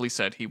directly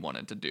said he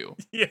wanted to do.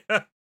 Yeah.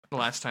 The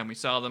last time we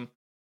saw them.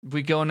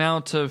 We go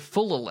now to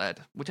Fulaled,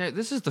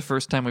 this is the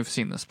first time we've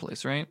seen this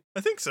place, right?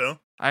 I think so.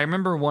 I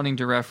remember wanting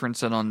to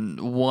reference it on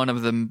one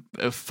of the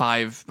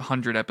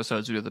 500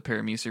 episodes we did the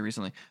Paramisa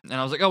recently. And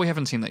I was like, oh, we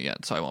haven't seen that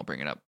yet, so I won't bring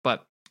it up.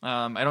 But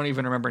I don't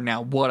even remember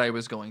now what I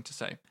was going to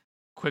say.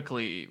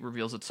 Quickly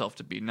reveals itself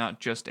to be not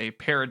just a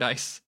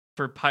paradise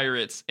for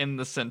pirates in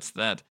the sense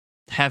that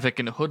havoc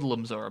and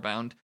hoodlums are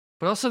abound,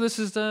 but also this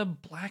is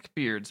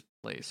Blackbeard's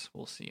place.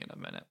 We'll see in a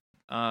minute.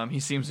 He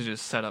seems to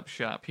just set up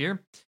shop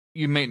here.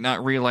 You may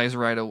not realize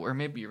right away, or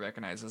maybe you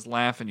recognize his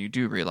laugh, and you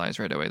do realize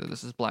right away that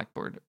this is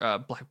Blackboard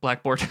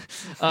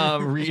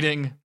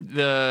reading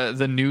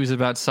the news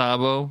about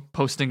Sabo,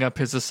 posting up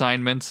his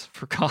assignments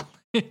for college.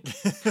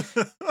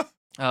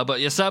 But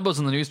yeah, Sabo's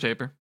in the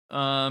newspaper.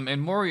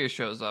 And Moria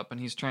shows up, and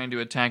he's trying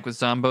to attack with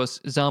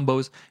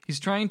Zombos.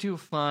 He's trying to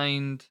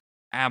find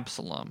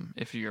Absalom,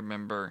 if you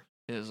remember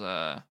his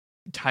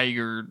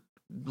tiger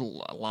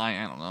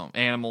lion, I don't know,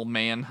 animal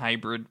man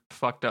hybrid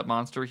fucked up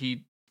monster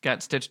he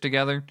got stitched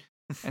together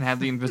and had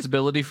the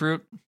invisibility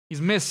fruit.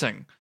 He's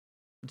missing.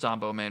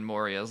 Zombo Man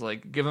Moria's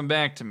like, give him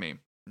back to me.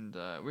 And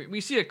we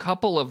see a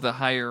couple of the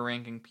higher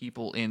ranking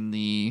people in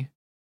the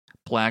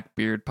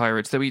Blackbeard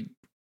pirates that we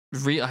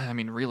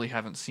really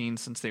haven't seen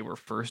since they were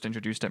first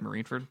introduced at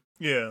Marineford.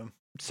 Yeah.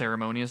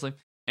 Ceremoniously.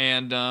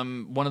 And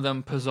one of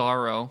them,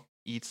 Pizarro,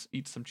 eats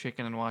some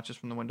chicken and watches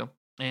from the window.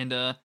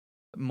 And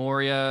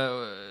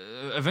Moria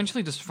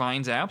eventually just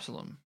finds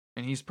Absalom.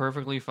 And he's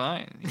perfectly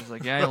fine. He's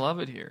like, yeah, I love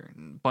it here.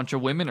 And a bunch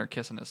of women are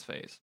kissing his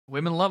face.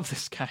 Women love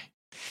this guy.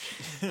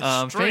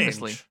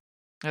 Famously.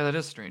 Yeah, that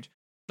is strange.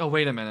 Oh,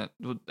 wait a minute.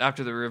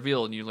 After the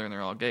reveal and you learn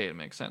they're all gay, it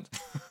makes sense.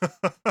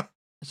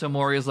 So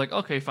Moria's like,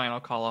 okay, fine, I'll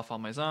call off all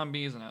my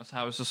zombies. And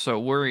I was just so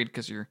worried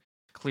because your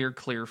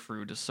clear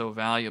fruit is so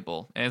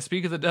valuable. And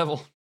speak of the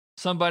devil,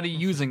 somebody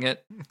using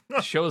it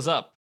shows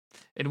up.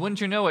 And wouldn't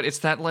you know it, it's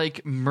that,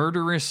 like,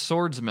 murderous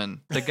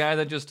swordsman. The guy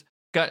that just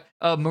got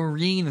a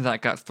Marine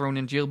that got thrown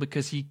in jail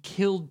because he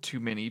killed too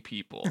many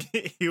people.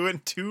 He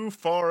went too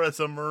far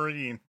as a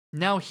Marine.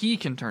 Now he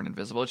can turn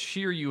invisible. It's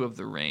Shiryu of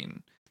the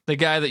Rain. The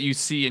guy that you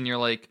see and you're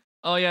like,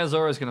 oh yeah,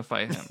 Zoro's gonna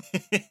fight him.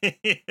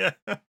 Yeah.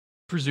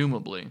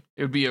 Presumably.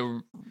 It would be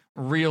a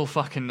real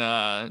fucking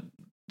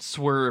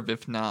swerve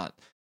if not.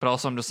 But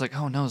also I'm just like,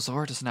 oh no,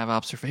 Zoro doesn't have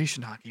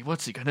observation hockey.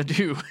 What's he gonna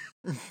do?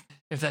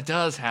 If that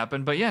does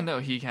happen. But yeah, no,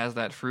 he has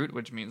that fruit,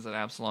 which means that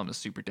Absalom is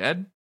super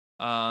dead.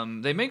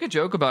 They make a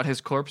joke about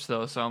his corpse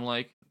though, so I'm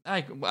like,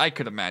 I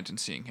could imagine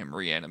seeing him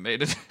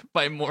reanimated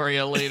by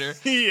Moria later.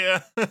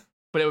 Yeah.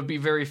 But it would be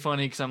very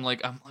funny because I'm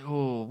like,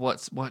 oh,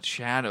 what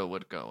shadow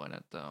would go in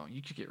it though?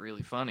 You could get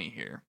really funny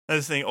here. I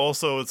just think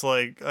also it's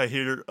like I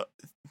hear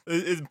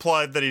it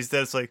implied that he's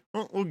dead. It's like,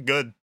 oh, well,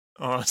 good,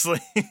 honestly.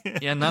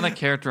 Yeah, not a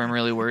character I'm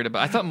really worried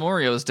about. I thought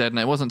Moria was dead and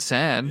I wasn't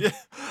sad. Yeah.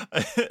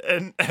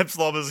 And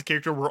Absalom as a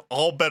character, we're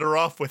all better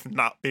off with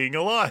not being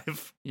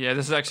alive. Yeah,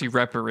 this is actually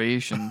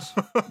reparations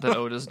that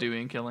Oda's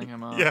doing, killing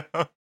him off. Yeah.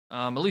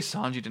 At least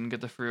Sanji didn't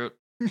get the fruit.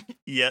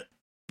 Yet,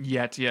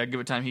 yeah, give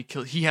it time.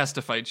 He has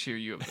to fight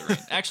Shiryu of the Rain.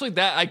 Actually,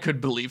 that I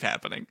could believe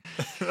happening.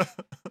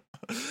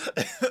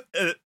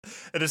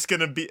 And it's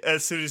gonna be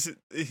as soon as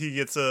he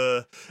gets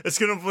it's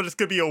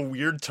gonna be a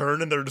weird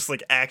turn, and they're just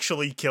like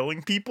actually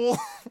killing people.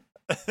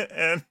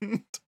 And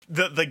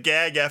the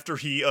gag after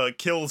he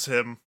kills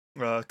him,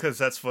 because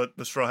that's what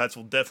the Straw Hats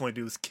will definitely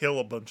do, is kill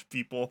a bunch of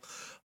people.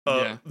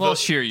 Yeah, well,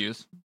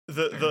 Shiryu's.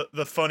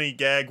 The funny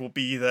gag will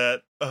be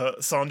that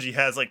Sanji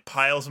has like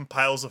piles and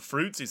piles of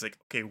fruits. He's like,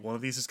 okay, one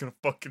of these is gonna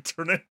fucking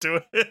turn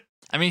into it.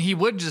 I mean, he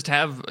would just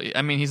have.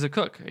 I mean, he's a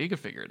cook. He could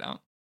figure it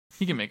out.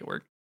 He can make it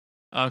work.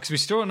 Because we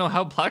still don't know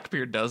how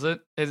Blackbeard does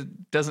it.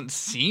 It doesn't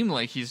seem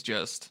like he's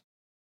just.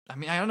 I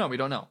mean, I don't know. We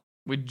don't know.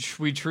 We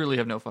truly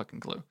have no fucking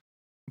clue.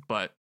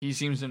 But He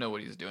seems to know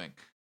what he's doing.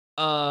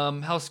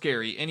 How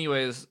scary.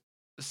 Anyways,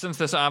 since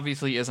this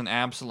obviously isn't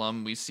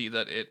Absalom, we see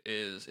that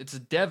it's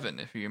Devon,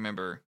 if you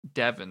remember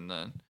Devon,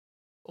 the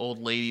old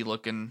lady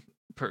looking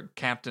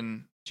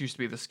captain. She used to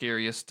be the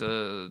scariest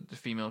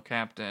female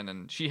captain,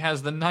 and she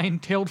has the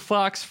 9-tailed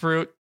fox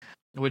fruit,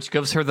 which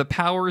gives her the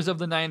powers of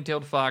the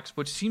 9-tailed fox,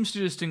 which seems to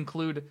just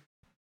include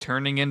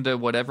turning into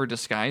whatever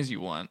disguise you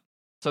want.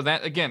 So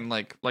that, again,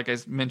 like I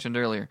mentioned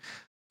earlier,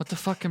 what the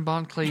fuck can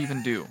Bon Clay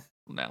even do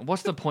now?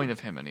 What's the point of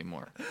him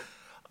anymore?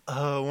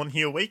 When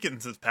he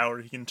awakens his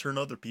power, he can turn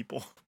other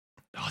people.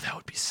 Oh, that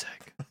would be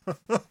sick.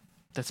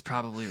 That's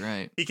probably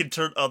right. He can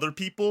turn other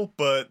people,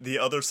 but the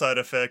other side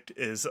effect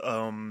is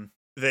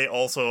they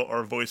also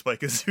are voiced by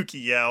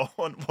Kazuki Yao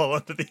while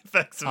under the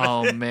effects of it.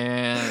 Oh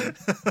man.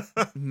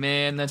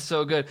 Man, that's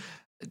so good.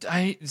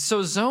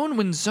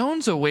 When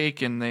zones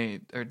awaken,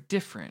 they are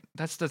different.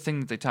 That's the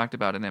thing that they talked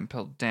about in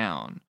Impelled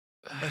Down.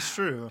 That's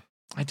true.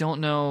 I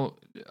don't know.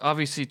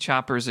 Obviously,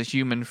 Chopper's a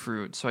human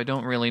fruit, so I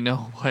don't really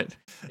know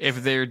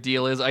if their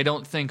deal is. I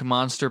don't think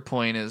Monster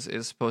Point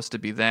is supposed to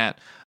be that.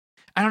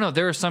 I don't know.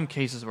 There are some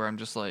cases where I'm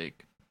just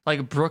like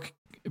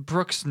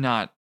Brook's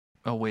not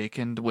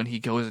awakened when he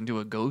goes into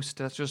a ghost.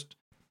 That's just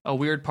a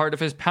weird part of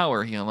his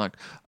power he unlocked.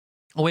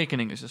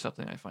 Awakening is just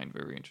something I find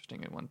very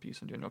interesting in One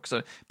Piece in general.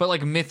 But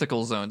like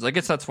mythical zones, I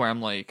guess that's where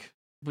I'm like,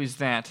 was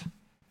that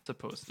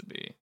supposed to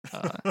be?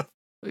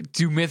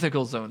 Do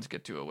mythical zones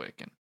get to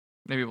awaken?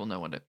 Maybe we'll know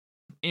one day.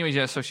 Anyways,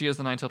 yeah, so she has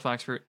the 9-tailed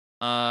fox fruit.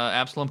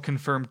 Absalom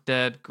confirmed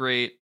dead.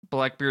 Great.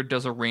 Blackbeard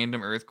does a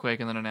random earthquake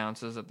and then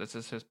announces that this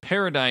is his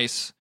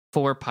paradise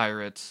for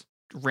pirates.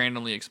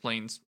 Randomly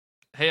explains,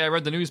 hey, I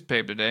read the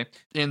newspaper today,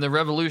 and the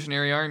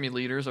Revolutionary Army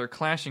leaders are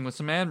clashing with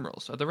some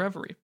admirals at the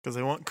Reverie. Because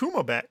they want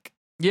Kuma back.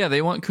 Yeah,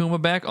 they want Kuma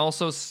back.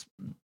 Also,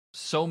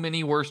 so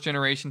many Worst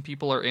Generation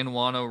people are in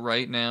Wano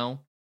right now,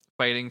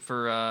 fighting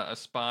for a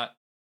spot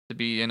to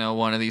be,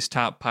 one of these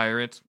top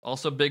pirates.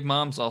 Also, Big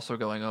Mom's also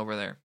going over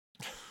there.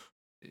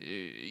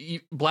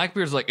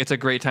 Blackbeard's like, it's a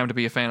great time to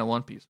be a fan of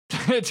One Piece.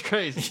 It's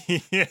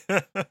crazy. Yeah.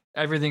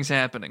 Everything's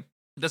happening.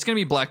 That's gonna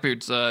be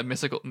Blackbeard's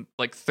mystical,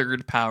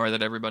 third power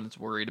that everybody's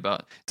worried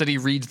about. That he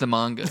reads the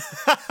manga,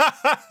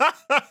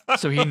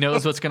 so he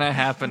knows what's gonna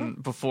happen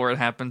before it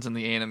happens in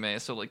the anime.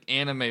 So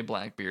anime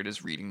Blackbeard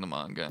is reading the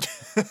manga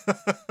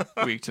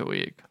week to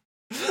week.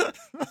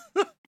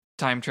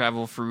 Time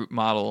travel fruit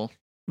model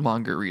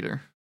manga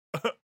reader.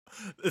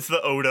 It's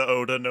the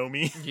Oda no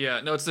Mi.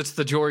 Yeah, no, it's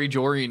the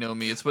Jory no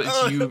Mi. It's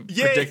what you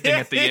predicting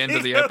at the end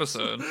of the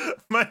episode.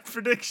 My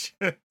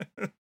prediction.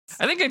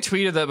 I think I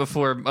tweeted that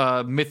before.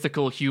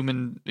 Mythical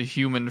human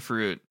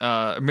fruit.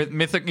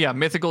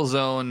 Mythical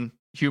zone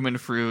human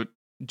fruit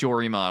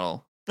Jory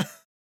model.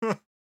 I'll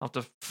have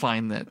to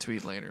find that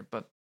tweet later.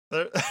 But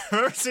I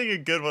remember seeing a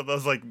good one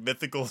that was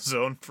mythical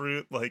zone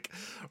fruit, like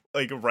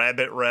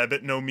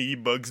rabbit no Mi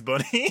Bugs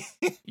Bunny.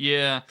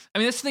 Yeah, I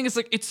mean, this thing is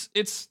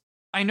it's.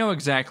 I know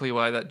exactly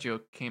why that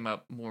joke came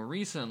up more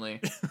recently,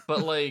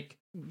 but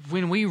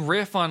when we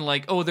riff on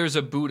there's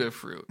a Buddha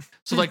fruit.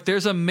 So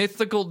there's a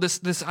mythical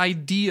this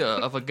idea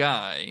of a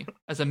guy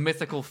as a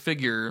mythical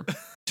figure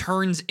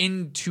turns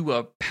into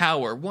a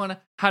power. One,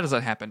 how does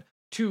that happen?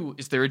 Two,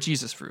 is there a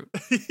Jesus fruit?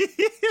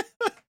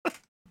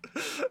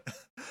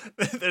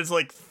 There's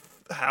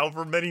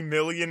however many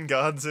million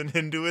gods in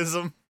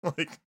Hinduism.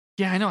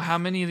 Yeah, I know. How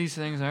many of these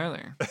things are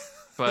there?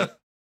 But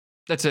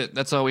that's it.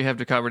 That's all we have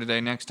to cover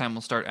today. Next time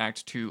we'll start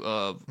Act 2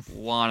 of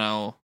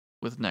Wano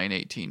with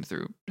 918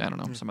 through, I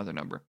don't know, some other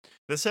number.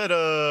 This had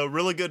a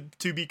really good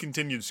to be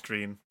continued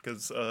screen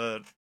because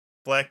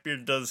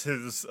Blackbeard does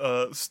his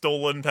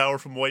stolen power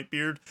from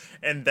Whitebeard,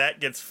 and that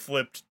gets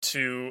flipped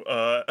to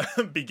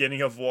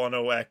beginning of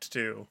Wano Act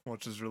 2,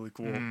 which is really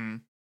cool.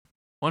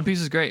 One Piece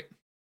is great.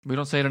 We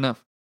don't say it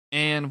enough.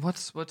 And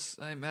that's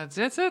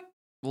it.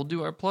 We'll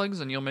do our plugs,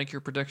 and you'll make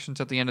your predictions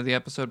at the end of the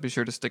episode. Be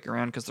sure to stick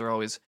around because they're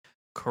always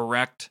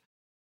correct.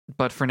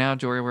 But for now,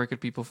 Jory, where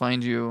could people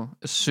find you?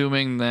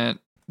 Assuming that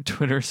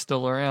Twitter's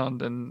still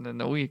around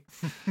in a week.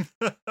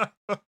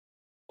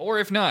 Or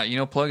if not,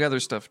 plug other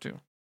stuff too.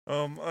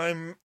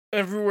 I'm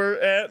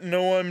everywhere at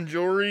I'm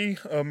Jory.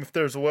 If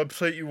there's a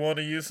website you want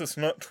to use that's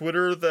not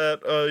Twitter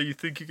that you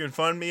think you can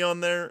find me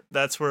on there,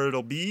 that's where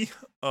it'll be.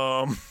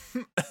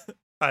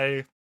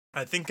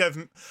 I think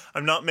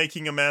I'm not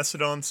making a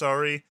Mastodon,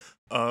 sorry.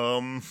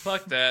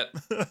 Fuck that.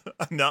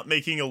 I'm not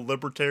making a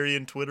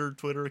libertarian Twitter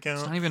account.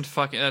 It's not even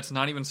that's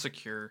not even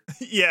secure.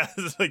 Yeah,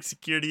 it's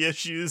security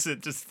issues.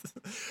 It just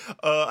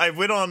I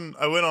went on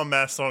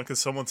Mastodon because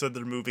someone said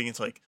they're moving.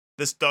 It's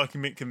this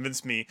document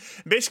convinced me.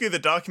 Basically the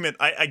document,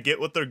 I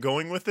get what they're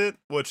going with it,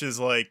 which is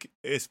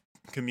it's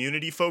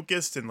community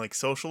focused and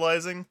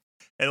socializing.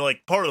 And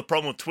part of the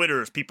problem with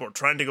Twitter is people are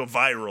trying to go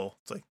viral.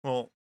 It's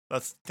well,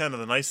 that's kind of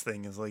the nice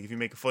thing is if you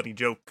make a funny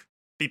joke,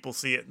 people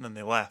see it and then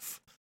they laugh.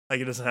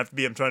 It doesn't have to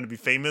be I'm trying to be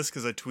famous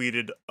because I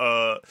tweeted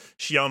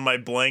she on my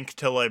blank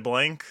till I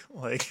blank.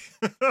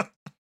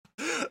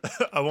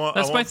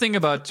 That's my thing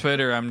about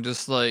Twitter. I'm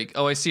just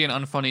I see an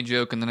unfunny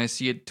joke and then I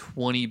see it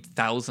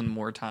 20,000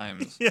 more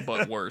times,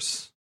 but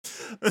worse.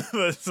 But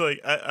it's like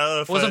I don't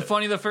know if Wasn't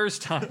funny the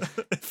first time.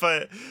 if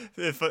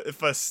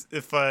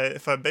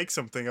I bake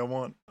something, I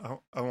want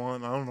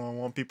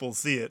people to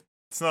see it.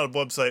 It's not a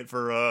website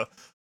for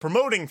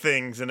promoting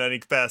things in any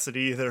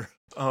capacity either.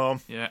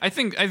 Yeah, I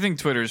think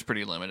Twitter is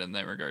pretty limited in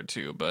that regard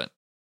too, but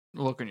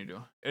what can you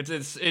do? It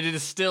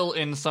is still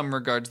in some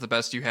regards the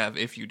best you have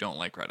if you don't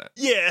like Reddit.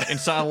 Yeah. And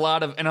so a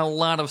lot of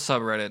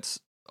subreddits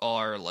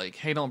are like,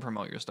 hey, don't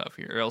promote your stuff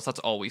here, or else that's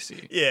all we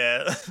see.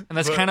 Yeah. And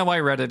that's kind of why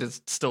Reddit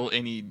is still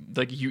any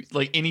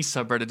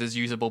subreddit is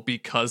usable,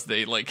 because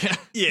they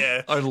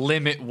yeah, or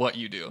limit what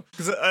you do.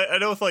 Because I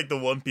know with like the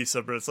One Piece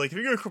subreddits, like if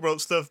you're gonna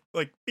promote stuff,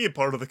 like be a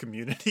part of the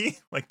community.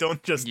 Like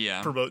don't just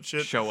promote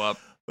shit. Show up.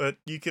 But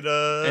you could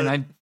And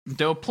I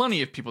know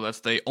plenty of people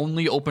they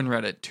only open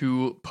Reddit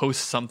to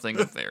post something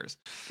of theirs.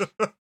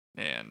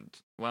 And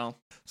well,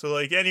 so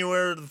like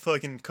anywhere the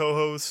fucking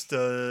co-host,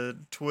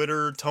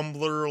 Twitter, Tumblr,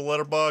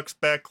 Letterboxd,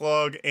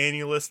 Backlog,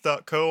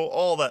 Annulist.co,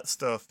 all that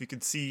stuff. You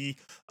can see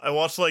I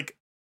watched like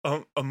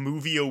a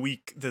movie a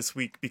week this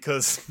week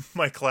because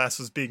my class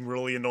was being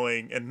really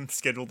annoying and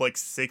scheduled like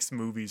 6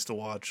 movies to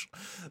watch.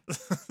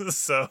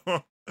 So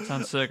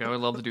sounds sick. I would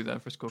love to do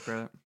that for school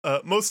credit.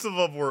 Most of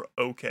them were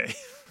okay.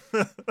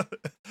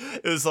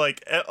 It was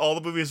like all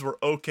the movies were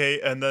okay,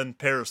 and then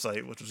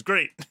Parasite, which was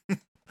great.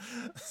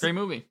 Great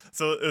movie.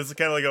 So it was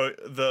kind of like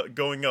the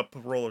going up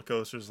roller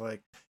coasters.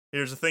 Like,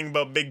 here's the thing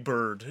about Big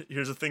Bird.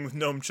 Here's the thing with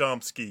Noam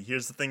Chomsky.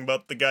 Here's the thing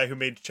about the guy who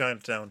made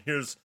Chinatown.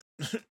 Here's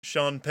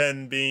Sean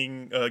Penn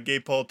being a gay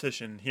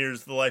politician.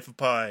 Here's The Life of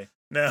Pi.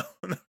 Now,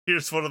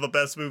 here's one of the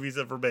best movies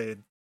ever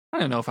made. I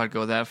don't know if I'd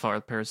go that far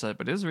with Parasite,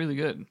 but it is really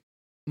good.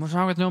 What's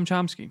wrong with Noam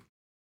Chomsky?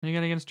 What you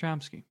got against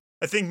Chomsky?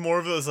 I think more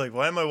of it was like,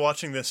 why am I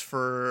watching this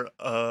for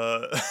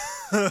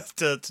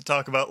to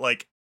talk about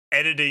like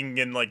editing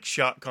and like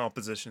shot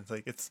compositions?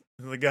 Like it's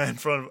the guy in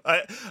front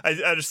of I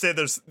understand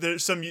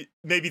there's some,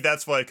 maybe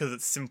that's why, because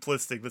it's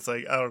simplistic, but it's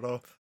like I don't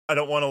know, I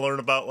don't want to learn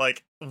about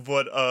like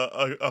what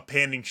a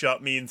panning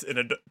shot means in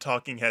a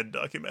talking head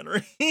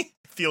documentary.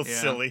 Feels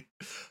silly.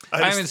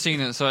 I haven't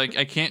seen it, so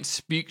I can't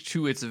speak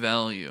to its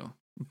value.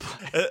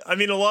 I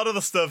mean, a lot of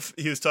the stuff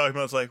he was talking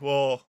about was like,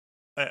 well,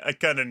 I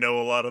kind of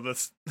know a lot of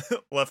this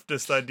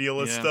leftist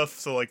idealist stuff,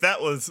 so like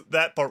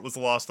that part was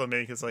lost on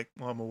me, because like,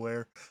 well, I'm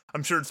aware.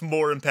 I'm sure it's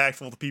more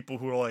impactful to people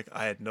who are like,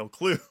 I had no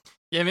clue.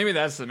 Yeah, maybe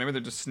that's it. Maybe they're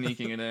just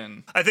sneaking it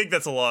in. I think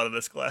that's a lot of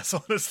this class,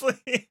 honestly.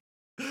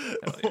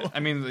 Yeah. I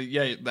mean,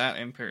 that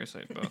and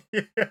Parasite both.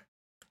 Yeah.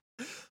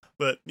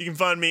 But you can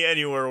find me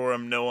anywhere where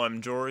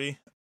I'm Jory.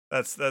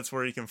 That's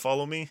where you can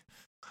follow me.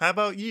 How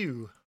about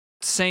you?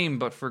 Same,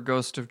 but for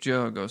Ghost of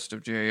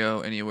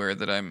J-O, anywhere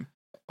that I'm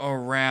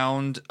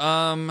around.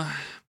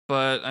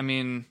 But I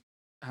mean,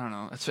 I don't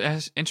know. It's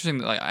interesting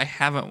that like I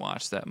haven't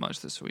watched that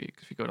much this week.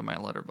 If you go to my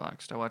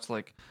Letterboxd,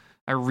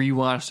 I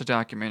rewatched a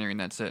documentary, and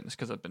that's it. It's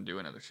because I've been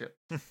doing other shit.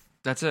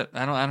 That's it.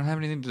 I don't have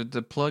anything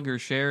to plug or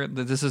share.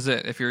 This is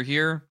it. If you're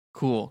here,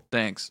 cool,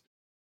 thanks.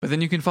 But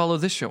then you can follow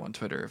this show on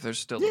Twitter if there's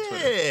still a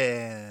Twitter.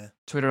 Yeah.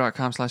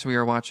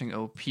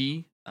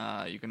 Twitter.com/wearewatchingop.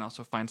 You can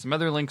also find some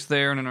other links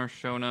there and in our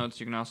show notes.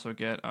 You can also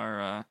get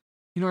our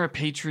our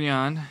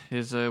Patreon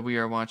is We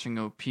Are Watching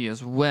OP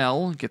as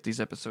well. Get these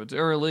episodes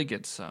early,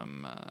 get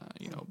some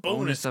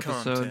bonus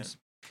episodes. Content.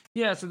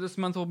 Yeah, so this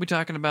month we'll be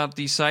talking about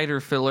the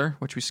Cider Filler,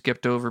 which we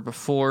skipped over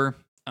before.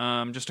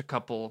 Just a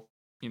couple,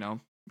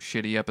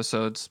 shitty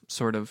episodes,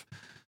 sort of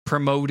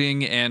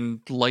promoting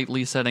and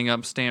lightly setting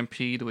up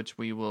Stampede, which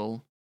we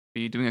will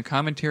be doing a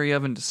commentary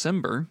of in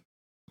December.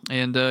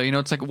 And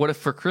it's like, what if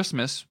for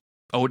Christmas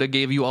Oda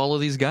gave you all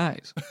of these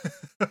guys?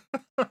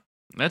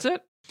 That's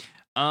it.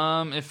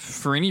 If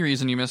for any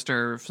reason you missed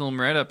our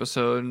Film Red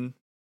episode,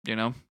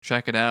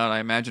 check it out. I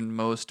imagine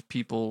most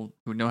people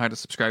who know how to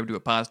subscribe to a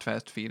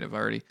Podfast feed have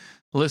already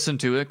listened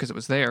to it because it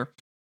was there.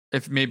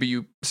 If maybe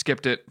you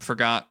skipped it,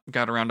 forgot,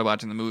 got around to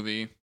watching the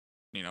movie,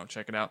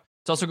 check it out.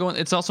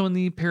 It's also in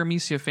the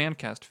Paramecia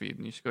Fancast feed,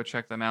 and you should go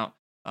check them out.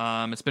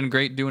 It's been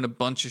great doing a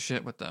bunch of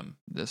shit with them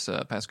this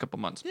past couple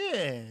months.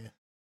 Yeah.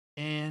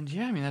 And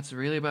yeah, I mean, that's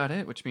really about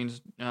it, which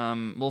means,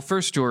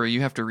 first, Jory,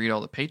 you have to read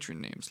all the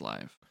patron names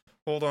live.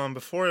 Hold on,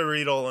 before I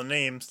read all the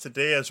names,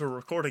 today as we're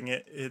recording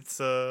it,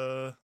 it's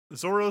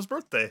Zoro's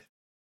birthday.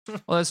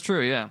 Well, that's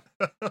true, yeah.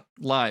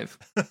 Live.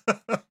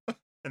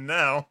 And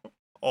now,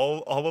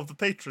 all of the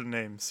patron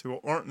names who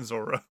aren't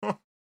Zoro.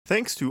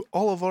 Thanks to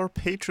all of our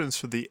patrons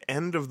for the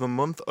end of the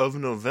month of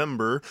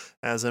November,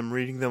 as I'm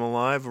reading them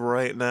alive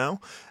right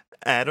now.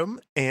 Adam,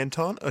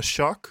 Anton,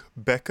 Ashok,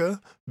 Becca,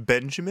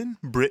 Benjamin,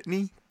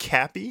 Brittany,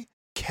 Cappy,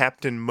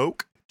 Captain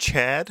Moke,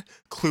 Chad,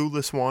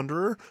 Clueless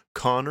Wanderer,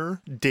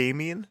 Connor,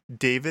 Damien,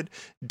 David,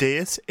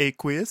 Deus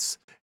Aqueous,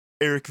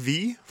 Eric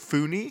V,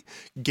 Fooney,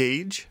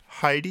 Gage,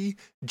 Heidi,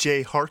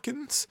 Jay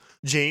Harkins,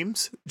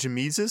 James,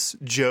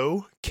 Jamesis,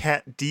 Joe,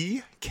 Cat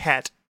D,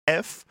 Cat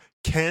F,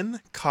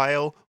 Ken,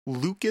 Kyle,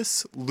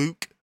 Lucas,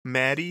 Luke,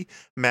 Maddie,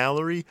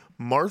 Mallory,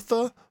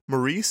 Martha,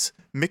 Maurice,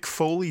 Mick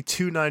Foley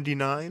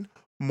 299,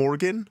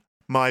 Morgan,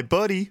 My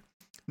Buddy,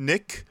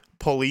 Nick,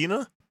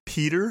 Paulina,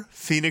 Peter,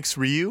 Phoenix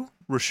Ryu,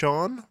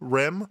 Rashawn,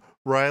 Rem,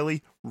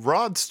 Riley,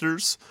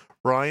 Rodsters,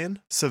 Ryan,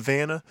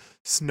 Savannah,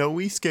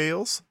 Snowy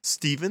Scales,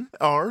 Stephen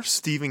R,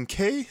 Stephen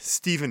K,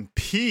 Stephen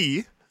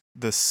P,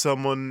 the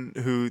someone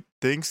who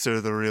thinks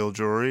they're the real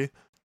Jory,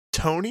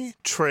 Tony,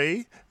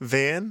 Trey,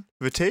 Van,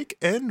 Vitake,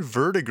 and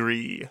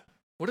Vertigree.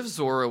 What if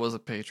Zora was a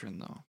patron,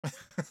 though?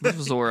 What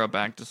if Zora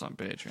backed us on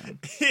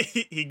Patreon?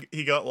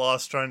 He got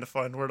lost trying to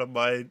find where to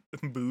buy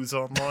booze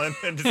online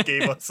and just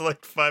gave us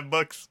like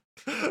 $5.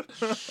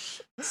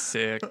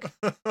 Sick.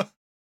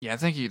 Yeah,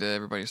 thank you to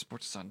everybody who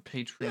supports us on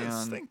Patreon.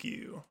 Yes, thank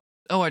you.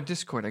 Oh, our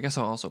Discord. I guess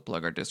I'll also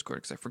plug our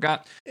Discord because I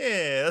forgot.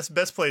 Yeah, that's the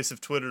best place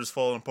if Twitter's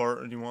falling apart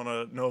and you want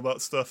to know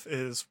about stuff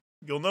is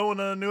you'll know when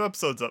a new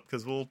episode's up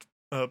because we'll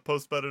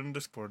post about it in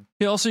Discord.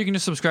 Yeah, also you can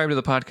just subscribe to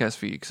the podcast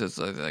feed because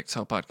that's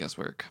how podcasts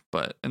work.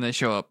 And they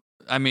show up.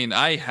 I mean,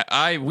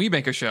 we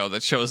make a show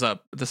that shows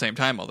up at the same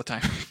time all the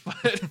time,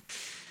 but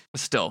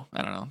still,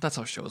 I don't know. That's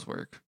how shows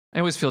work. I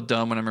always feel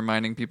dumb when I'm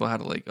reminding people how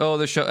to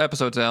the show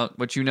episode's out,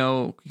 which you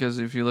know because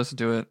if you listen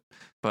to it.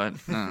 But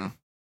I don't know.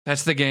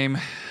 That's the game.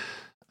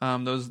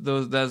 Them's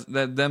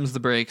the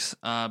breaks.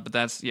 But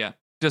that's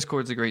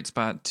Discord's a great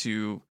spot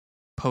to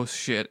post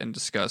shit and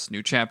discuss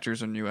new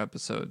chapters or new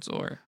episodes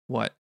or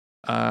what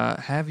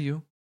have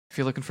you. If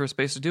you're looking for a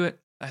space to do it,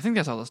 I think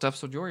that's all the stuff.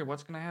 So Jory,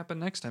 what's gonna happen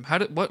next time?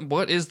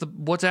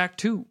 What's Act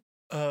 2?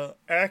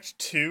 Act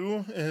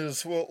 2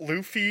 is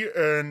Luffy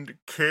and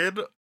Kid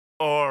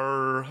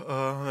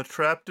are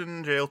trapped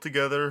in jail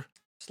together.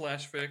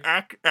 /fic.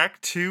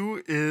 Act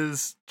 2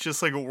 is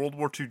just like a World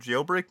War II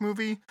jailbreak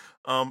movie.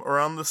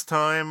 Around this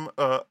time,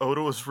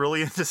 Oda was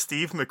really into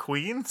Steve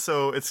McQueen,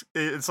 so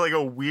it's like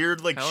a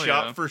weird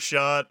shot for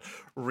shot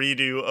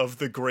redo of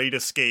The Great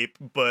Escape,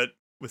 but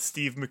with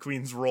Steve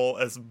McQueen's role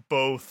as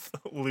both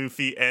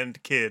Luffy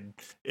and Kid.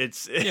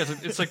 It's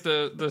like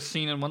the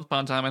scene in Once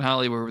Upon a Time in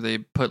Hollywood where they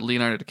put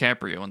Leonardo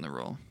DiCaprio in the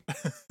role.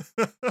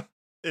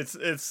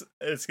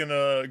 It's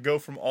gonna go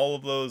from all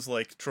of those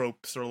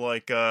tropes or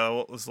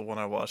what was the one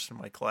I watched in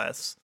my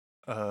class?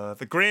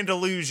 The Grand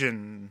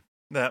Illusion.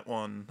 That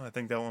one. I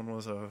think that one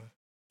was a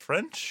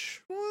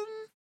French one.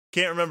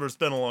 Can't remember. It's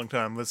been a long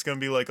time. But it's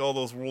gonna be like all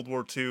those World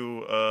War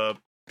II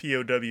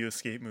POW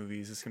escape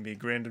movies. It's gonna be a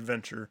grand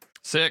adventure.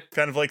 Sick.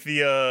 Kind of like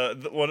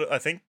the what I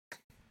think.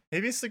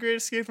 Maybe it's The Great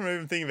Escape, or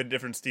maybe I'm thinking of a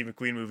different Steve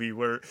McQueen movie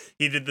where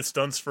he did the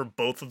stunts for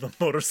both of the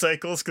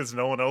motorcycles because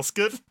no one else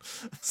could.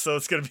 So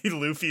it's gonna be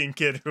Luffy and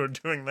Kid who are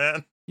doing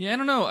that. Yeah, I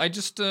don't know. I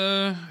just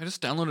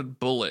downloaded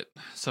Bullet,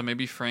 so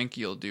maybe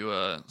Frankie will do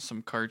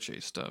some car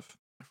chase stuff.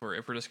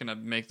 If we're just gonna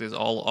make this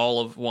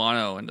all of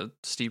Wano into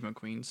Steve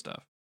McQueen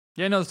stuff.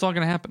 Yeah, no, it's all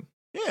gonna happen.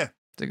 Yeah.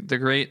 The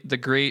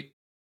great.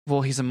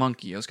 Well, he's a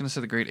monkey. I was gonna say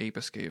the Great Ape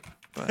Escape,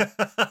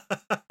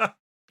 but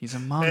he's a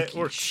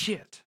monkey.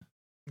 Shit.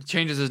 He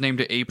changes his name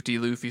to Ape D.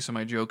 Luffy, so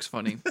my joke's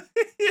funny.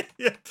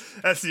 Yeah,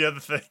 that's the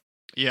other thing.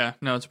 Yeah,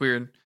 no, it's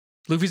weird.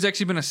 Luffy's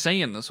actually been a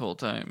Saiyan this whole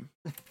time.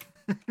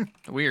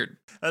 Weird.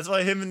 That's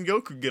why him and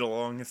Goku get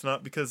along. It's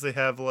not because they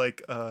have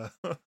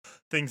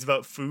things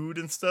about food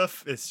and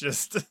stuff. It's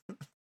just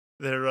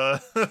they're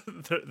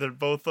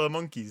both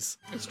monkeys.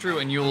 It's true,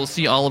 and you will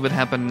see all of it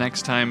happen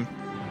next time,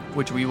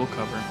 which we will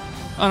cover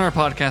on our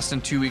podcast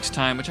in 2 weeks'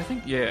 time. Which I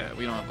think, we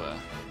don't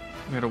have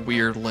we had a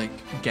weird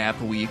gap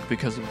week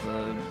because of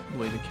the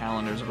way the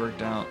calendars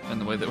worked out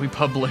and the way that we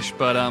publish.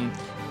 But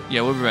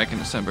we'll be back in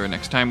December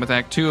next time with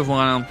Act 2 of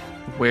Wano,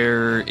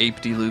 where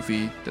Ape D.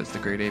 Luffy does the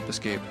Great Ape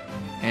Escape.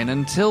 And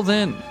until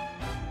then,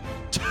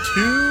 to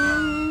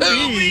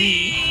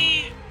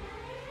be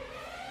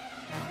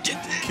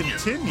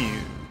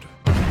continued.